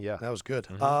 that one? Yeah. That was good.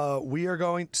 We are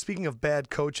going, speaking of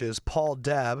bad coaches, Paul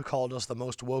Dabb called us the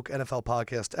most woke NFL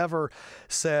podcast ever,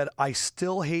 said, I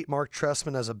still hate Mark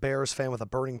Trestman as a Bears fan with a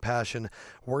burning passion.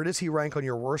 Where does he rank on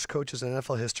your worst coaches in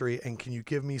NFL history, and can you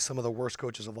give me some of the worst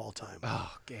coaches of all time?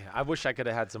 Oh, yeah. I wish I could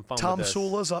have had some fun Tom with this.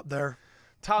 Sula's up there.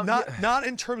 Not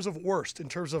in terms of worst. In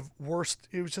terms of worst,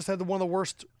 it was just had one of the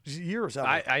worst years ever.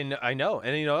 I know.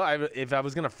 And, if I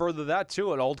was going to further that,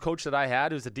 too, an old coach that I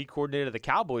had who's the D coordinator of the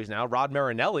Cowboys now, Rod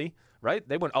Marinelli, right?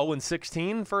 They went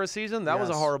 0-16 for a season. That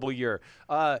was a horrible year.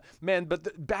 Man, but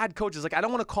the bad coaches, I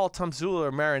don't want to call Tom Sula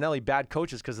or Marinelli bad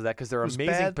coaches because of that, because they're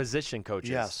amazing position coaches.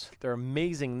 Yes. They're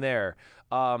amazing there.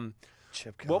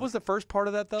 Chip what was the first part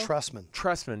of that, though?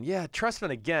 Trestman. Yeah, Trestman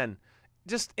again.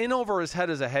 Just in over his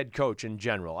head as a head coach in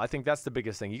general. I think that's the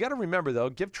biggest thing. You got to remember, though,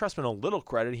 give Trestman a little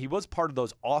credit. He was part of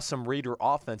those awesome Raider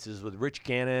offenses with Rich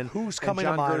Gannon. Who's coming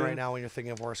to mind right now when you're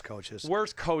thinking of worst coaches?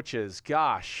 Worst coaches,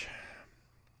 gosh.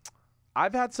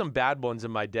 I've had some bad ones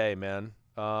in my day, man.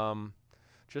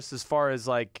 Just as far as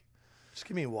Just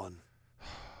give me one.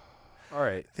 All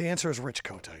right. The answer is Rich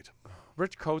Kotite.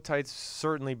 Rich Kotite's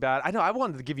certainly bad. I know. I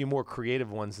wanted to give you more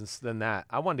creative ones than that.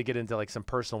 I wanted to get into some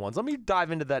personal ones. Let me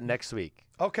dive into that next week.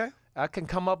 Okay. I can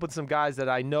come up with some guys that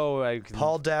I know I can.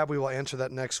 Paul Dabb, we will answer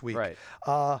that next week. Right.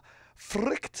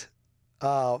 Fricht,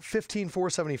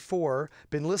 15474,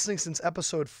 been listening since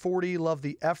episode 40. Love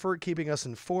the effort, keeping us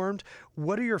informed.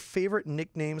 What are your favorite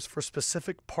nicknames for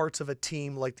specific parts of a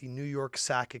team, like the New York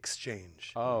Sack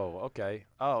Exchange? Oh, okay.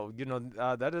 Oh,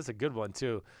 that is a good one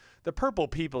too. The Purple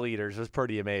People Eaters was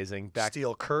pretty amazing.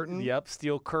 Steel Curtain? Yep,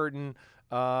 Steel Curtain.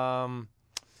 I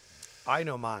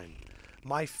know mine.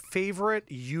 My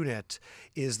favorite unit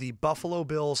is the Buffalo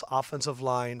Bills offensive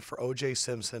line for O.J.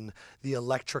 Simpson, the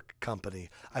Electric Company.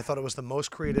 I thought it was the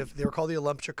most creative. They were called the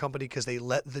Electric Company because they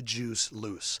let the juice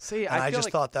loose. See, I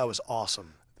just thought that was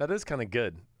awesome. That is kind of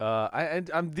good.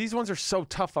 These ones are so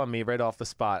tough on me right off the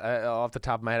spot, off the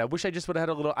top of my head. I wish I just would have had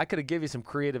a little. I could have given you some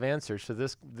creative answers for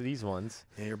these ones.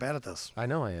 Yeah, you're bad at this. I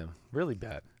know I am. Really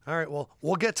bad. All right, well,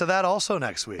 we'll get to that also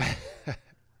next week.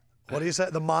 What do you say?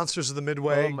 The Monsters of the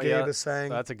Midway, Gabe is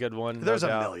saying. That's a good one. There's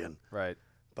a million. Right.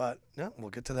 But, no, we'll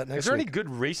get to that next week. Is there any good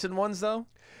recent ones, though?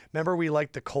 Remember we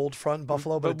liked the cold front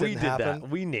Buffalo, but it didn't happen? That.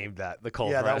 We named that the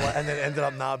cold front. Yeah, and then it ended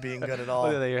up not being good at all.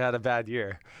 They had a bad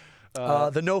year.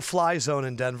 The no-fly zone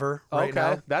in Denver right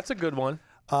now. Okay, that's a good one.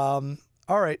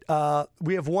 All right.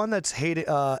 We have one that's hated.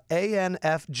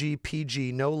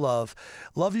 ANFGPG, no love.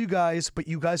 Love you guys, but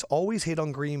you guys always hate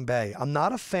on Green Bay. I'm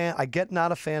not a fan. I get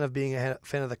not a fan of being a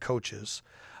fan of the coaches.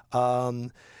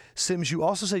 Sims, you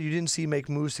also said you didn't see make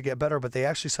moves to get better, but they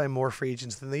actually sign more free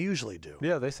agents than they usually do.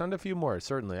 Yeah, they signed a few more,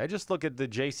 certainly. I just look at the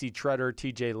J.C. Treader,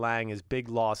 T.J. Lang as big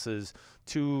losses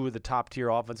to the top-tier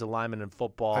offensive linemen in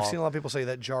football. I've seen a lot of people say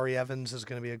that Jari Evans is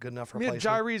going to be a good enough replacement. Yeah,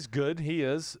 Jari's good. He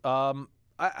is.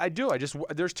 I do.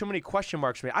 There's too many question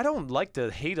marks for me. I don't like to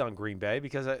hate on Green Bay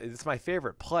because it's my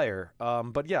favorite player.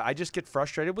 But yeah, I just get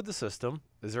frustrated with the system.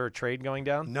 Is there a trade going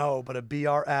down? No, but a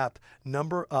BR app.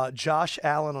 Josh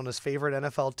Allen on his favorite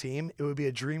NFL team. It would be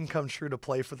a dream come true to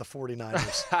play for the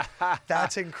 49ers.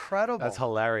 That's incredible. That's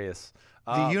hilarious.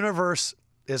 The universe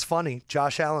is funny.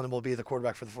 Josh Allen will be the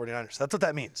quarterback for the 49ers. That's what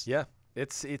that means. Yeah.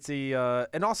 It's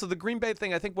and also the Green Bay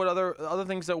thing. I think what other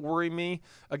things that worry me.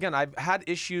 Again, I've had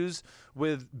issues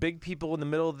with big people in the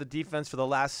middle of the defense for the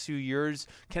last few years.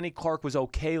 Kenny Clark was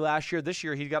okay last year. This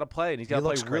year he's got to play, and he's got to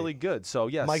play really good. So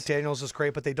yes, Mike Daniels is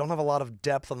great, but they don't have a lot of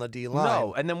depth on the D line.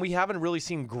 No, and then we haven't really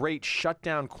seen great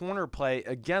shutdown corner play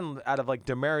again out of like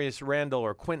Demarius Randall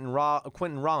or Quentin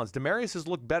Rollins. Demarius has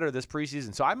looked better this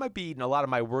preseason, so I might be eating a lot of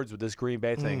my words with this Green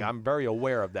Bay thing. I'm very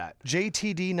aware of that.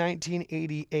 JTD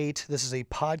 1988. This is a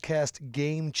podcast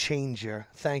game changer.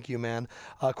 Thank you, man.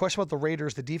 Question about the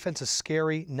Raiders. The defense is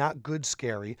scary, not good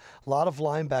scary. A lot of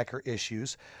linebacker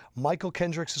issues. Michael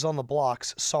Kendricks is on the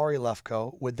blocks. Sorry,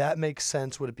 Lefkoe. Would that make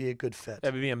sense? Would it be a good fit?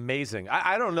 That would be amazing.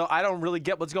 I don't know. I don't really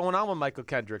get what's going on with Michael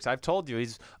Kendricks. I've told you,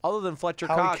 he's other than Fletcher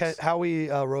Cox. Howie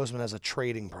Roseman has a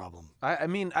trading problem. I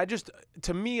mean, I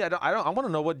want to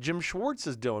know what Jim Schwartz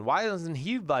is doing. Why isn't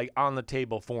he like on the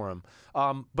table for him?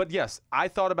 But yes, I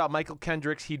thought about Michael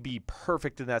Kendricks. He'd be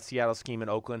perfect in that Seattle scheme in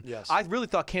Oakland. Yes. I really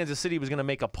thought Kansas City was going to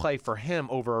make a play for him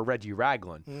over a Reggie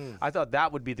Ragland. I thought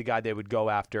that would be the guy they would go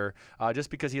after, just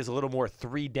because he has a little more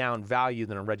 3-down value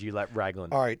than a Reggie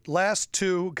Ragland. All right, last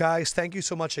two guys. Thank you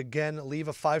so much again. Leave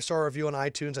a 5-star review on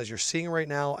iTunes. As you're seeing right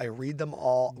now, I read them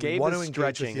all. Gabe is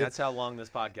stretching. That's how long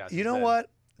this podcast is. You know what?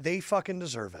 They fucking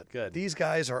deserve it. Good. These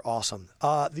guys are awesome.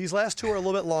 These last two are a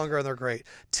little bit longer, and they're great.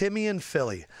 Timmy and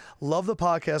Philly. Love the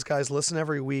podcast, guys. Listen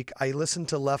every week. I listen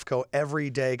to Lefkoe every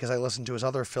day because I listen to his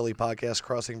other Philly podcast,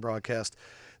 Crossing Broadcast.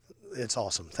 It's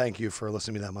awesome. Thank you for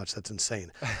listening to me that much. That's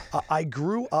insane. I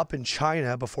grew up in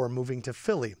China before moving to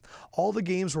Philly. All the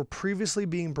games were previously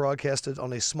being broadcasted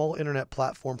on a small internet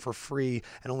platform for free,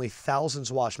 and only thousands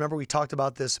watched. Remember, we talked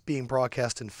about this being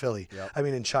broadcast in Philly. Yep. I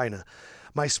mean, in China.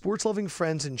 My sports-loving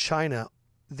friends in China,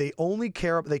 they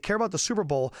care about the Super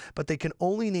Bowl, but they can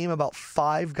only name about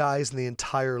 5 guys in the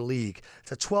entire league.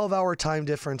 It's a 12-hour time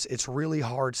difference. It's really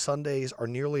hard. Sundays are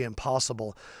nearly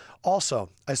impossible. Also,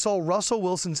 I saw Russell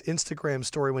Wilson's Instagram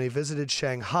story when he visited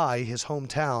Shanghai, his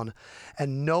hometown,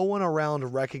 and no one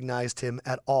around recognized him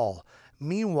at all.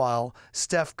 Meanwhile,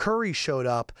 Steph Curry showed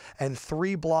up, and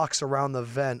 3 blocks around the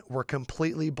vent were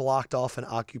completely blocked off and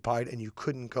occupied, and you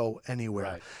couldn't go anywhere.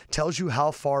 Right. Tells you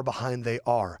how far behind they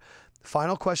are.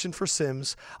 Final question for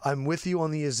Sims. I'm with you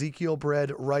on the Ezekiel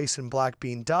bread, rice, and black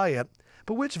bean diet,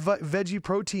 but which veggie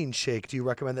protein shake do you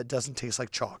recommend that doesn't taste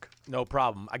like chalk? No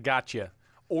problem. I got you.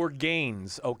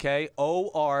 Orgains, okay?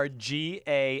 Orgains.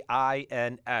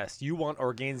 You want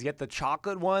Orgains? Get the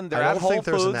chocolate one. They're at Whole Foods.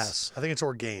 I don't think there's an S. I think it's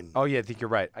Orgain. Oh, yeah, I think you're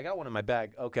right. I got one in my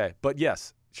bag. Okay, but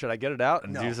yes. Should I get it out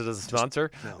and use it as a sponsor?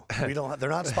 No, we don't. They're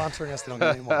not sponsoring us. They don't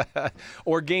get any more.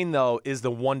 Orgain, though, is the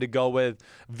one to go with.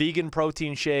 Vegan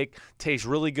protein shake. Tastes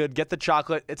really good. Get the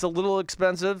chocolate. It's a little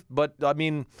expensive, but, I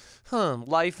mean,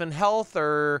 life and health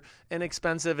or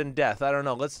inexpensive and death. I don't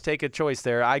know. Let's take a choice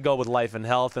there. I go with life and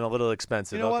health and a little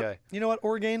expensive. You know what? You know what,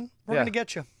 Orgain? We're going to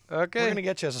get you. Okay. We're going to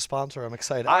get you as a sponsor. I'm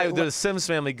excited. The Sims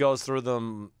family goes through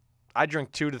them. I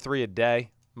drink 2 to 3 a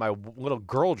day. My little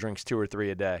girl drinks 2 or 3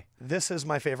 a day. This is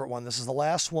my favorite one. This is the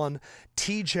last one.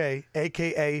 TJ,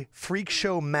 a.k.a.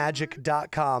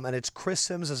 freakshowmagic.com, and it's Chris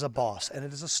Sims as a boss, and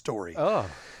it is a story. Oh.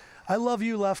 I love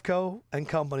you, Lefkoe and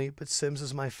company, but Sims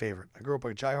is my favorite. I grew up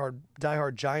a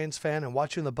diehard Giants fan, and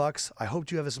watching the Bucks, I hoped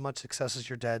you have as much success as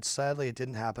your dad. Sadly, it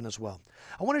didn't happen as well.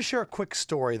 I want to share a quick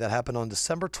story that happened on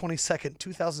December 22nd,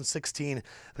 2016,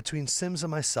 between Sims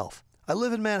and myself. I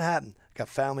live in Manhattan. Got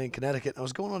family in Connecticut. I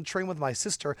was going on a train with my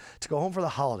sister to go home for the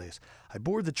holidays. I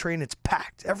board the train. It's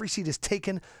packed. Every seat is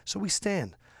taken, so we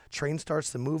stand. Train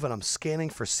starts to move, and I'm scanning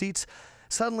for seats.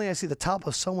 Suddenly, I see the top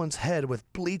of someone's head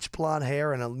with bleach blonde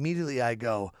hair, and immediately I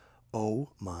go, oh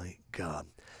my God.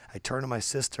 I turn to my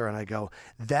sister and I go,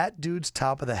 that dude's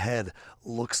top of the head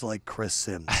looks like Chris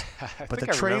Sims. But the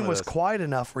train was quiet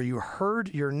enough where you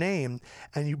heard your name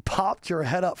and you popped your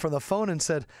head up from the phone and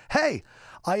said, hey.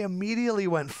 I immediately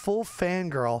went full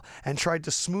fangirl and tried to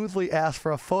smoothly ask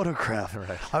for a photograph.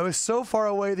 Right. I was so far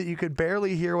away that you could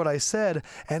barely hear what I said,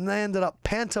 and I ended up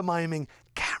pantomiming,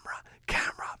 camera.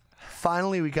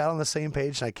 Finally, we got on the same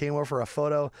page, and I came over for a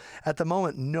photo. At the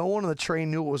moment, no one on the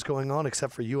train knew what was going on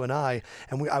except for you and I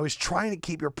was trying to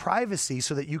keep your privacy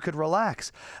so that you could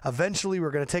relax. Eventually, we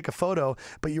were going to take a photo,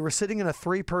 but you were sitting in a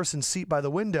 3-person seat by the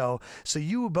window, so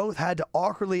you both had to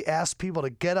awkwardly ask people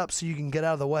to get up so you can get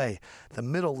out of the way. The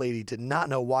middle lady did not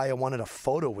know why I wanted a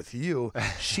photo with you.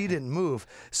 She didn't move,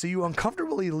 so you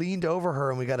uncomfortably leaned over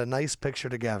her, and we got a nice picture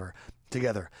together.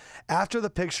 After the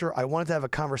picture, I wanted to have a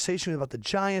conversation about the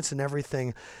Giants and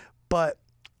everything, but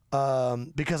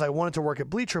because I wanted to work at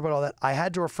Bleacher Report, all that, I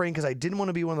had to refrain because I didn't want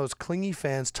to be one of those clingy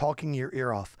fans talking your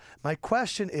ear off. My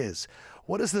question is,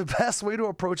 what is the best way to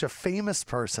approach a famous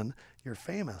person? You're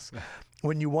famous.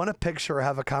 When you want a picture or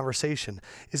have a conversation,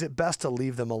 is it best to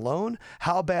leave them alone?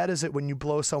 How bad is it when you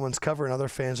blow someone's cover and other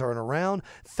fans aren't around?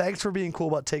 Thanks for being cool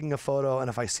about taking a photo, and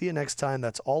if I see you next time,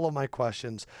 that's all of my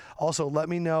questions. Also, let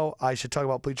me know. I should talk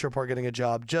about Bleacher Report getting a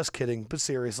job. Just kidding, but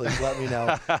seriously, let me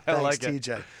know. Thanks, like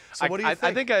TJ. So what do you think?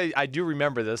 I think I do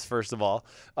remember this, first of all.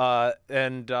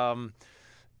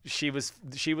 She was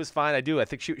fine. I do. I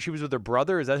think she was with her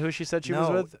brother. Is that who she said she was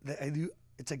with?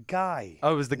 It's a guy.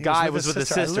 Oh, it was the guy was with the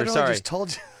sister. I literally Sorry. just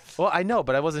told you. Well, I know,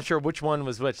 but I wasn't sure which one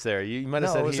was which there. You might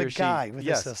have said it was he or a she. guy with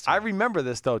yes, his sister. I remember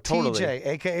this, though, totally. TJ,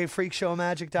 a.k.a.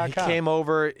 FreakShowMagic.com. He came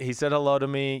over. He said hello to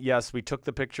me. Yes, we took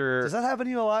the picture. Does that happen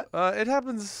to you a lot? It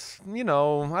happens, I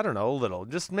don't know, a little.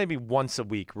 Just maybe once a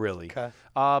week, really. Okay.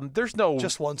 There's no...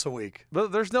 Just once a week.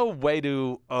 But there's no way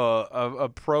to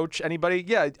approach anybody.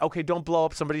 Yeah, okay, don't blow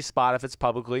up somebody's spot if it's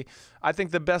publicly. I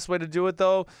think the best way to do it,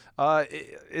 though,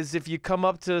 is if you come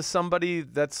up to somebody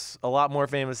that's a lot more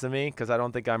famous than me, because I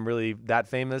don't think I'm really that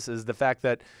famous, is the fact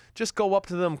that just go up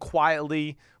to them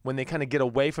quietly when they kind of get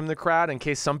away from the crowd in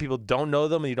case some people don't know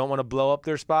them and you don't want to blow up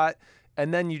their spot.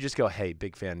 And then you just go, hey,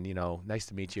 big fan, nice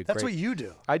to meet you. That's what you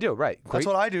do. I do, right. That's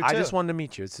what I do, too. I just wanted to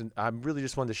meet you. I really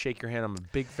just wanted to shake your hand. I'm a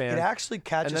big fan. It actually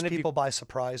catches people by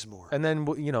surprise more. And then,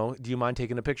 do you mind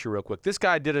taking a picture real quick? This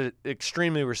guy did it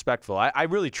extremely respectful. I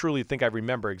really, truly think I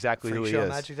remember exactly who he is.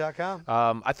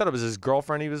 FreakShowMagic.com. I thought it was his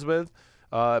girlfriend he was with.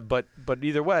 But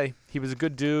either way, he was a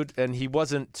good dude, and he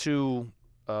wasn't too,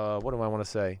 what do I want to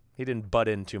say? He didn't butt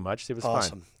in too much. It was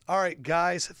awesome. Fine. All right,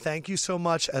 guys, thank you so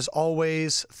much. As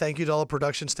always, thank you to all the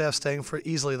production staff staying for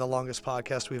easily the longest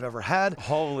podcast we've ever had.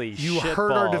 Holy You shit heard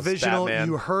balls, our divisional. Batman.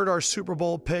 You heard our Super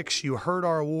Bowl picks. You heard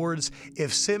our awards.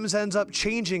 If Sims ends up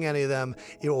changing any of them,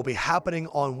 it will be happening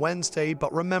on Wednesday.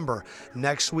 But remember,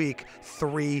 next week,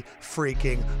 3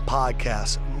 freaking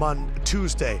podcasts.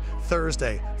 Tuesday,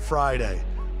 Thursday, Friday.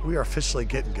 We are officially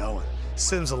getting going.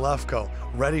 Sims and Lefkoe,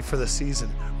 ready for the season,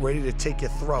 ready to take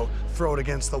your throat, throw it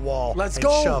against the wall, Let's and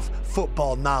go. shove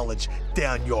football knowledge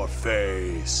down your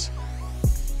face.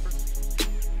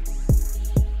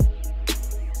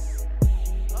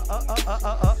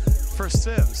 For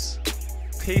Sims.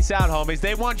 Peace out, homies.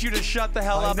 They want you to shut the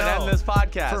hell up and end this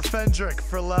podcast. For Fendrick,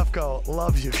 for Lefkoe,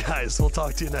 love you guys. We'll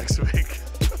talk to you next week.